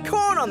ready.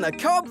 Corn on the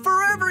cob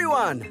for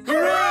everyone.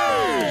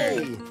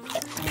 Hooray!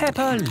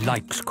 Peppa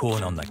likes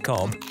corn on the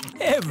cob.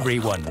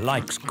 Everyone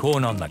likes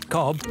corn on the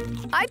cob.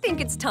 I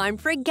think it's time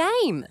for a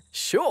game.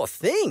 Sure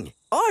thing.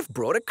 I've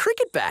brought a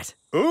cricket bat.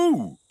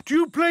 Oh, do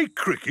you play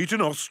cricket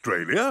in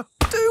Australia?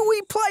 Do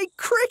we play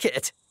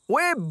cricket?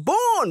 We're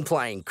born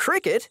playing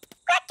cricket.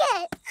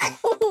 Cricket!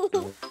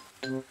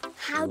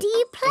 How do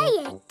you play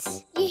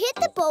it? You hit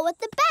the ball with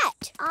the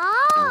bat.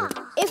 Ah!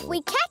 If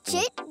we catch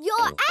it,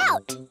 you're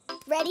out.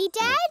 Ready,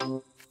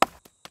 Dad?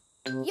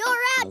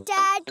 You're out,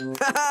 Dad.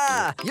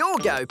 Ha! You'll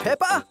go,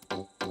 Peppa.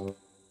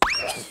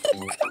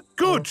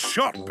 Good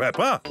shot,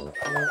 Peppa.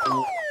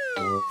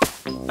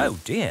 Oh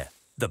dear,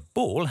 the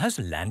ball has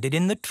landed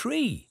in the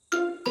tree.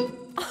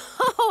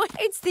 Oh,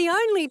 it's the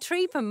only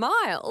tree for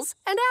miles,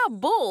 and our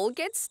ball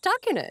gets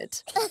stuck in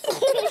it.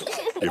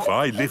 If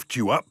I lift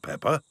you up,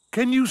 Peppa,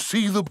 can you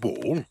see the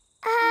ball?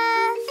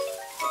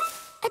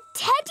 A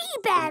teddy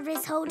bear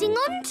is holding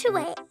on to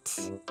it.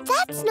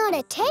 That's not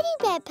a teddy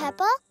bear,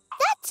 Peppa.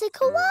 That's a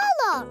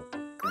koala.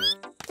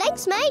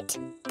 Thanks, mate.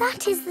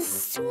 That is the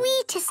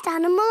sweetest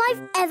animal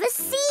I've ever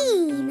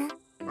seen.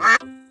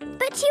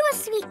 But you are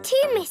sweet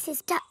too,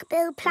 Mrs.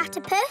 Duck-billed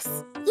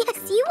Platypus.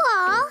 Yes, you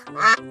are.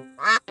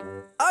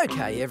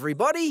 OK,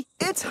 everybody,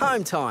 it's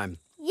home time.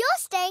 You're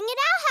staying at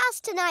our house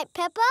tonight,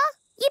 Peppa.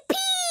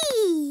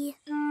 Yippee!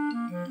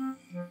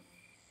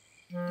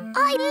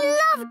 I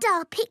loved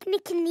our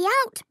picnic in the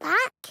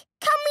outback.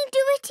 Can we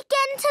do it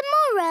again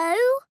tomorrow?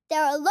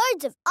 There are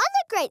loads of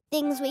other great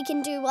things we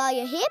can do while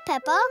you're here,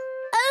 Peppa.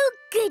 Oh,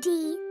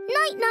 goody.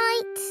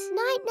 Night-night.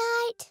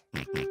 Night-night.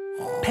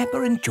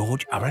 Peppa and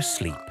George are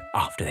asleep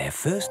after their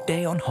first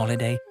day on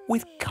holiday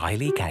with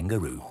Kylie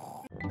Kangaroo.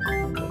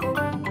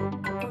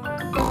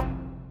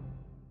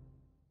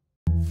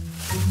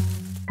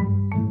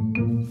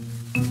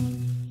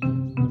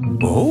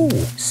 Oh,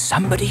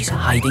 somebody's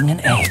hiding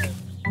an egg.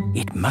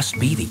 It must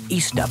be the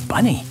Easter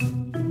Bunny.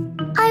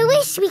 I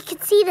wish we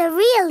could see the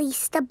real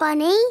Easter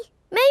Bunny.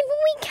 Maybe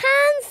we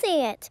can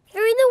see it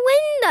through the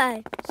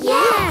window.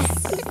 Yes!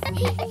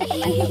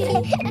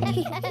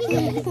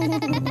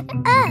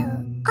 Oh,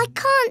 I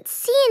can't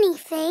see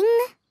anything.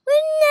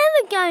 We're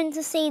never going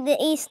to see the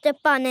Easter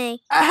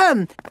Bunny.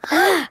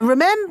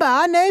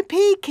 Remember, no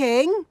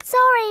peeking.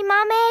 Sorry,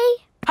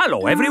 Mummy.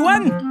 Hello,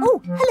 everyone.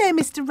 Oh, hello,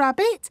 Mr.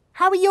 Rabbit.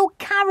 How are your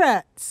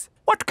carrots?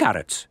 What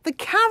carrots? The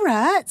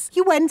carrots.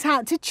 You went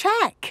out to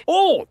check.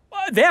 Oh,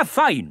 they're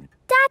fine.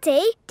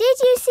 Daddy, did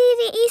you see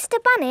the Easter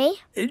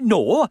Bunny?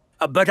 No,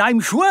 but I'm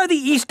sure the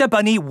Easter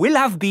Bunny will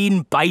have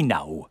been by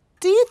now.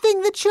 Do you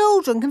think the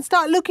children can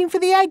start looking for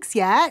the eggs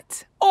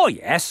yet? Oh,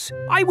 yes,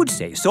 I would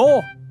say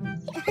so.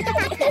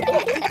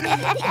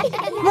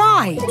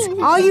 Right.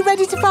 Are you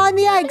ready to find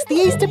the eggs the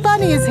Easter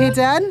Bunny has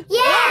hidden?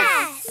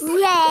 Yes!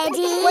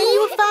 Ready? When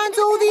you have found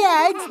all the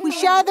eggs, we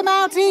share them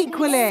out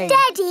equally.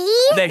 Steady?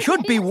 There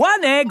should be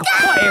one egg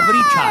for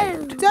every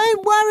child.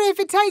 Don't worry if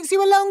it takes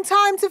you a long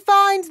time to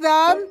find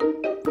them.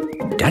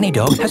 Danny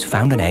Dog has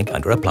found an egg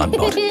under a plant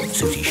pot.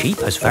 Suzy Sheep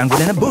has found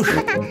one in a bush.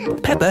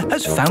 Peppa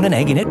has found an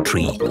egg in a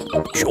tree.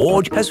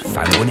 George has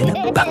found one in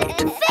a bucket.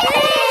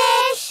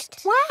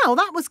 Finished! Wow, Wow,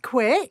 that was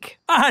quick.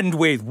 And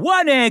with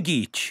 1 egg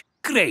each.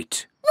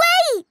 Great.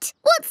 Wait!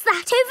 What's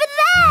that over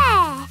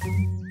there?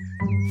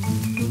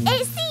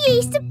 It's the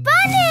Easter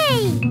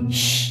Bunny!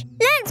 Shh!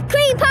 Let's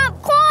creep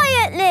up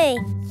quietly.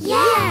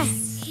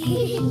 Yes!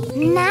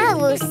 Now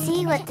we'll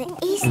see what the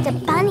Easter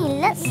Bunny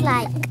looks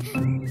like.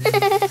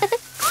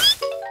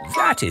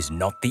 That is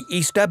not the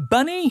Easter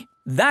Bunny.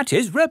 That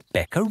is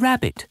Rebecca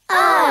Rabbit.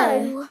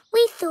 Oh,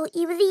 we thought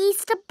you were the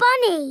Easter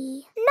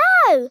Bunny.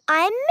 No,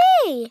 I'm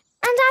me.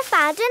 And I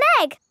found an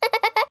egg.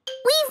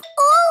 We've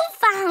all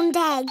found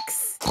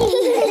eggs.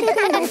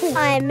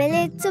 I'm a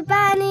little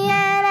bunny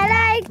and I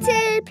like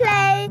to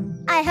play.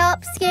 I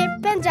hop,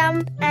 skip and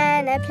jump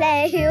and I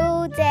play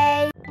all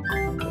day.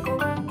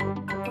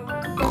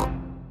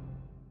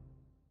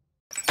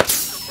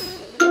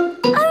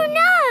 Oh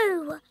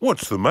no!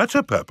 What's the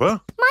matter,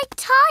 Peppa? My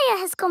tyre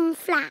has gone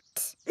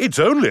flat. It's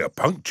only a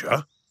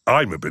puncture.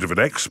 I'm a bit of an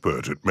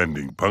expert at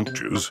mending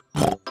punctures.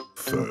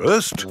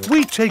 First,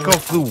 we take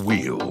off the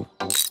wheel.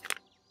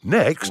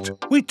 Next,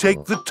 we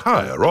take the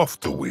tyre off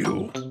the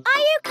wheel. Are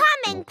you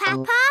coming,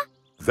 Peppa?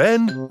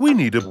 Then we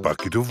need a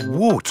bucket of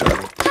water.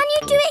 Can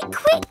you do it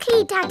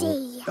quickly,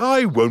 Daddy?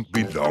 I won't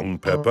be long,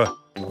 Peppa.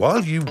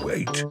 While you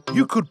wait,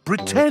 you could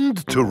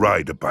pretend to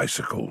ride a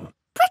bicycle.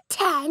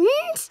 Pretend?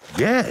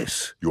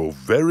 Yes, your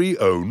very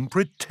own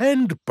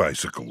pretend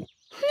bicycle.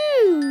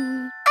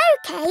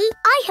 OK,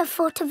 I have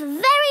thought of a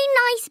very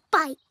nice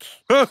bike.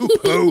 Ho,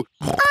 ho!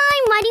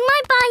 I'm riding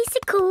my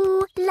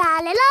bicycle. La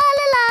la la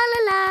la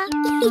la la.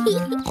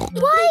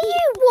 Why are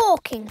you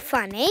walking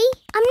funny?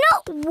 I'm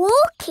not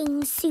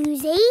walking,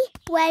 Suzy.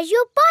 Where's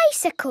your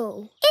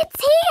bicycle?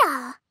 It's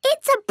here.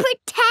 It's a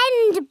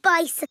pretend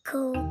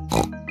bicycle.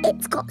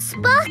 It's got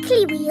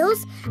sparkly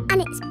wheels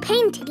and it's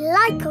painted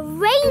like a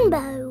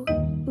rainbow.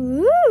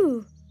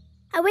 Ooh!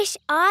 I wish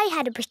I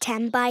had a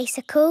pretend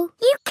bicycle.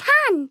 You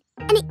can,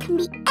 and it can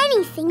be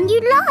anything you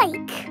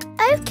like.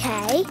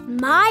 OK,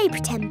 my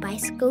pretend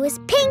bicycle is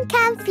pink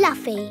and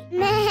fluffy.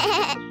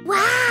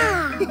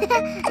 Wow!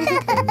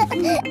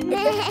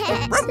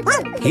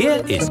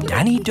 Here is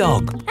Danny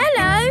Dog.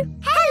 Hello.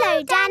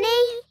 Hello,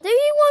 Danny. Do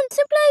you want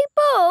to play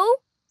ball?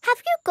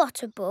 Have you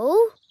got a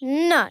ball?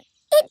 No.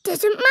 It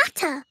doesn't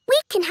matter. We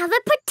can have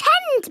a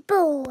pretend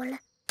ball.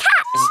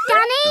 Catch,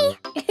 Danny!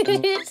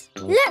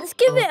 Let's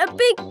give it a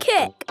big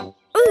kick.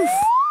 Oof!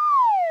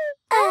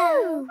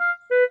 Oh!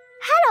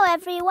 Hello,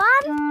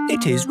 everyone.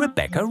 It is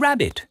Rebecca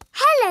Rabbit.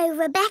 Hello,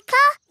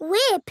 Rebecca.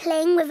 We're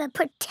playing with a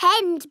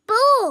pretend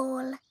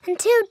ball.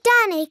 Until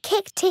Danny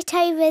kicked it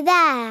over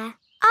there.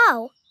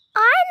 Oh,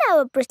 I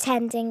know a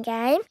pretending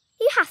game.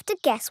 You have to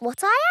guess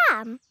what I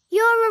am.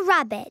 You're a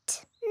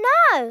rabbit.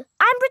 No,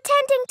 I'm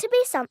pretending to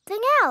be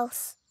something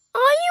else. Are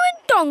you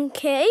a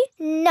donkey?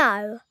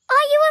 No.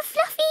 Are you a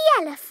fluffy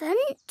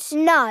elephant?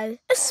 No.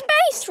 A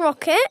space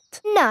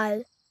rocket?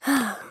 No.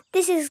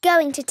 This is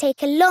going to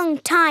take a long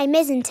time,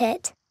 isn't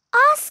it?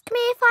 Ask me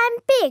if I'm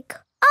big.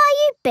 Are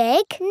you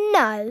big?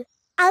 No.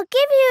 I'll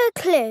give you a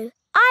clue.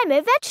 I'm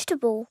a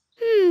vegetable.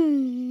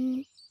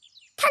 Can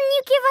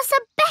you give us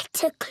a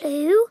better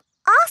clue?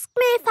 Ask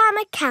me if I'm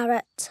a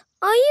carrot.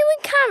 Are you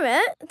a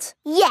carrot?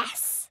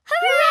 Yes.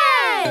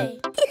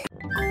 Hooray!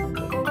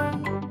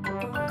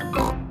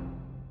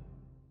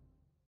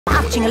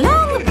 Marching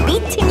along,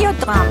 beating your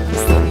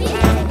drums.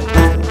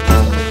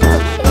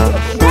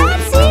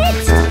 That's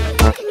it!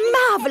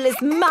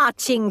 Marvelous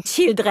marching,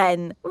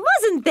 children.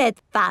 Wasn't that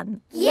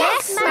fun?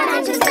 Yes,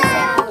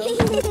 Mademoiselle.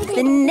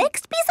 The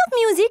next piece of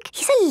music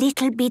is a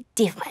little bit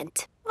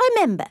different.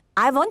 Remember,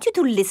 I want you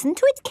to listen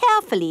to it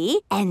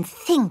carefully and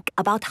think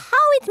about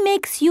how it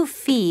makes you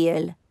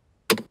feel.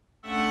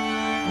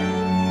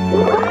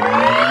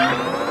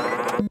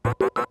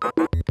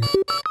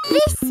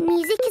 This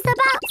music is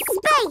about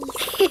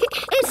space.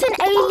 It's an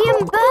alien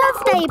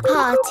birthday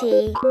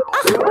party.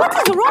 What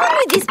is wrong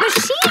with this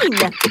machine?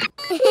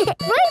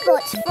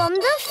 Robots from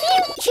the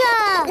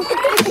future.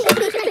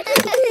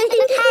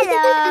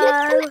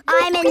 Hello,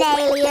 I'm an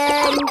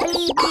alien.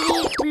 Bleep,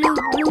 bleep, bloop,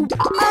 bloop.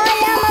 I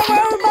am a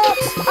robot.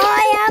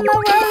 I am a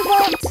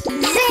robot.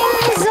 Zing,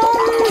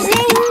 zong,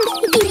 zing.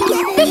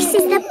 This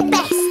is the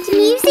best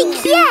music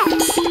yet.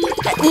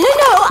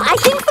 No, I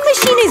think the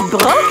machine is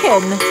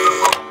broken.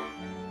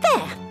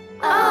 There.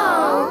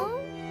 Oh.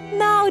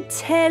 Now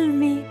tell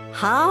me,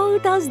 how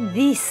does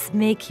this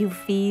make you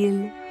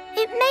feel?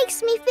 It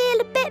makes me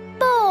feel a bit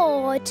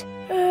bored.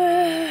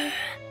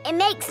 It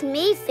makes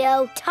me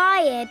feel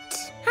tired.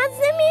 Has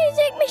the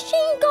music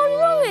machine gone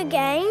wrong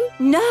again?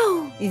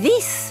 No,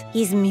 this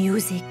is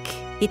music.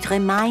 It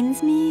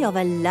reminds me of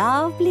a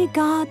lovely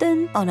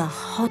garden on a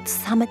hot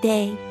summer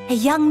day. A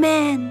young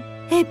man,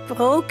 a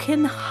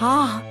broken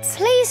heart.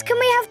 Please, can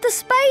we have the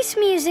space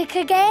music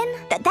again?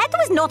 That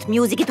was not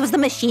music, it was the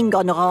machine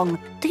gone wrong.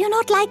 Do you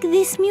not like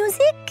this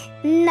music?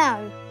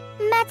 No.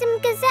 Madame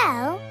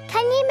Gazelle,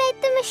 can you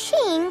make the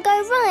machine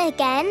go wrong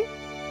again?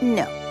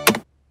 No.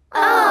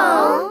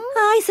 Oh.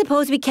 I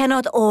suppose we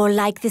cannot all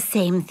like the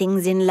same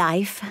things in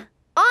life.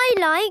 I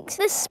likes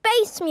the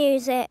space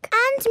music.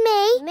 And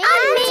me. And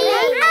me.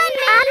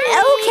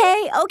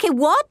 Okay,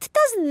 what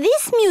does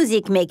this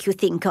music make you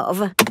think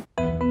of?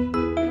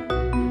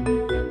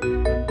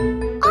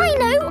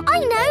 I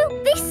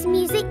know. This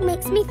music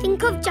makes me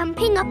think of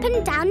jumping up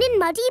and down in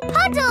muddy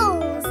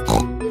puddles.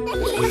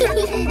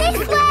 This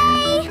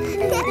way!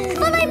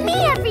 Follow me,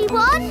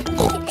 everyone!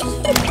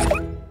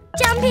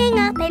 Jumping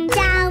up and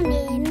down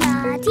in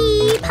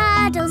muddy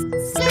puddles.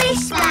 Splish,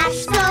 splash,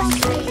 slosh,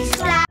 splish,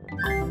 splash.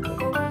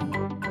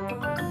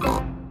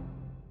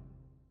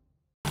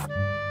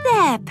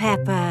 There,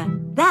 Peppa.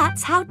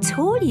 That's how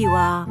tall you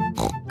are.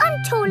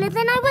 I'm taller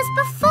than I was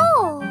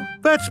before.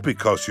 That's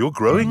because you're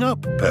growing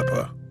up,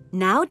 Peppa.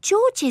 Now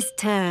George's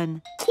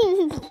turn.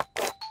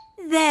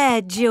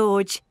 There,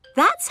 George.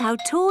 That's how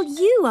tall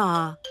you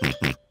are.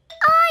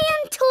 I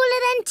am taller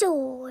than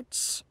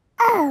George.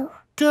 Oh.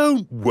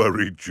 Don't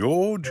worry,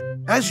 George.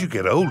 As you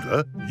get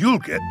older, you'll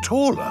get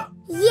taller.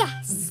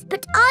 Yes,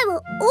 but I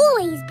will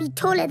always be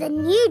taller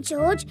than you,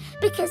 George,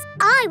 because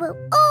I will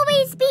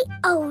always be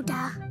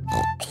older.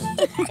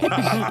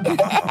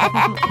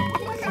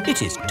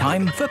 It is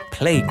time for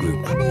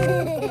playgroup.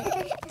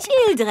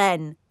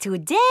 Children,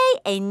 today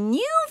a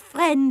new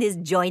friend is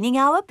joining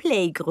our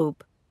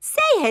playgroup.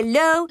 Say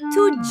hello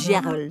to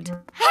Gerald.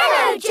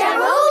 Hello,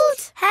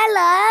 Gerald.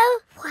 Hello.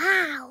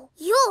 Wow,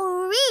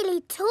 you're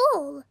really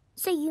tall.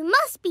 So you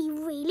must be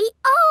really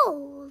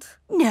old.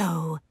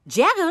 No,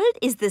 Gerald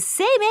is the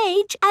same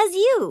age as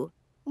you.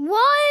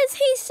 Why is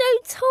he so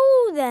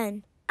tall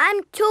then?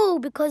 I'm tall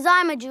because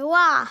I'm a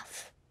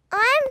giraffe.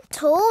 I'm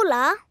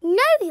taller.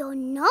 No, you're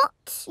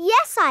not.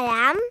 Yes, I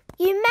am.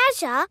 You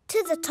measure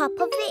to the top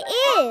of the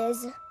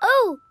ears.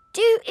 Oh,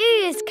 do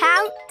ears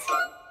count?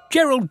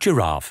 Gerald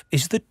Giraffe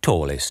is the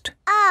tallest.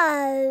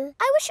 Oh,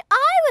 I wish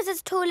I was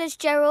as tall as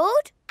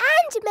Gerald.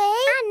 And me.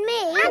 And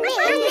me. And me.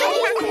 And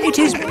me. It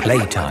is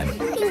playtime.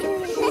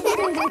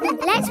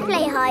 Let's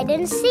play hide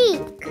and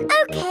seek.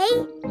 OK.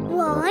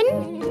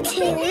 1,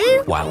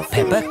 2... While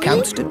Peppa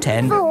counts to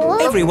 10,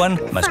 4, everyone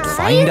must 5,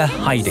 find a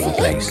hiding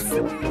place.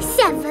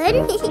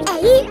 7, 8,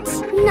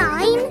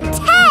 9,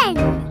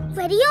 10.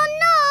 Ready or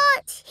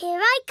not,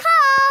 here I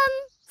come.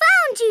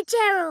 Found you,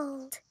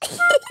 Gerald.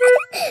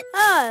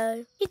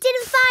 Oh, you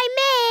didn't find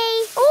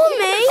me. Or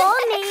me. Or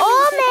me.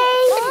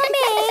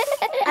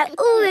 I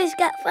always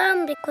get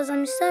found because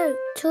I'm so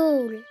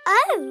tall.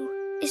 Oh,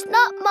 it's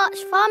not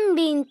much fun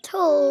being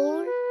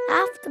tall. I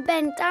have to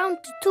bend down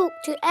to talk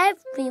to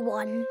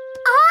everyone.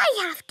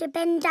 I have to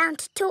bend down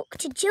to talk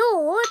to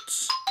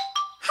George.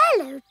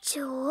 Hello,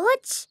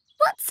 George.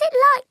 What's it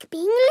like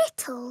being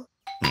little?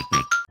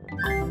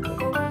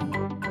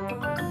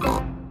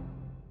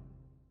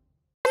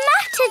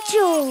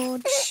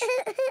 George.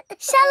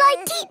 Shall I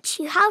teach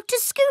you how to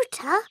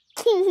scooter?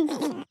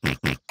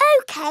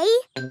 OK,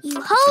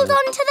 you hold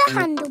on to the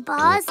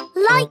handlebars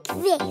like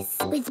this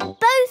with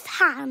both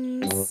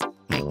hands.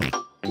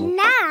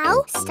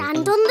 Now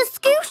stand on the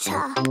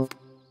scooter.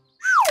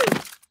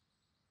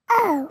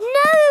 Oh.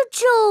 No,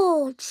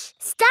 George.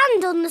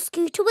 Stand on the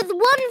scooter with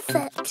one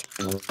foot.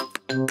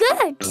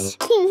 Good.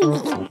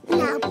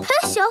 Now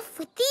push off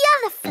with the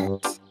other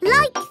foot,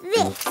 like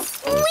this.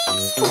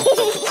 Whee!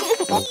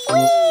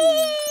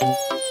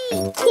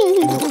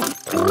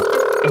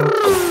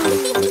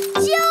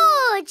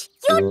 George,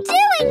 you're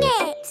doing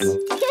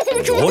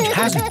it! George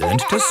has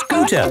learned to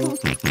scooter.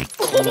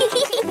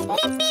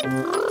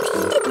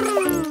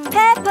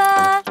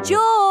 Peppa,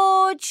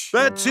 George.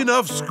 That's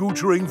enough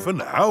scootering for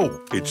now.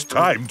 It's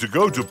time to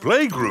go to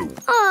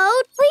playgroup.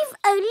 Oh, we've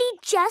only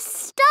just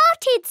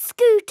started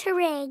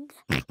scootering.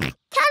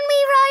 Can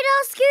we ride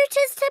our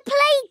scooters to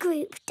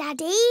playgroup,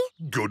 Daddy?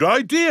 Good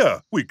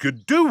idea. We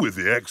could do with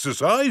the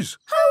exercise.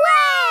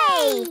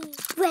 Hooray!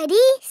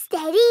 Ready,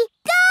 steady,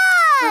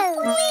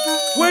 go!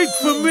 Wait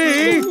for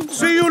me.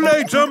 See you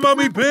later,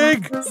 Mummy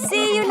Pig.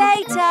 See you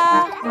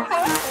later.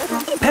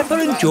 Peppa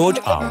and George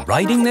are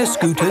riding their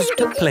scooters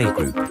to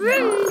playgroup.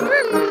 Vroom,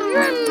 vroom,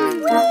 vroom.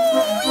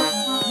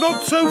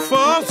 Not so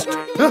fast.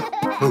 Come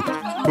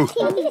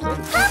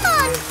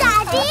on,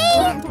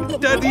 Daddy.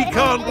 Daddy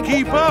can't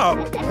keep up.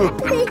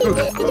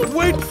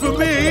 Wait for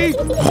me.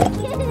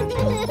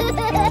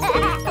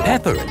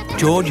 Peppa and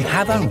George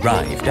have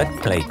arrived at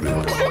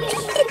playgroup.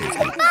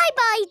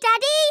 Bye-bye,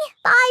 Daddy.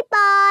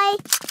 Bye-bye.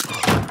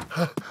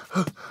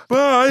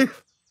 Bye.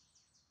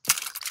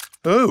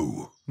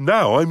 Oh,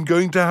 now I'm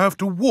going to have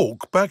to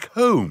walk back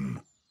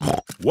home.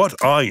 What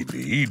I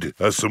need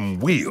are some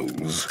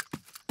wheels.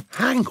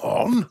 Hang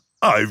on,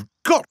 I've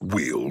got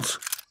wheels.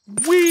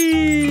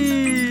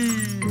 Whee!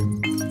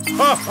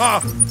 Ha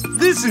ha!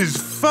 This is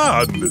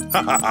fun!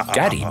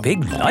 Daddy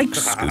Pig likes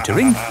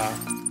scootering.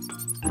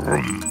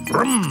 Brum,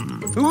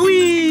 brum.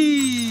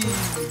 Whee!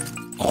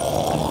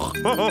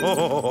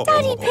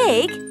 Daddy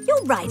Pig,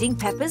 you're riding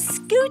Peppa's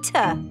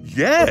scooter.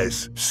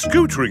 Yes,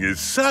 scootering is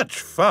such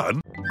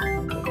fun.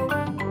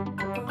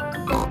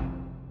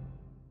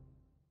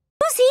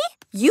 Suzy,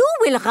 you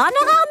will run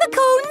around the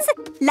cones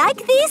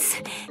like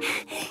this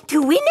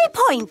to win a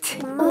point.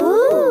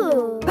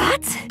 Ooh.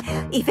 But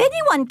If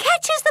anyone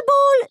catches the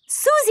ball,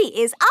 Suzy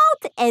is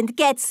out and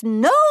gets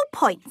no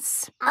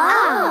points.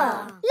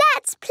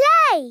 Let's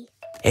play.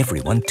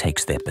 Everyone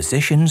takes their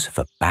positions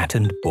for bat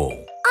and ball.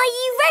 Are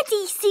you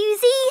ready,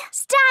 Suzy?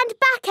 Stand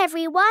back,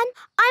 everyone.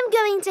 I'm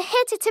going to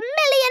hit it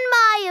 1,000,000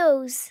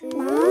 miles.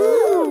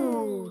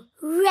 Ooh.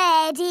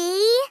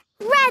 Ready?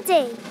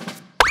 Ready.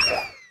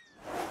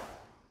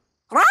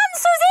 Run,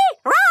 Suzy!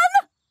 Run!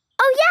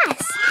 Oh,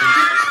 yes.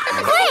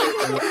 Quick!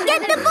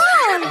 Get the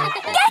ball!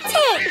 Get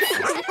it!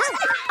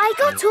 I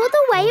got all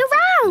the way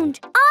around.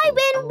 I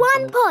win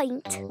 1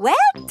 point.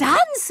 Well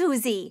done,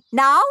 Suzy.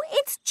 Now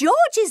it's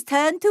George's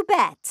turn to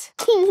bat.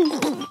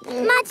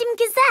 Madam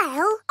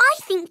Gazelle, I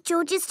think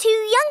George is too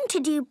young to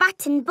do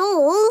bat and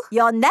ball.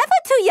 You're never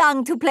too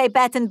young to play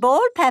bat and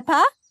ball,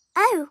 Peppa.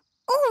 Oh,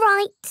 all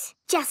right.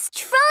 Just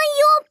try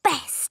your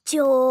best,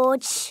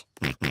 George.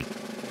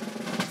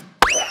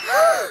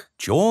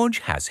 George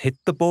has hit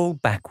the ball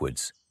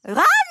backwards.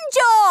 Run,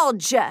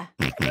 George! Get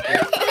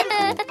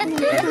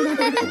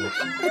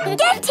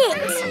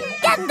it!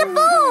 Get the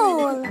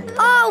ball!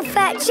 I'll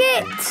fetch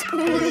it!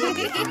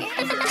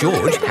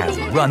 George has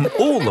run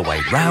all the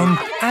way round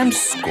and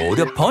scored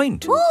a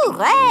point.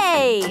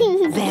 Hooray!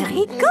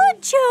 Very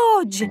good,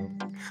 George.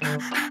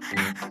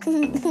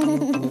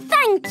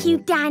 Thank you,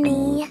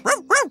 Danny.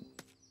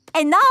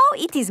 And now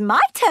it is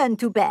my turn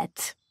to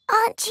bat.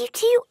 Aren't you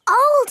too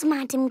old,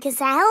 Madam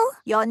Gazelle?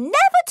 You're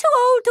never too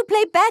old to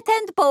play bat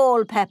and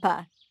ball,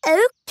 Peppa.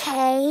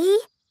 OK.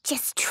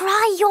 Just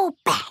try your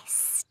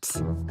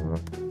best.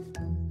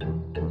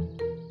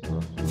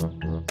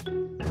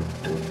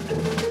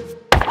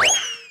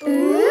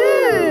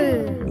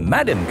 Ooh.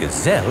 Madam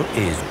Gazelle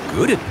is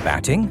good at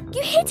batting.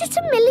 You hit it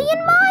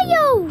 1,000,000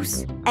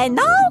 miles. And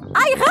now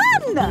I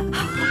run.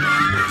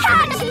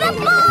 Catch the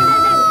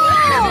ball!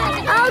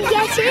 I'll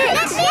get it.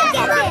 Get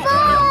the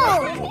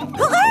ball!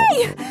 Hooray!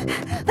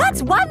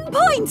 That's 1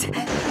 point.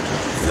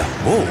 The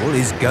ball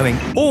is going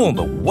all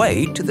the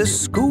way to the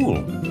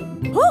school.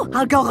 Oh,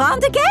 I'll go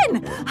round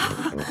again.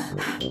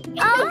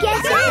 I'll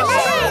get it.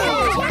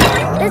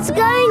 It's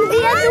going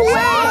the other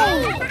way.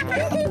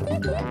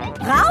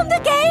 Round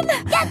again.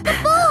 Get the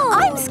ball.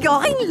 I'm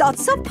scoring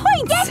lots of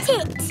points. Get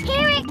it.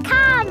 Here it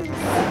comes.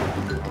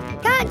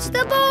 Catch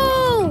the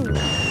ball.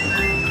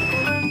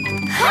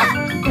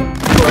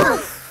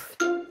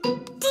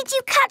 Did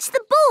you catch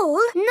the ball?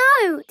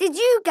 No. Did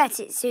you get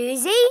it,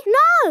 Suzy?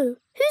 No.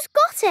 Who's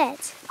got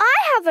it? I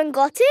haven't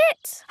got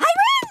it. I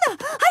win!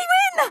 I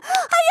win!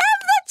 I am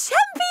the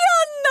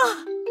champion!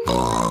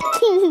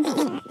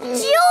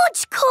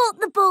 George caught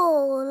the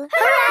ball.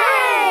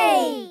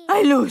 Hooray!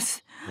 I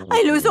lose.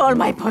 I lose all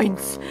my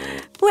points.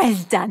 Well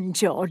done,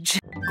 George.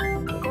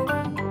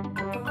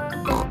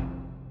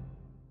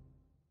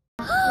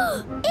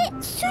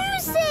 It's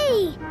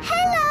Suzy!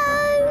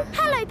 Hello!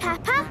 Hello,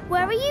 Peppa.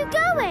 Where are you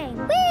going?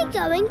 We're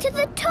going to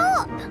the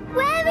top.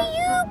 Where are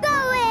you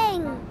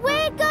going?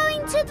 We're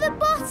going to the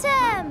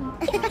bottom.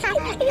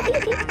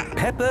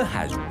 Peppa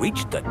has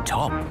reached the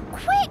top.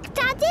 Quick,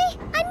 Daddy!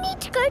 I need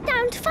to go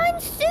down to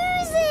find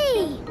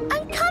Suzy.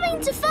 I'm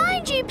coming to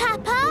find you,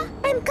 Peppa.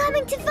 I'm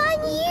coming to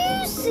find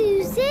you,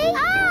 Suzy.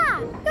 Ah!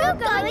 You're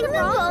going the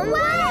wrong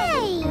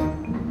way.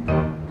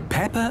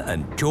 Peppa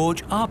and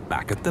George are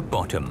back at the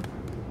bottom,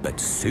 but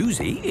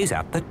Suzy is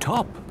at the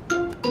top.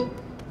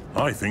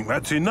 I think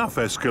that's enough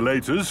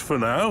escalators for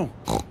now.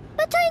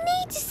 But I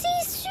need to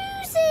see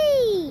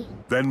Suzy.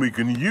 Then we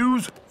can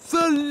use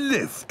the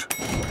lift.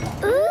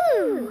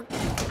 Ooh.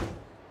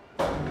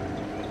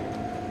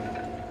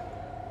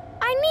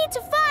 I need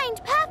to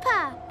find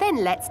Peppa.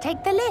 Then let's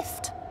take the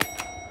lift.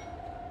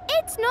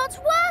 It's not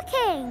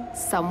working.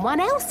 Someone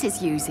else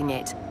is using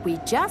it. We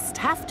just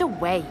have to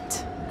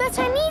wait. But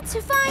I need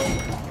to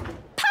find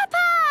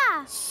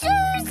Peppa!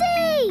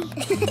 Suzy!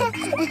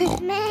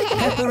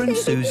 Peppa and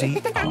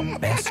Suzy are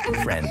best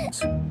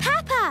friends.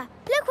 Peppa,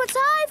 look what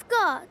I've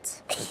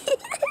got.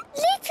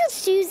 Little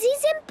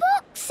Suzy's in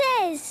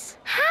boxes.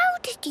 How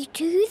did you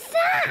do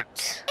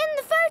that? In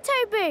the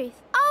photo booth.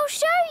 I'll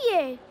show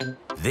you.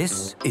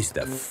 This is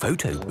the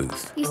photo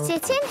booth. You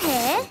sit in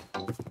here,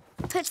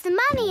 put the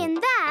money in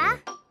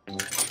there,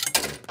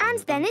 and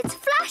then it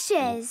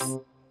flashes.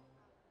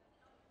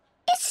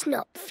 It's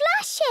not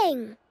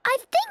flashing. I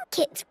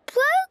think it's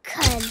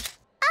broken.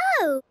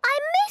 Oh, I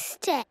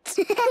missed it.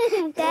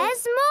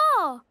 There's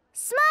more.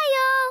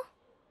 Smile.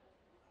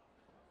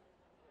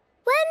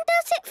 When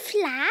does it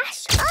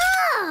flash?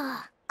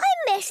 Ah, I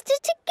missed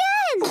it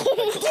again.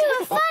 Do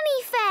a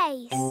funny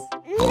face.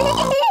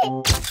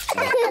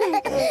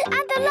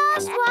 And the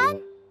last one.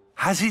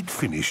 Has it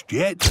finished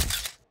yet?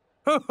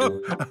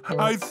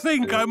 I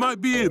think I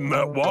might be in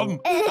that one.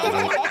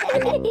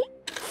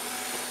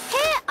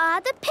 Here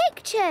are the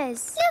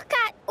pictures. Look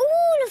at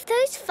all of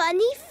those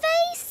funny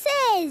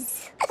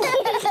faces.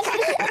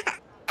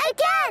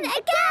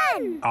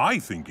 Again! I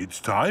think it's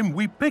time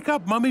we pick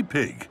up Mummy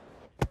Pig.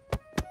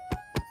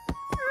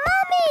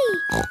 Mummy,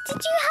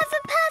 did you have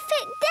a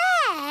perfect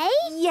day?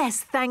 Yes,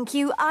 thank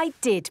you. I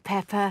did,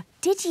 Peppa.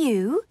 Did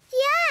you?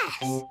 Yes.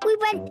 Yes, we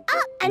went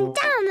up and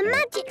down the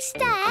magic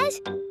stairs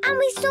and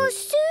we saw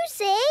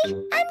Suzy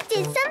and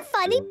did some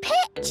funny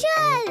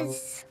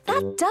pictures.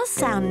 That does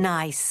sound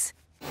nice.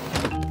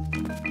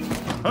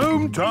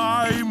 Home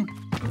time!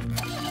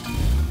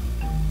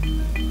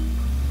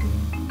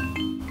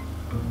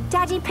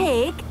 Daddy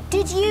Pig,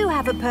 did you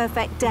have a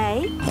perfect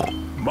day?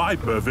 My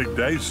perfect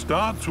day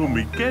starts when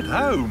we get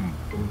home.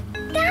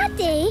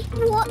 Daddy,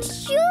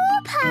 what's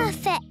your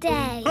perfect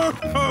day?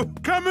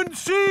 Come and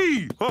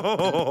see!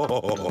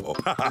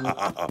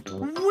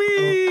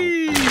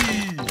 Whee!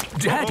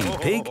 Daddy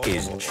Pig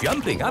is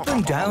jumping up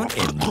and down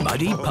in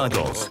muddy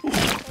puddles.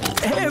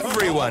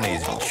 Everyone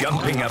is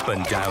jumping up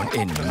and down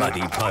in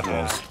muddy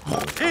puddles.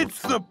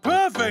 It's the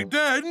perfect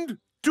end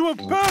to a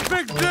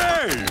perfect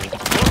day!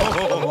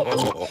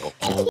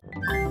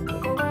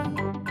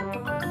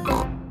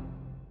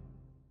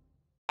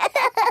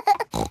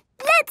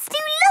 Let's do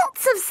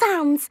lots of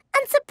sounds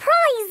and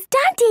surprise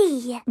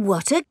Daddy.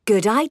 What a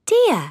good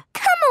idea.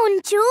 Come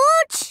on,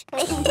 George.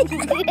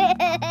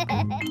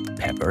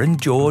 Peppa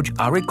and George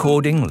are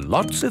recording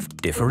lots of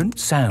different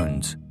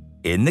sounds.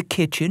 In the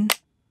kitchen,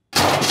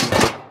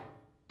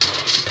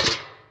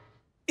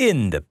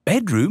 in the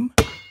bedroom,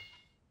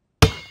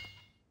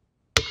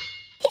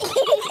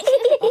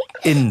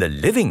 in the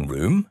living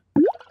room,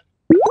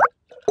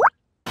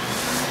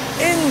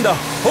 in the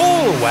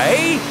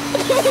hallway,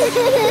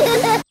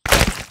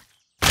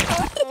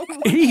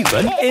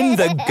 even in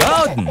the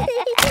garden.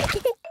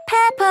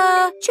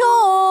 Peppa,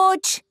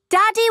 George,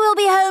 Daddy will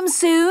be home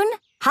soon.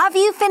 Have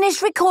you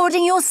finished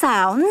recording your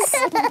sounds?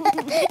 No,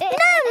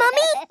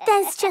 Mummy,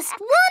 there's just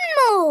one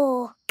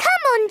more.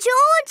 Come on,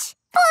 George,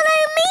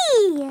 follow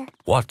me.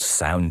 What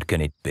sound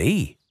can it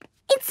be?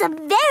 It's a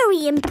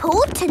very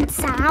important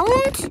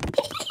sound.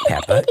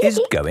 Peppa is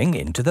going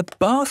into the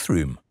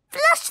bathroom.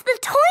 Flush the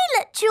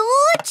toilet,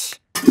 George.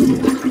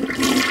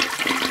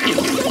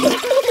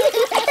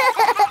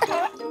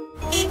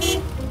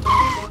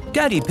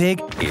 Daddy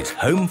Pig is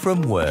home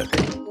from work.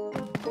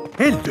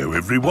 Hello,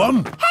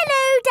 everyone.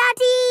 Hello,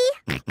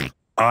 Daddy.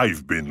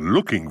 I've been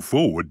looking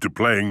forward to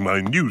playing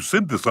my new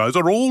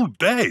synthesizer all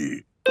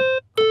day.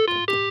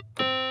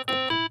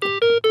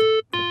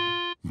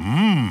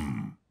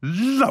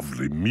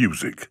 Lovely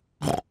music.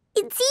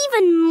 It's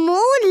even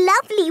more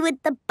lovely with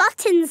the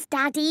buttons,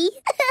 Daddy.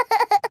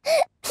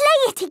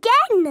 Play it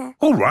again.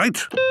 All right.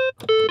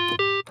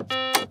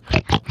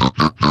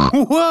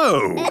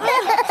 Whoa!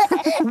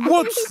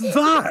 What's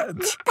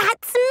that?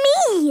 That's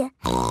me.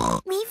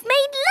 We've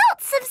made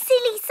lots of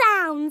silly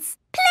sounds.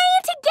 Play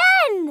it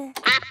again.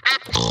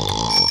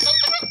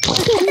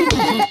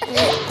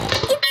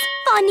 It's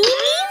funny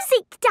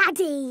music,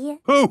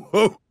 Daddy.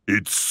 Oh,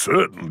 it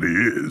certainly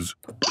is.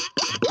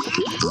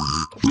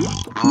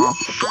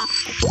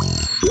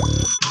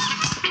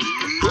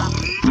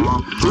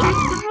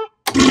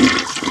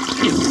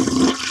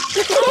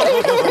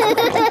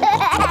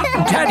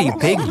 Daddy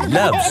Pig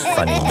loves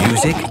funny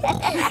music.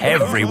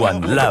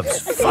 Everyone loves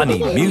funny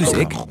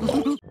music.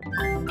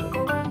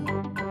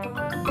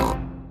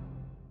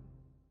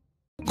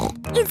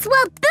 It's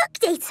World Book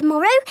Day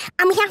tomorrow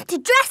and we have to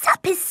dress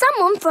up as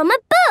someone from a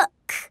book.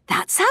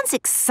 That sounds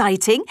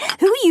exciting.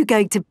 Who are you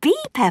going to be,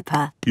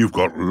 Peppa? You've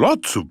got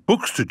lots of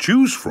books to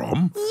choose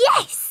from.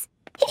 Yes!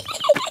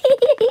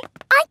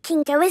 I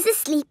can go as a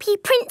sleepy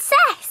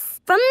princess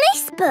from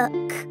this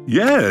book.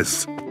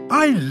 Yes,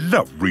 I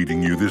love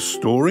reading you this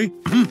story.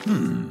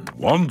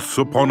 Once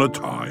upon a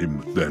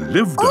time, there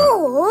lived a...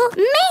 Or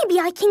maybe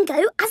I can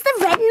go as the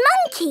red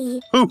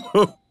monkey.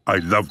 I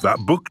love that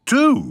book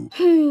too.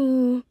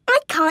 I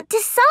can't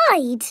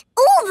decide.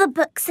 All the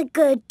books are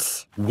good.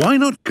 Why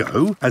not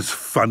go as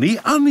Funny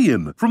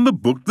Onion from the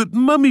book that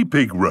Mummy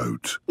Pig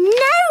wrote?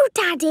 No,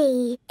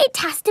 Daddy. It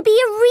has to be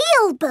a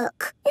real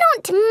book,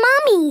 not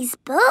Mummy's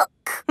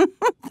book.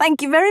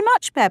 Thank you very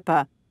much,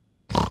 Peppa.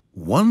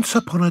 Once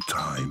upon a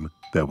time,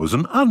 there was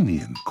an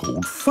onion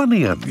called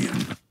Funny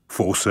Onion.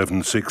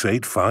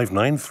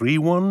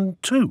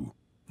 4768593112.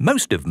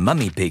 Most of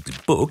Mummy Pig's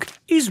book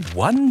is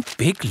one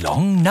big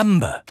long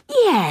number.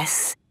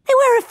 Yes, there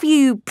were a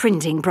few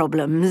printing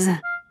problems.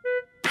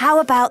 How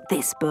about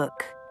this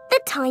book? The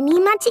Tiny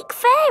Magic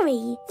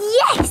Fairy.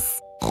 Yes!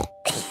 I'm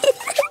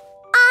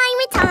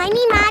a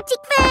tiny magic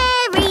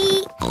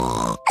fairy.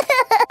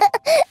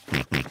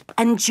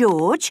 And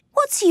George,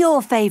 what's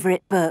your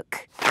favourite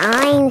book?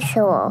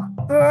 Dinosaur.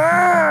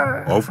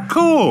 Of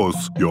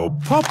course, your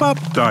pop-up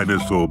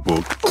dinosaur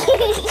book.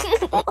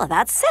 Well,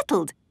 that's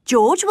settled.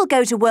 George will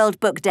go to World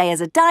Book Day as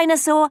a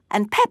dinosaur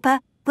and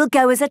Peppa will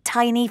go as a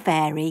tiny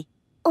fairy.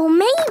 Or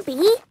maybe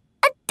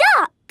a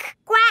duck.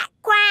 Quack,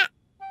 quack.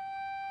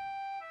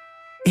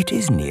 It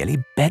is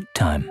nearly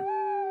bedtime.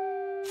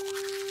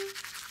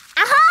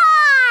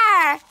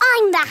 Aha!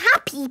 I'm the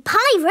happy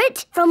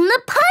pirate from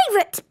the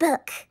pirate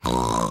book.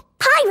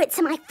 Pirates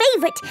are my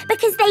favourite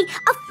because they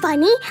are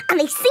funny and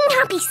they sing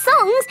happy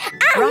songs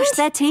and... Brush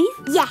their teeth?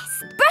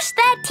 Yes, brush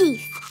their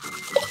teeth.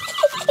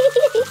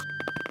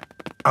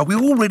 Are we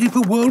all ready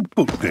for World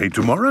Book Day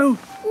tomorrow?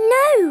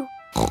 No.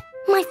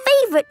 My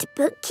favourite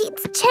book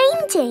keeps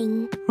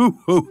changing.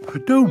 Oh,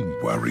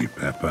 don't worry,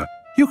 Peppa.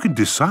 You can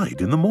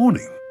decide in the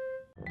morning.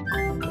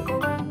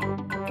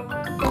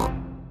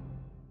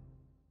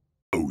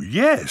 Oh,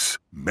 yes.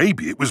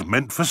 Maybe it was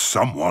meant for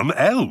someone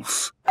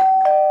else.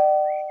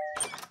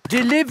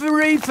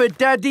 Delivery for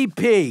Daddy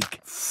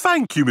Pig.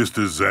 Thank you,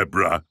 Mr.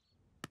 Zebra.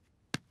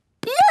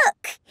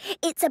 Look!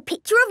 It's a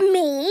picture of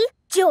me,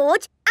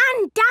 George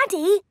and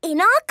Daddy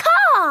in our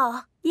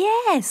car.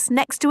 Yes,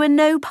 next to a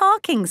no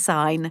parking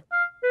sign.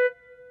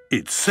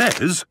 It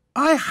says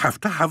I have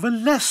to have a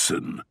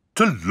lesson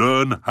to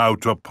learn how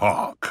to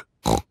park.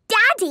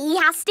 Daddy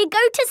has to go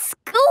to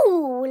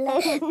school.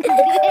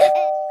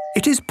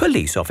 It is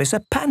Police Officer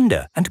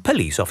Panda and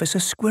Police Officer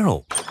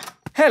Squirrel.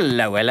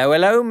 Hello,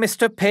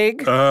 Mr.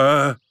 Pig.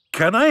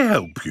 Can I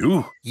help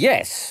you?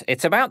 Yes,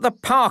 it's about the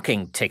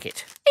parking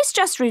ticket. It's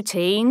just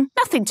routine.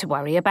 Nothing to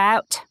worry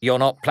about. You're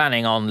not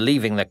planning on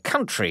leaving the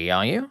country,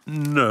 are you?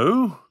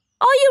 No.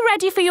 Are you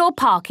ready for your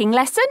parking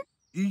lesson?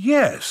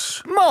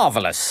 Yes.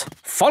 Marvellous.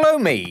 Follow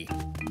me.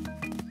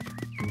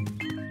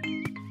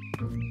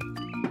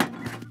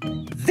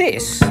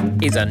 This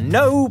is a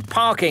no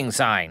parking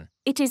sign.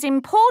 It is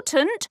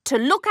important to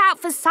look out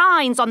for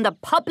signs on the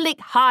public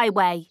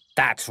highway.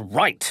 That's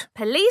right.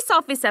 Police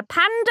Officer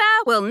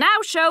Panda will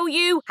now show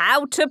you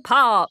how to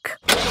park.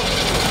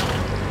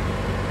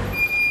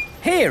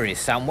 Here is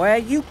somewhere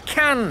you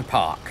can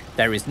park.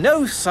 There is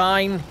no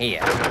sign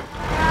here.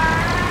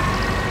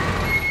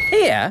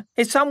 Here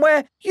is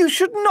somewhere you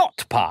should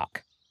not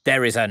park.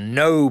 There is a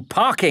no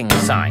parking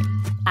sign.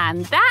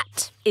 And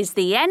that is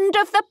the end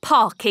of the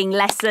parking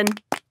lesson.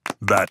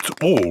 That's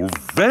all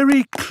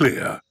very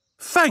clear.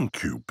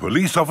 Thank you,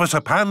 Police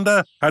Officer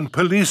Panda and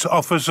Police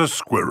Officer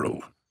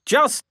Squirrel.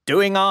 Just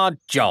doing our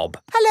job.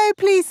 Hello,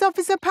 Police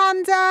Officer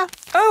Panda.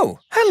 Oh,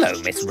 hello,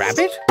 Miss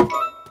Rabbit.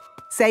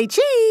 Say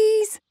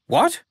cheese.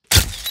 What?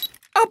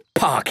 A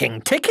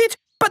parking ticket?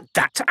 But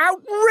that's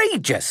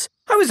outrageous.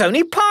 I was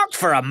only parked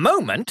for a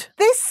moment.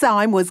 This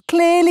sign was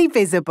clearly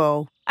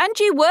visible. And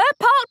you were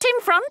parked in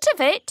front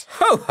of it.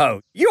 Ho,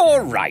 ho,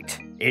 you're right.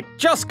 It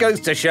just goes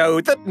to show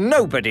that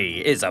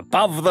nobody is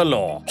above the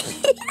law.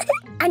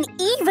 And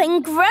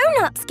even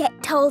grown-ups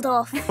get told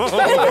off.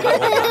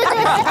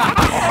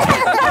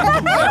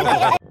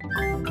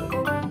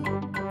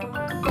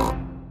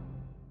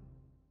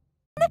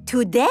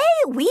 Today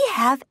we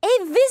have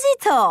a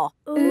visitor.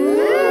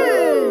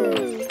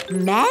 Ooh.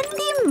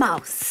 Mandy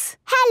Mouse.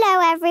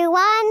 Hello,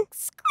 everyone.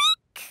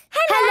 Squeak.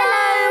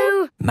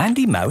 Hello.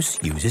 Mandy Mouse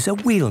uses a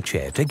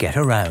wheelchair to get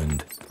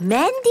around.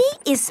 Mandy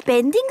is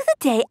spending the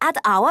day at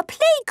our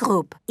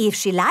playgroup. If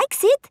she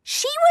likes it,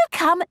 she will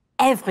come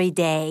every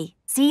day.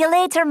 See you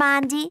later,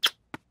 Mandy.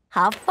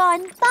 Have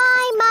fun.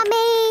 Bye,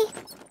 Mummy.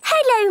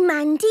 Hello,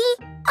 Mandy.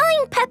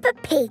 I'm Peppa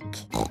Pig.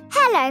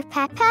 Hello,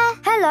 Peppa.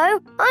 Hello,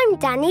 I'm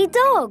Danny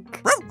Dog.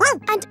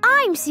 And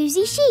I'm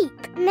Suzy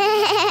Sheep.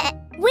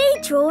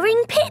 We're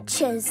drawing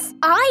pictures.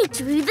 I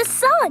drew the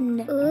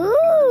sun.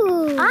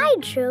 Ooh. I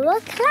drew a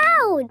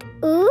cloud.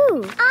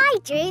 Ooh. I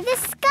drew the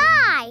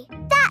sky.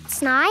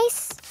 That's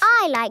nice.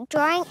 I like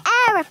drawing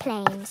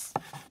aeroplanes.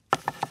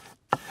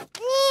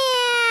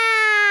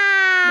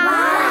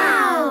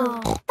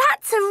 Wow!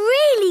 That's a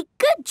really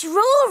good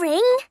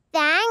drawing.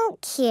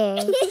 Thank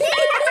you.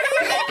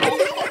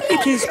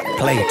 It is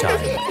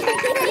playtime.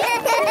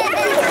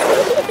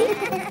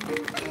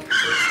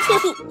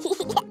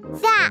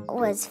 That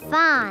was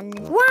fun.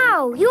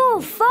 Wow,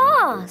 you're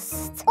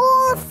fast.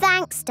 All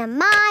thanks to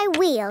my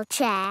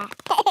wheelchair.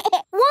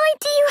 Why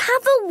do you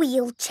have a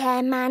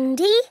wheelchair,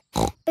 Mandy?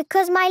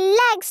 Because my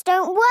legs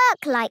don't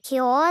work like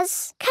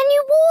yours. Can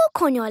you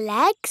walk on your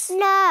legs?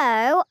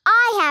 No,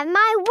 I have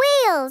my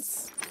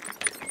wheels.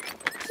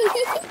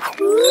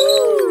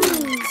 Ooh.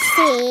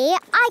 See,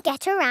 I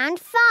get around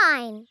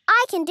fine.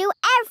 I can do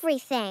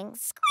everything.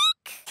 Squeak!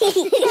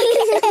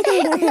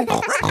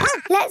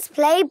 Let's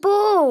play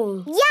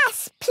ball.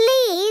 Yes,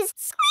 please.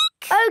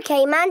 Squeak!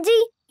 OK,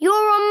 Mandy, you're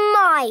on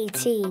my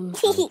team.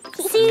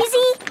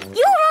 Suzy,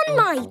 you're on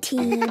my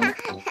team.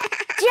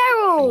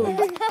 Gerald,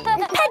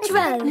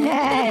 Pedro,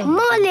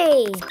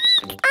 Molly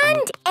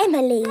and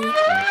Emily.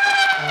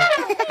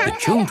 The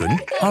children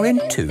are in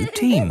 2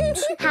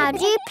 teams. How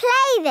do you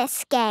play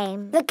this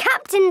game? The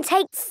captain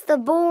takes the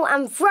ball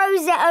and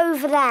throws it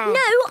over there. No,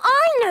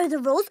 I know the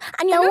rules,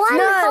 and you're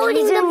not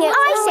holding the ball.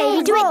 I say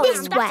you do it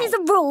this way. That is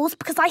the rules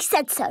because I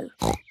said so.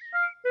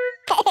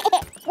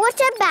 What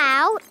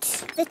about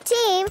the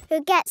team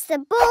who gets the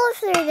ball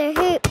through the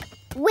hoop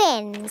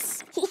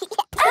wins?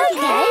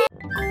 OK.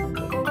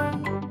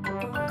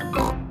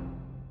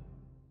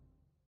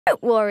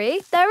 Don't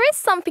worry, there is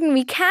something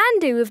we can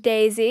do with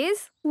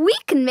daisies. We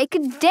can make a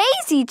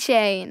daisy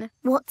chain.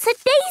 What's a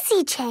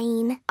daisy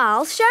chain?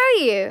 I'll show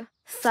you.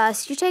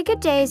 First you take a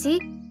daisy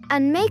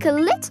and make a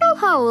little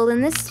hole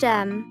in the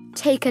stem.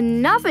 Take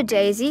another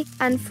daisy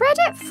and thread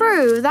it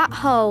through that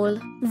hole.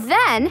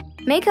 Then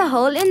make a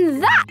hole in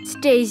that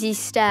daisy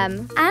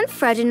stem and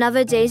thread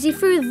another daisy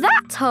through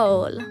that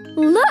hole.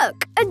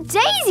 Look, a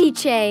daisy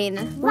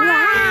chain.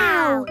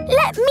 Wow!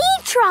 Let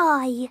me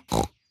try.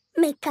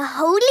 Make a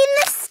hole in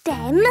the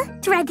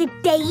stem, thread a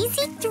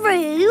daisy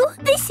through.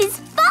 This is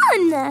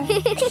fun!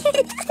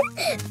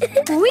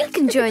 We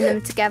can join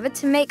them together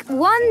to make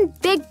one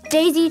big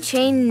daisy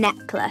chain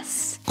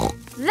necklace.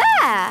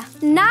 There!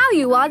 Now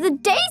you are the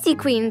Daisy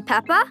Queen,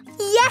 Peppa.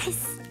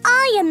 Yes,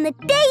 I am the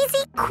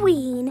Daisy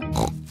Queen.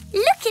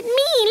 Look at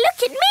me,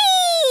 look at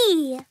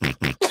me!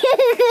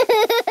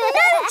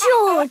 No,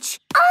 George,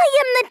 I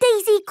am the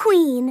Daisy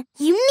Queen.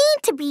 You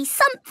need to be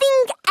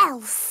something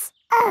else.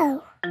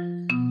 Oh.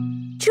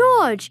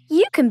 George,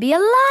 you can be a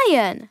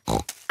lion.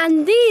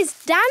 And these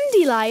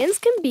dandelions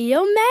can be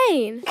your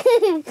mane.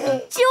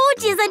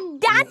 George is a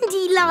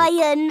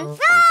dandelion.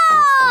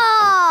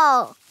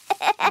 Roar!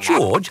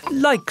 George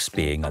likes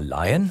being a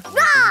lion.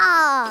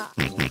 Roar!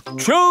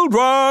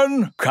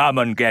 Children, come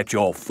and get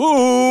your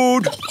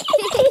food.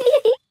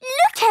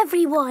 Look,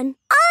 everyone.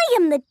 I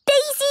am the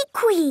Daisy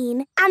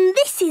Queen, and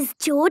this is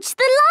George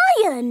the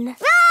Lion.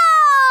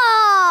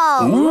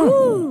 Roar!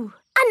 Ooh.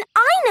 And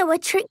I know a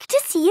trick to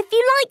see if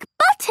you like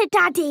butter,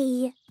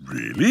 Daddy.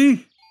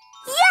 Really?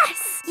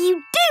 Yes,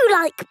 you do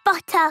like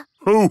butter.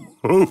 Oh,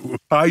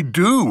 I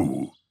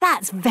do.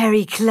 That's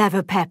very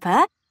clever,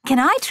 Peppa. Can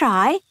I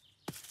try?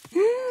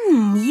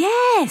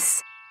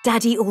 Yes.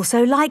 Daddy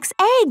also likes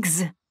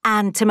eggs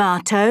and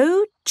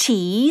tomato,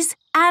 cheese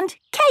and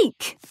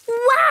cake.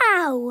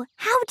 Wow!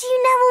 How do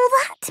you know all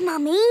that,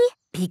 Mummy?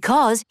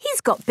 Because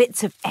he's got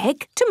bits of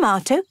egg,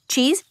 tomato,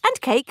 cheese and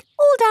cake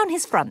all down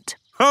his front.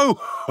 Ho,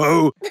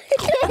 ho.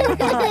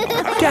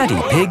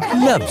 Daddy Pig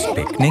loves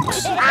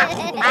picnics.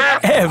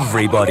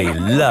 Everybody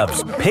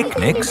loves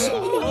picnics.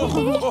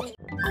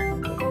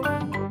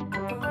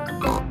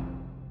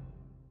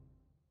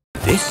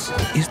 This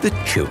is the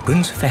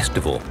Children's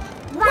Festival.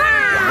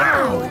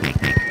 Wow!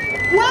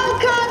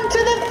 Welcome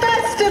to the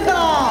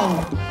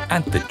festival!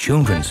 At the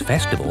Children's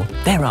Festival,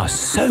 there are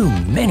so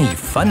many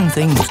fun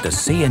things to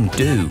see and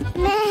do.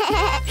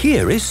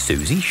 Here is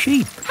Suzy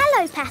Sheep.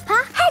 Hello,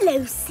 Peppa.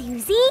 Hello,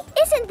 Suzy.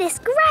 Isn't this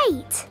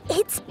great?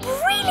 It's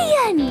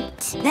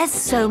brilliant. There's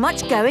so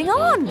much going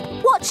on.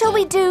 What shall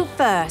we do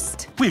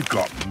first? We've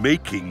got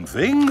making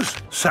things,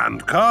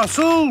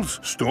 sandcastles,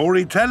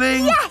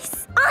 storytelling.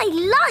 Yes, I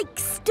like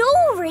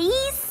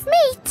stories.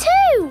 Me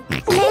too.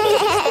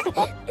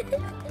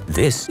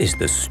 This is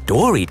the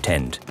story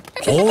tent.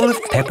 All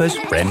of Peppa's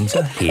friends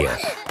are here.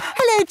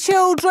 Hello,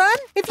 children.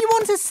 If you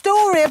want a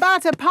story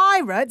about a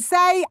pirate,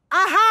 say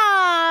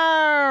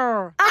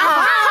aha!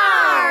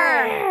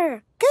 Aha!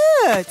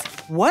 Good.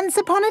 Once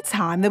upon a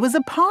time, there was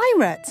a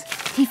pirate.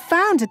 He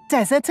found a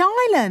desert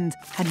island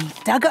and he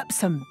dug up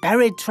some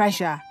buried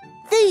treasure.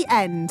 The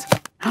end.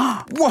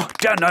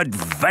 What an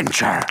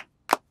adventure!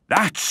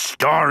 That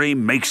story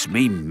makes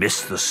me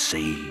miss the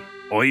sea.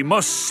 I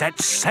must set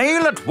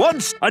sail at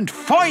once and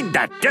find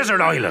that desert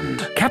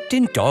island.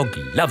 Captain Dog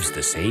loves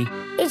the sea.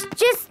 It's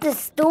just a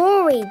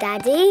story,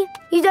 Daddy.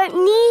 You don't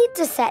need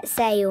to set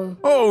sail.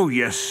 Oh,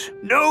 yes.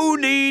 No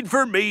need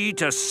for me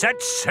to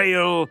set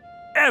sail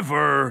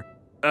ever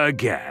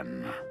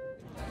again.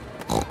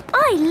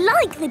 I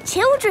like the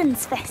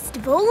Children's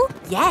Festival.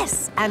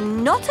 Yes,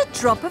 and not a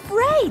drop of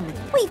rain.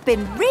 We've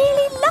been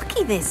really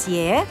lucky this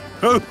year.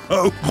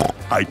 Oh,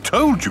 I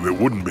told you it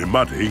wouldn't be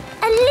muddy.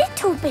 A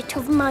little bit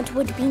of mud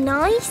would be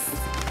nice.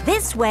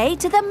 This way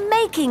to the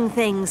making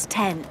things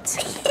tent.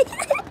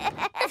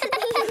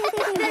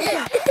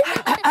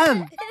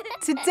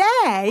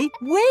 Today,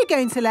 we're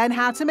going to learn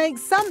how to make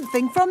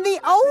something from the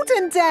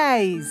olden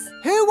days.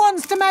 Who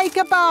wants to make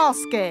a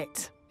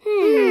basket?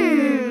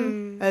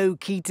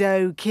 Okie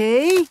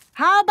dokie.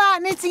 How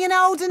about knitting an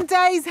olden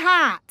days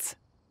hat?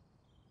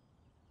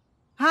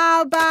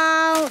 How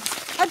about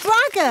a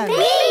dragon?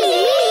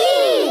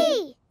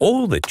 Me!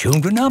 All the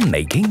children are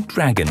making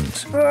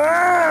dragons.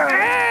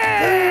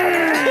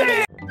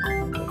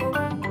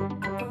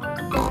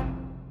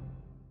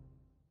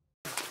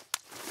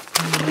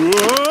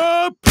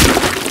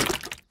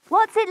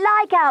 What's it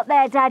like out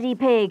there, Daddy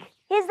Pig?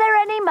 Is there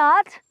any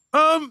mud?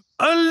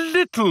 A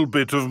little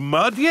bit of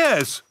mud,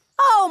 yes.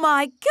 Oh,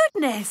 my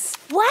goodness!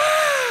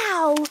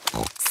 Wow!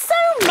 So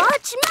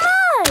much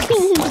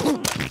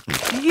mud!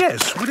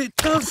 Yes, well, it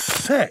does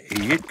say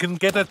it can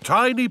get a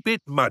tiny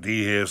bit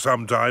muddy here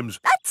sometimes.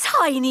 A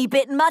tiny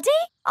bit muddy?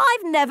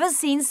 I've never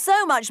seen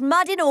so much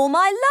mud in all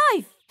my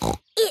life.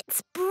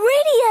 It's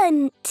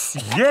brilliant!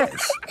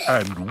 Yes,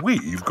 and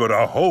we've got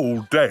a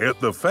whole day at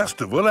the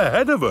festival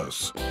ahead of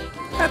us.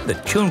 At the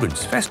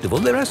Children's Festival,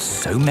 there are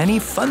so many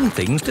fun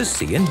things to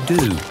see and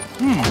do.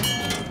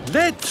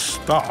 Let's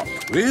start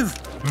with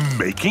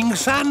making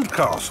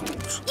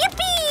sandcastles.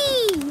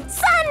 Yippee!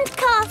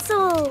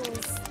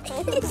 Sandcastles!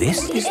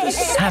 This is the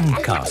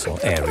sandcastle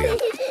area.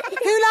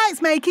 Who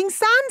likes making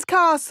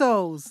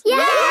sandcastles?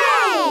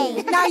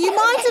 Yay! Now, you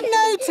might have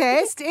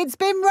noticed it's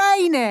been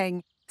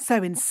raining.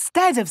 So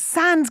instead of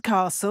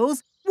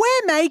sandcastles,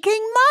 we're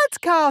making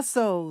mud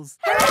castles.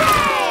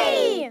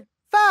 Hooray!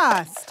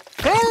 First,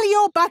 fill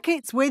your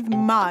buckets with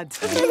mud.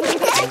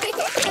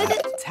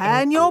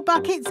 Turn your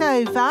buckets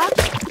over.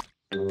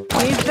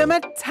 Give them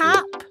a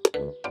tap.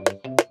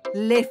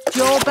 Lift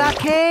your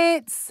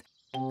buckets.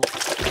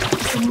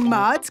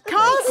 Mud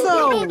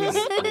castles!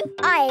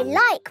 I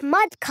like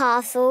mud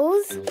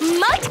castles.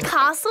 Mud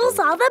castles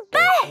are the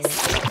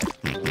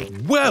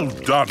best! Well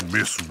done,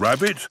 Miss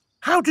Rabbit.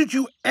 How did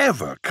you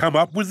ever come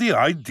up with the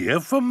idea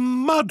for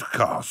mud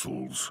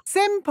castles?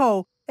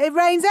 Simple. It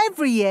rains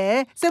every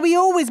year, so we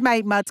always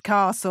make mud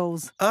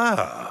castles.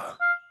 Ah.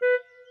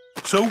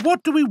 So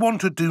what do we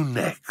want to do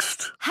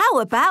next? How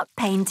about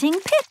painting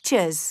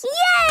pictures?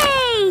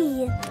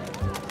 Yay!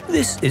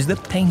 This is the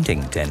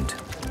painting tent.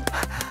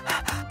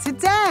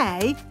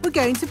 Today, we're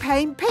going to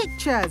paint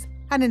pictures.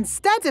 And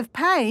instead of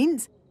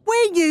paint,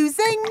 we're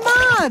using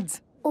mud.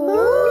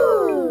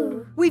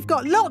 Ooh! We've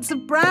got lots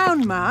of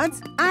brown mud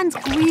and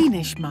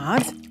greenish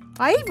mud.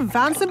 I even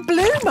found some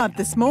blue mud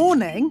this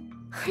morning.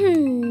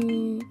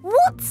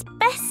 What's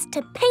best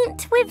to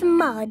paint with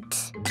mud?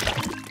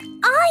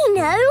 I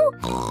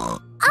know!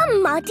 A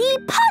muddy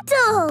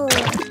puddle!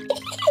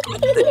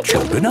 The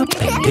children are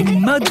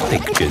painting mud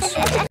pictures.